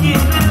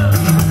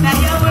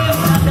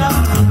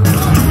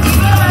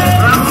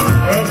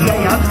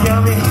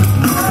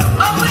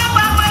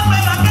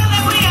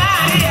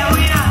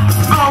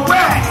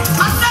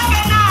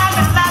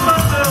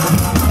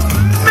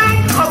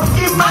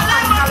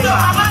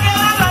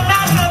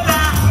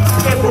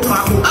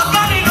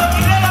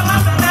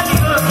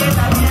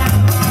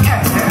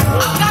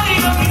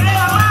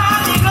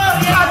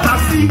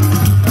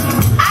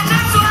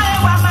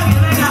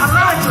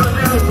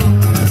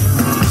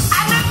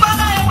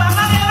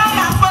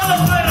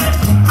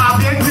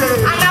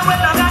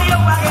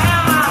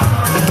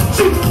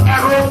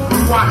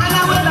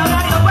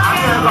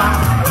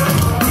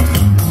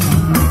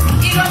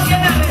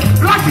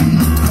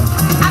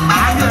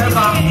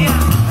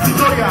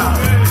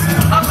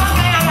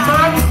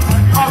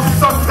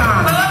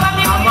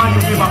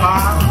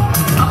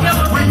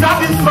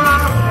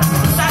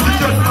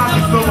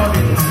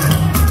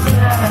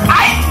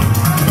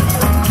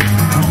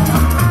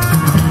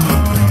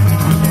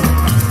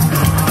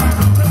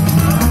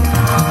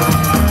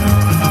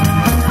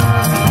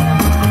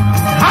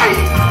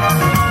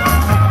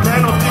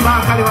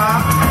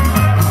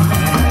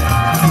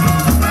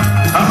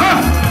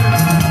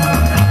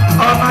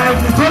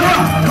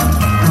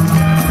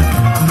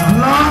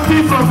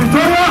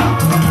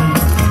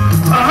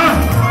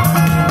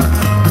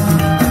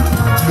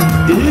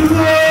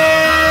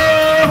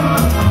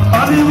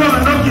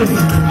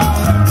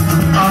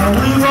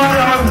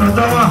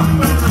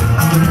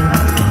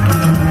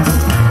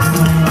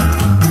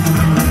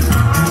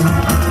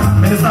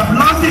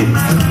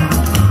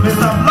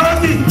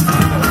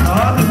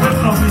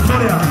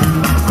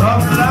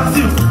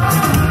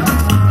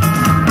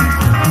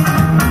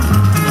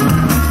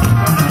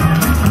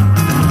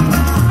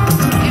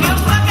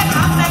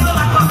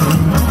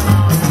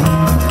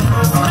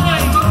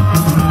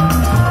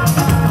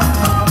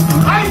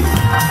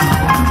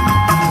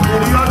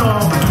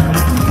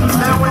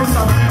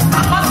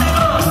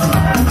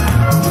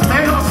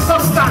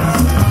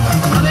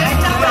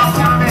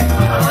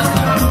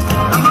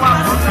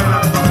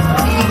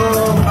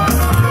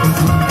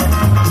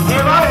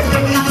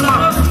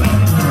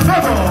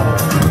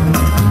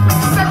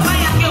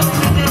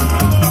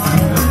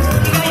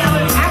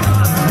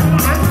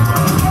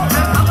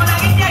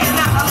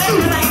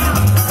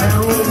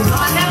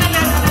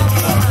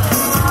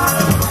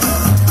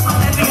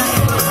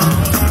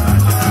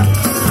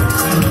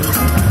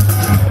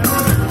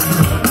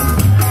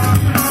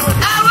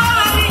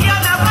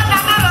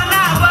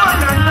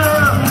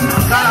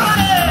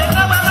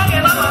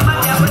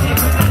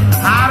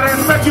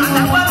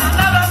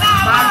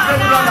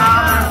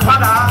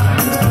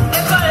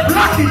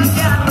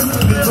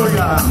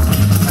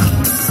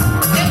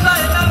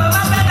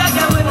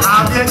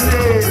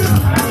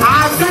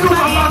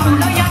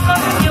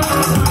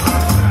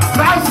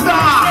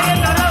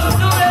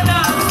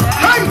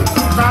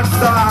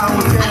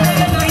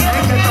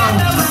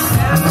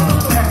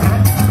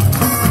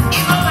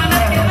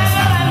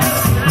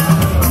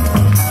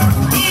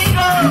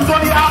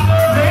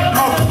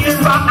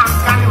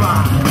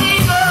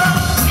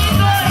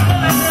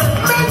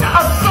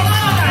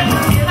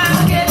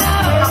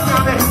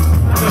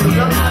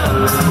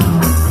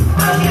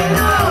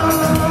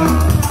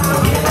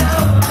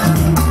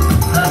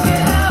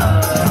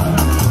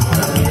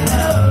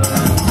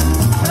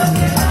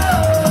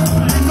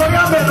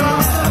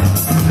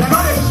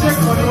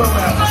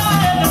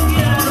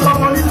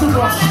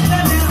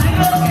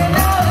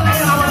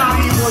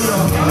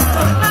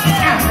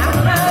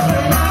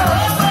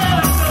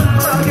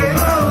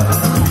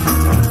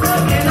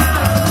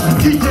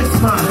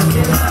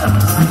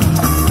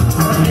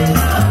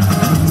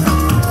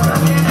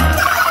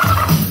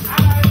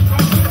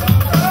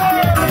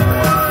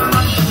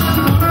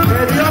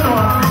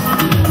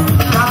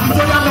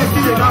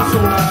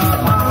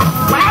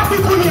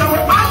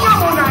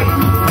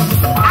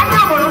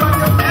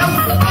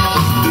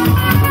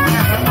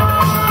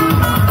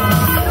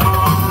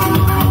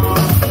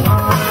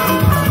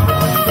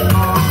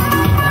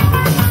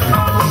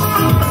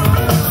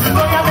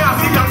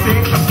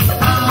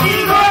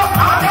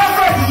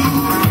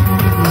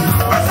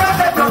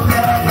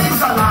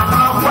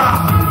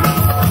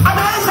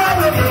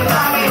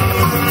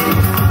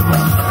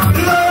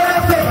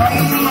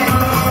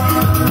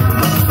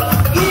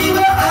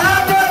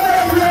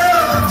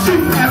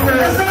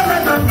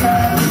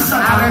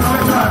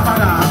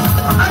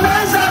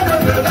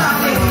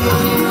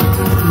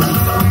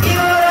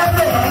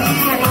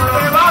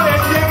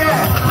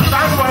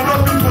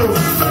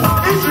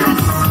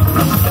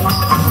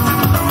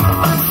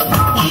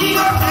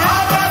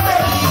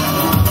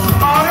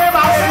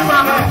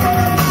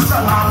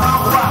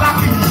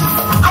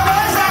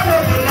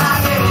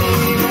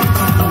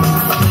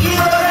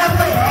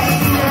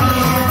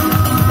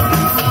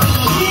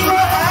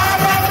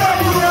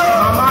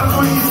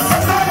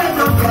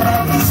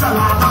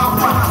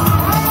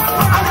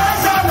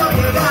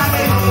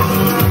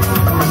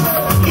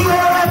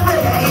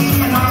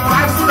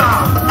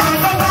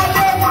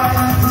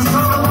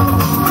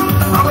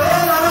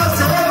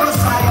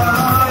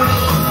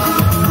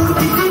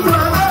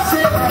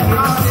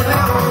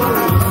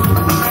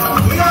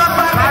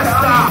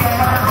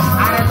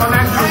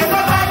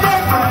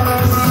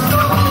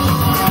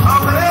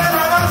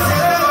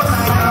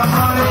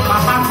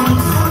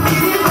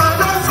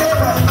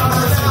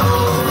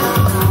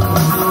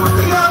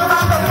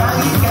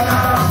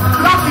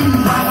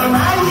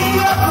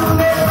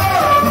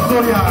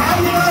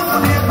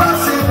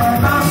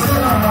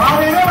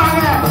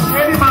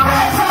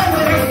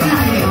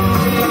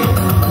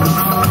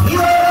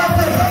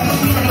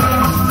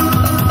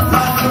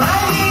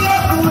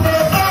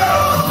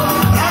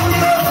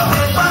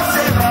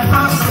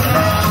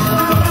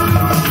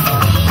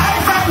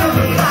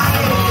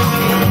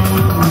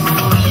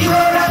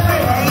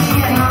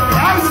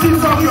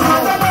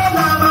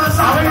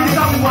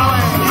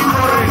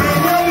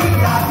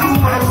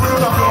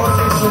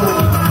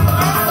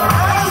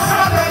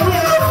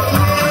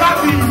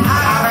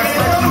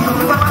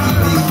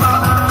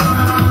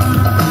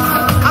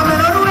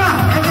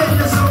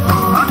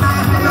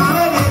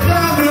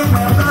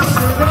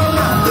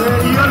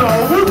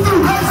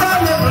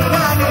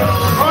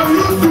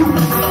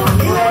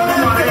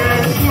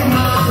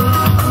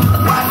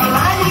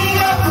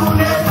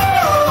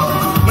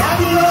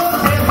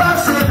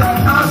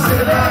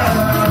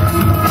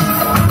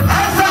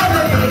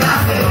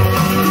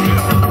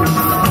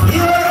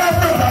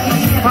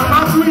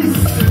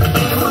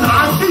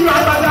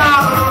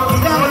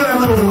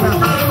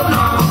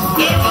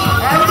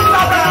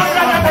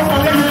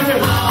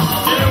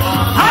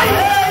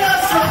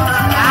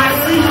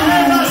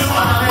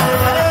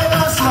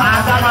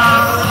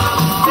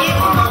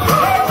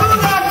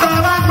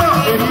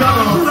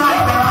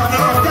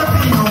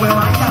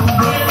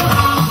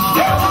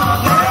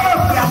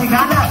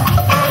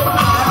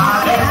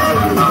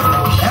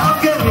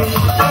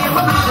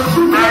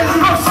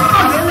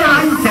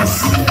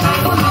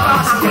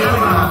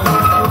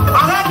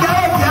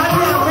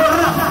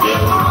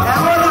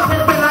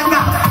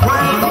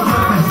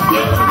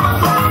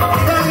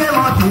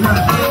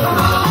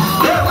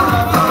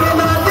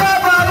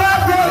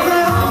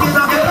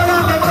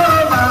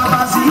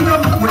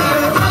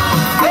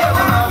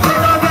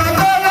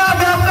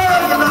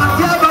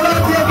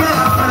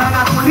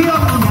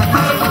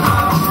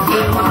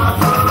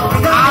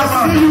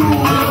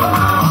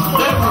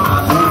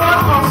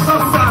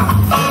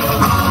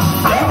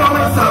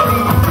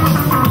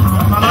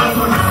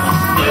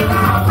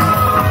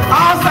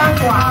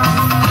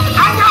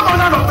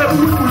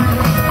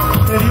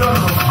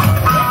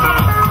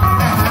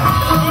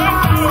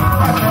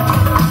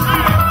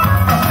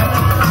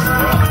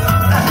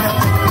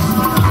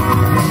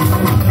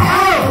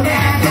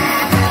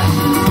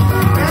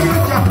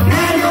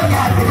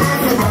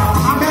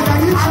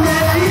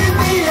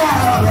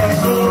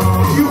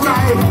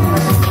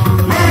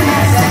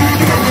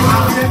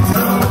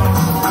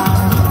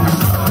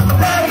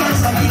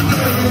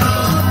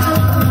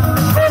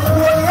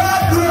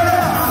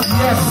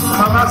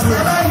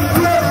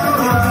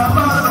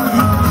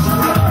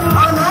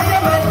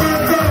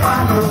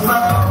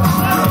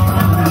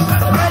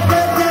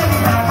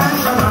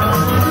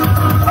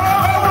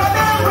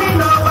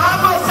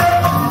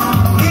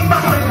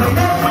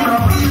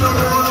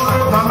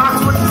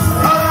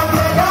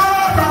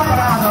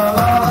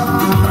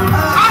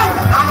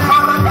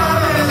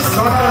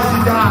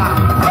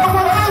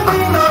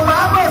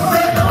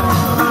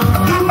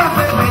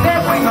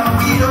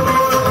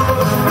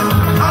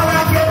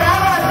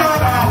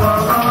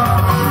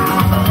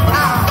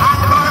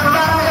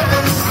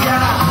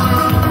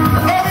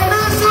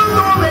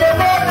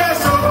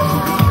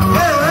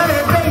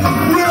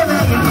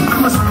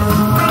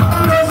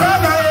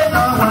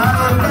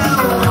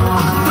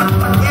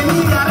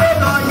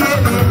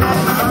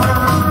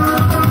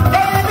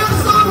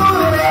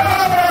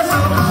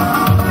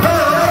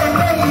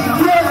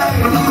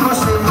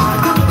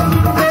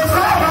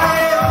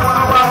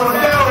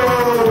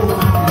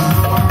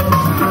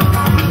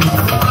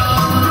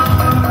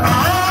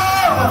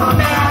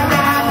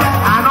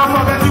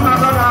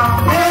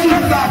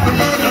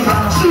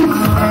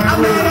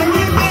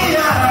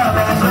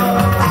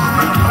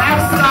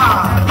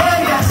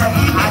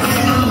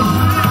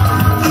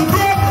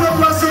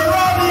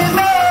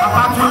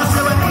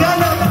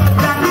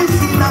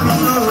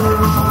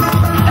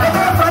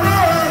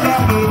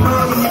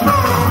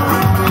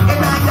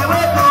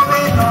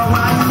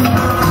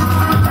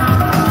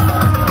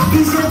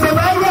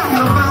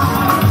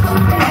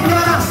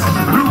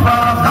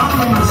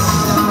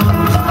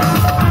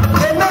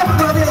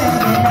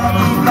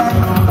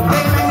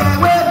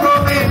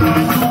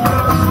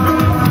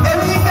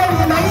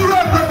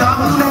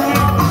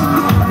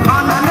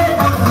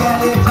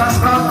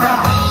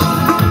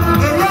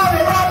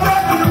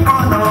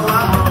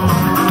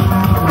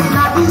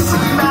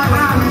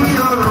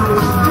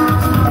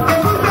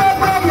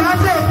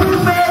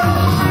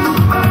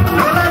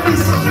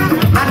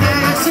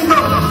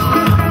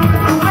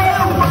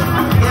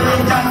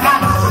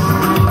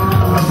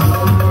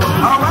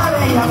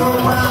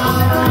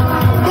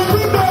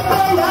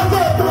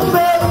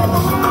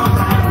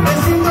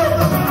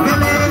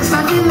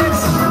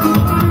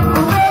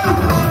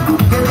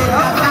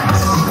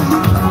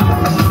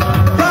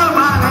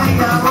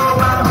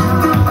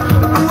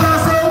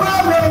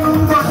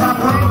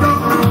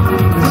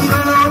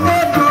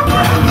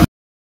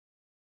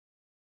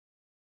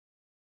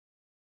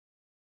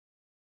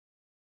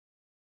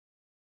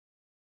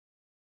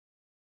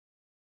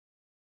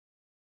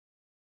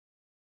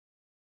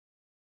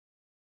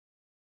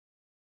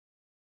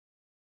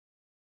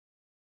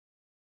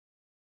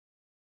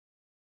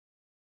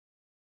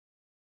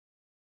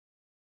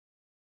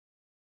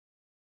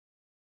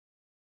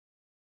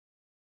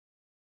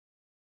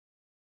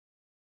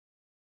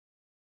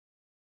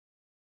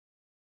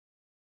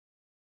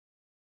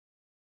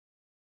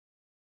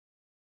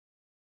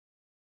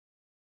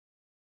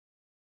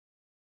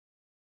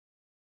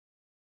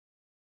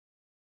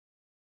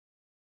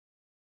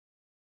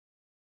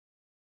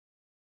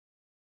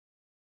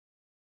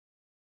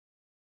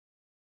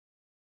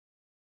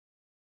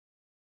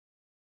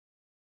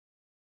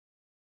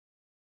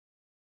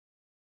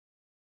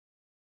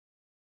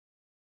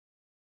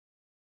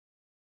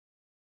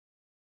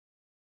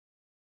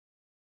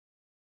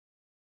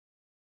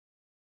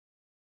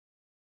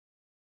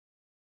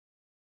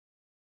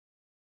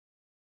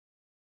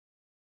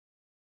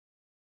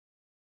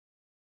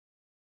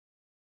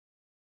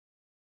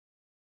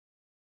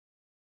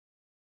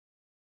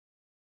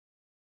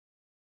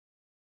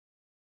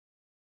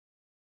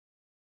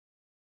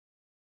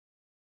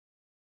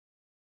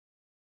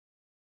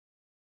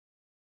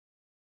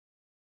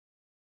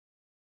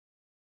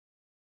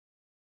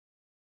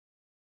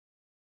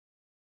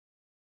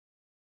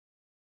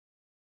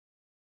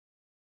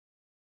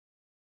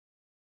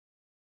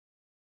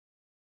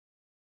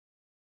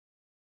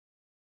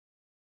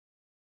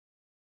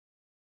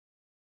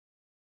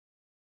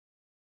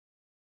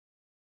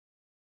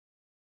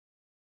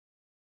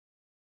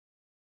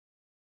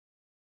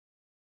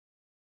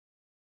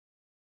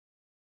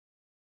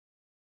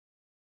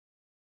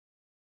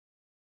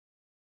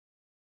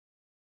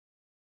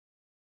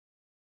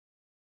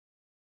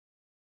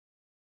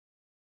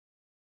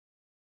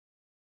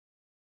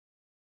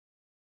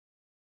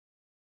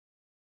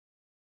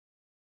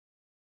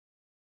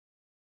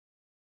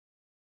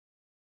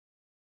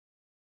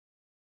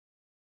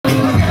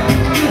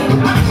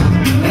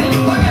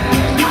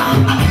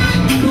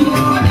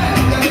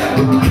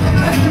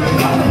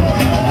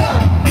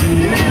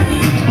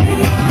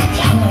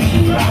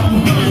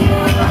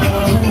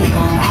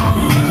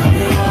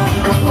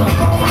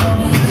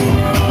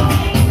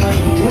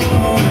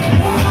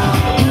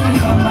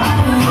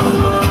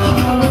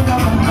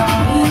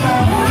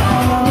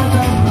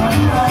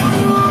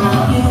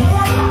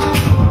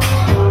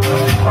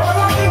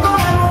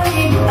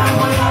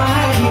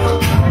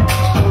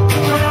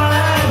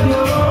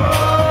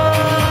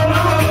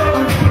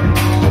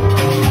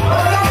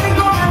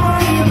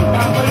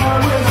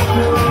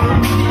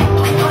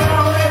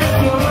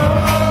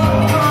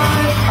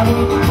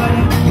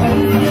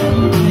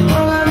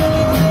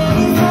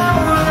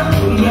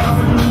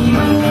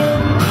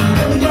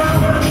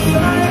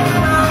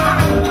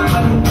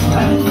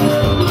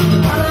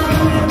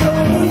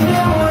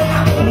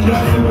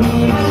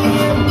 wonderful.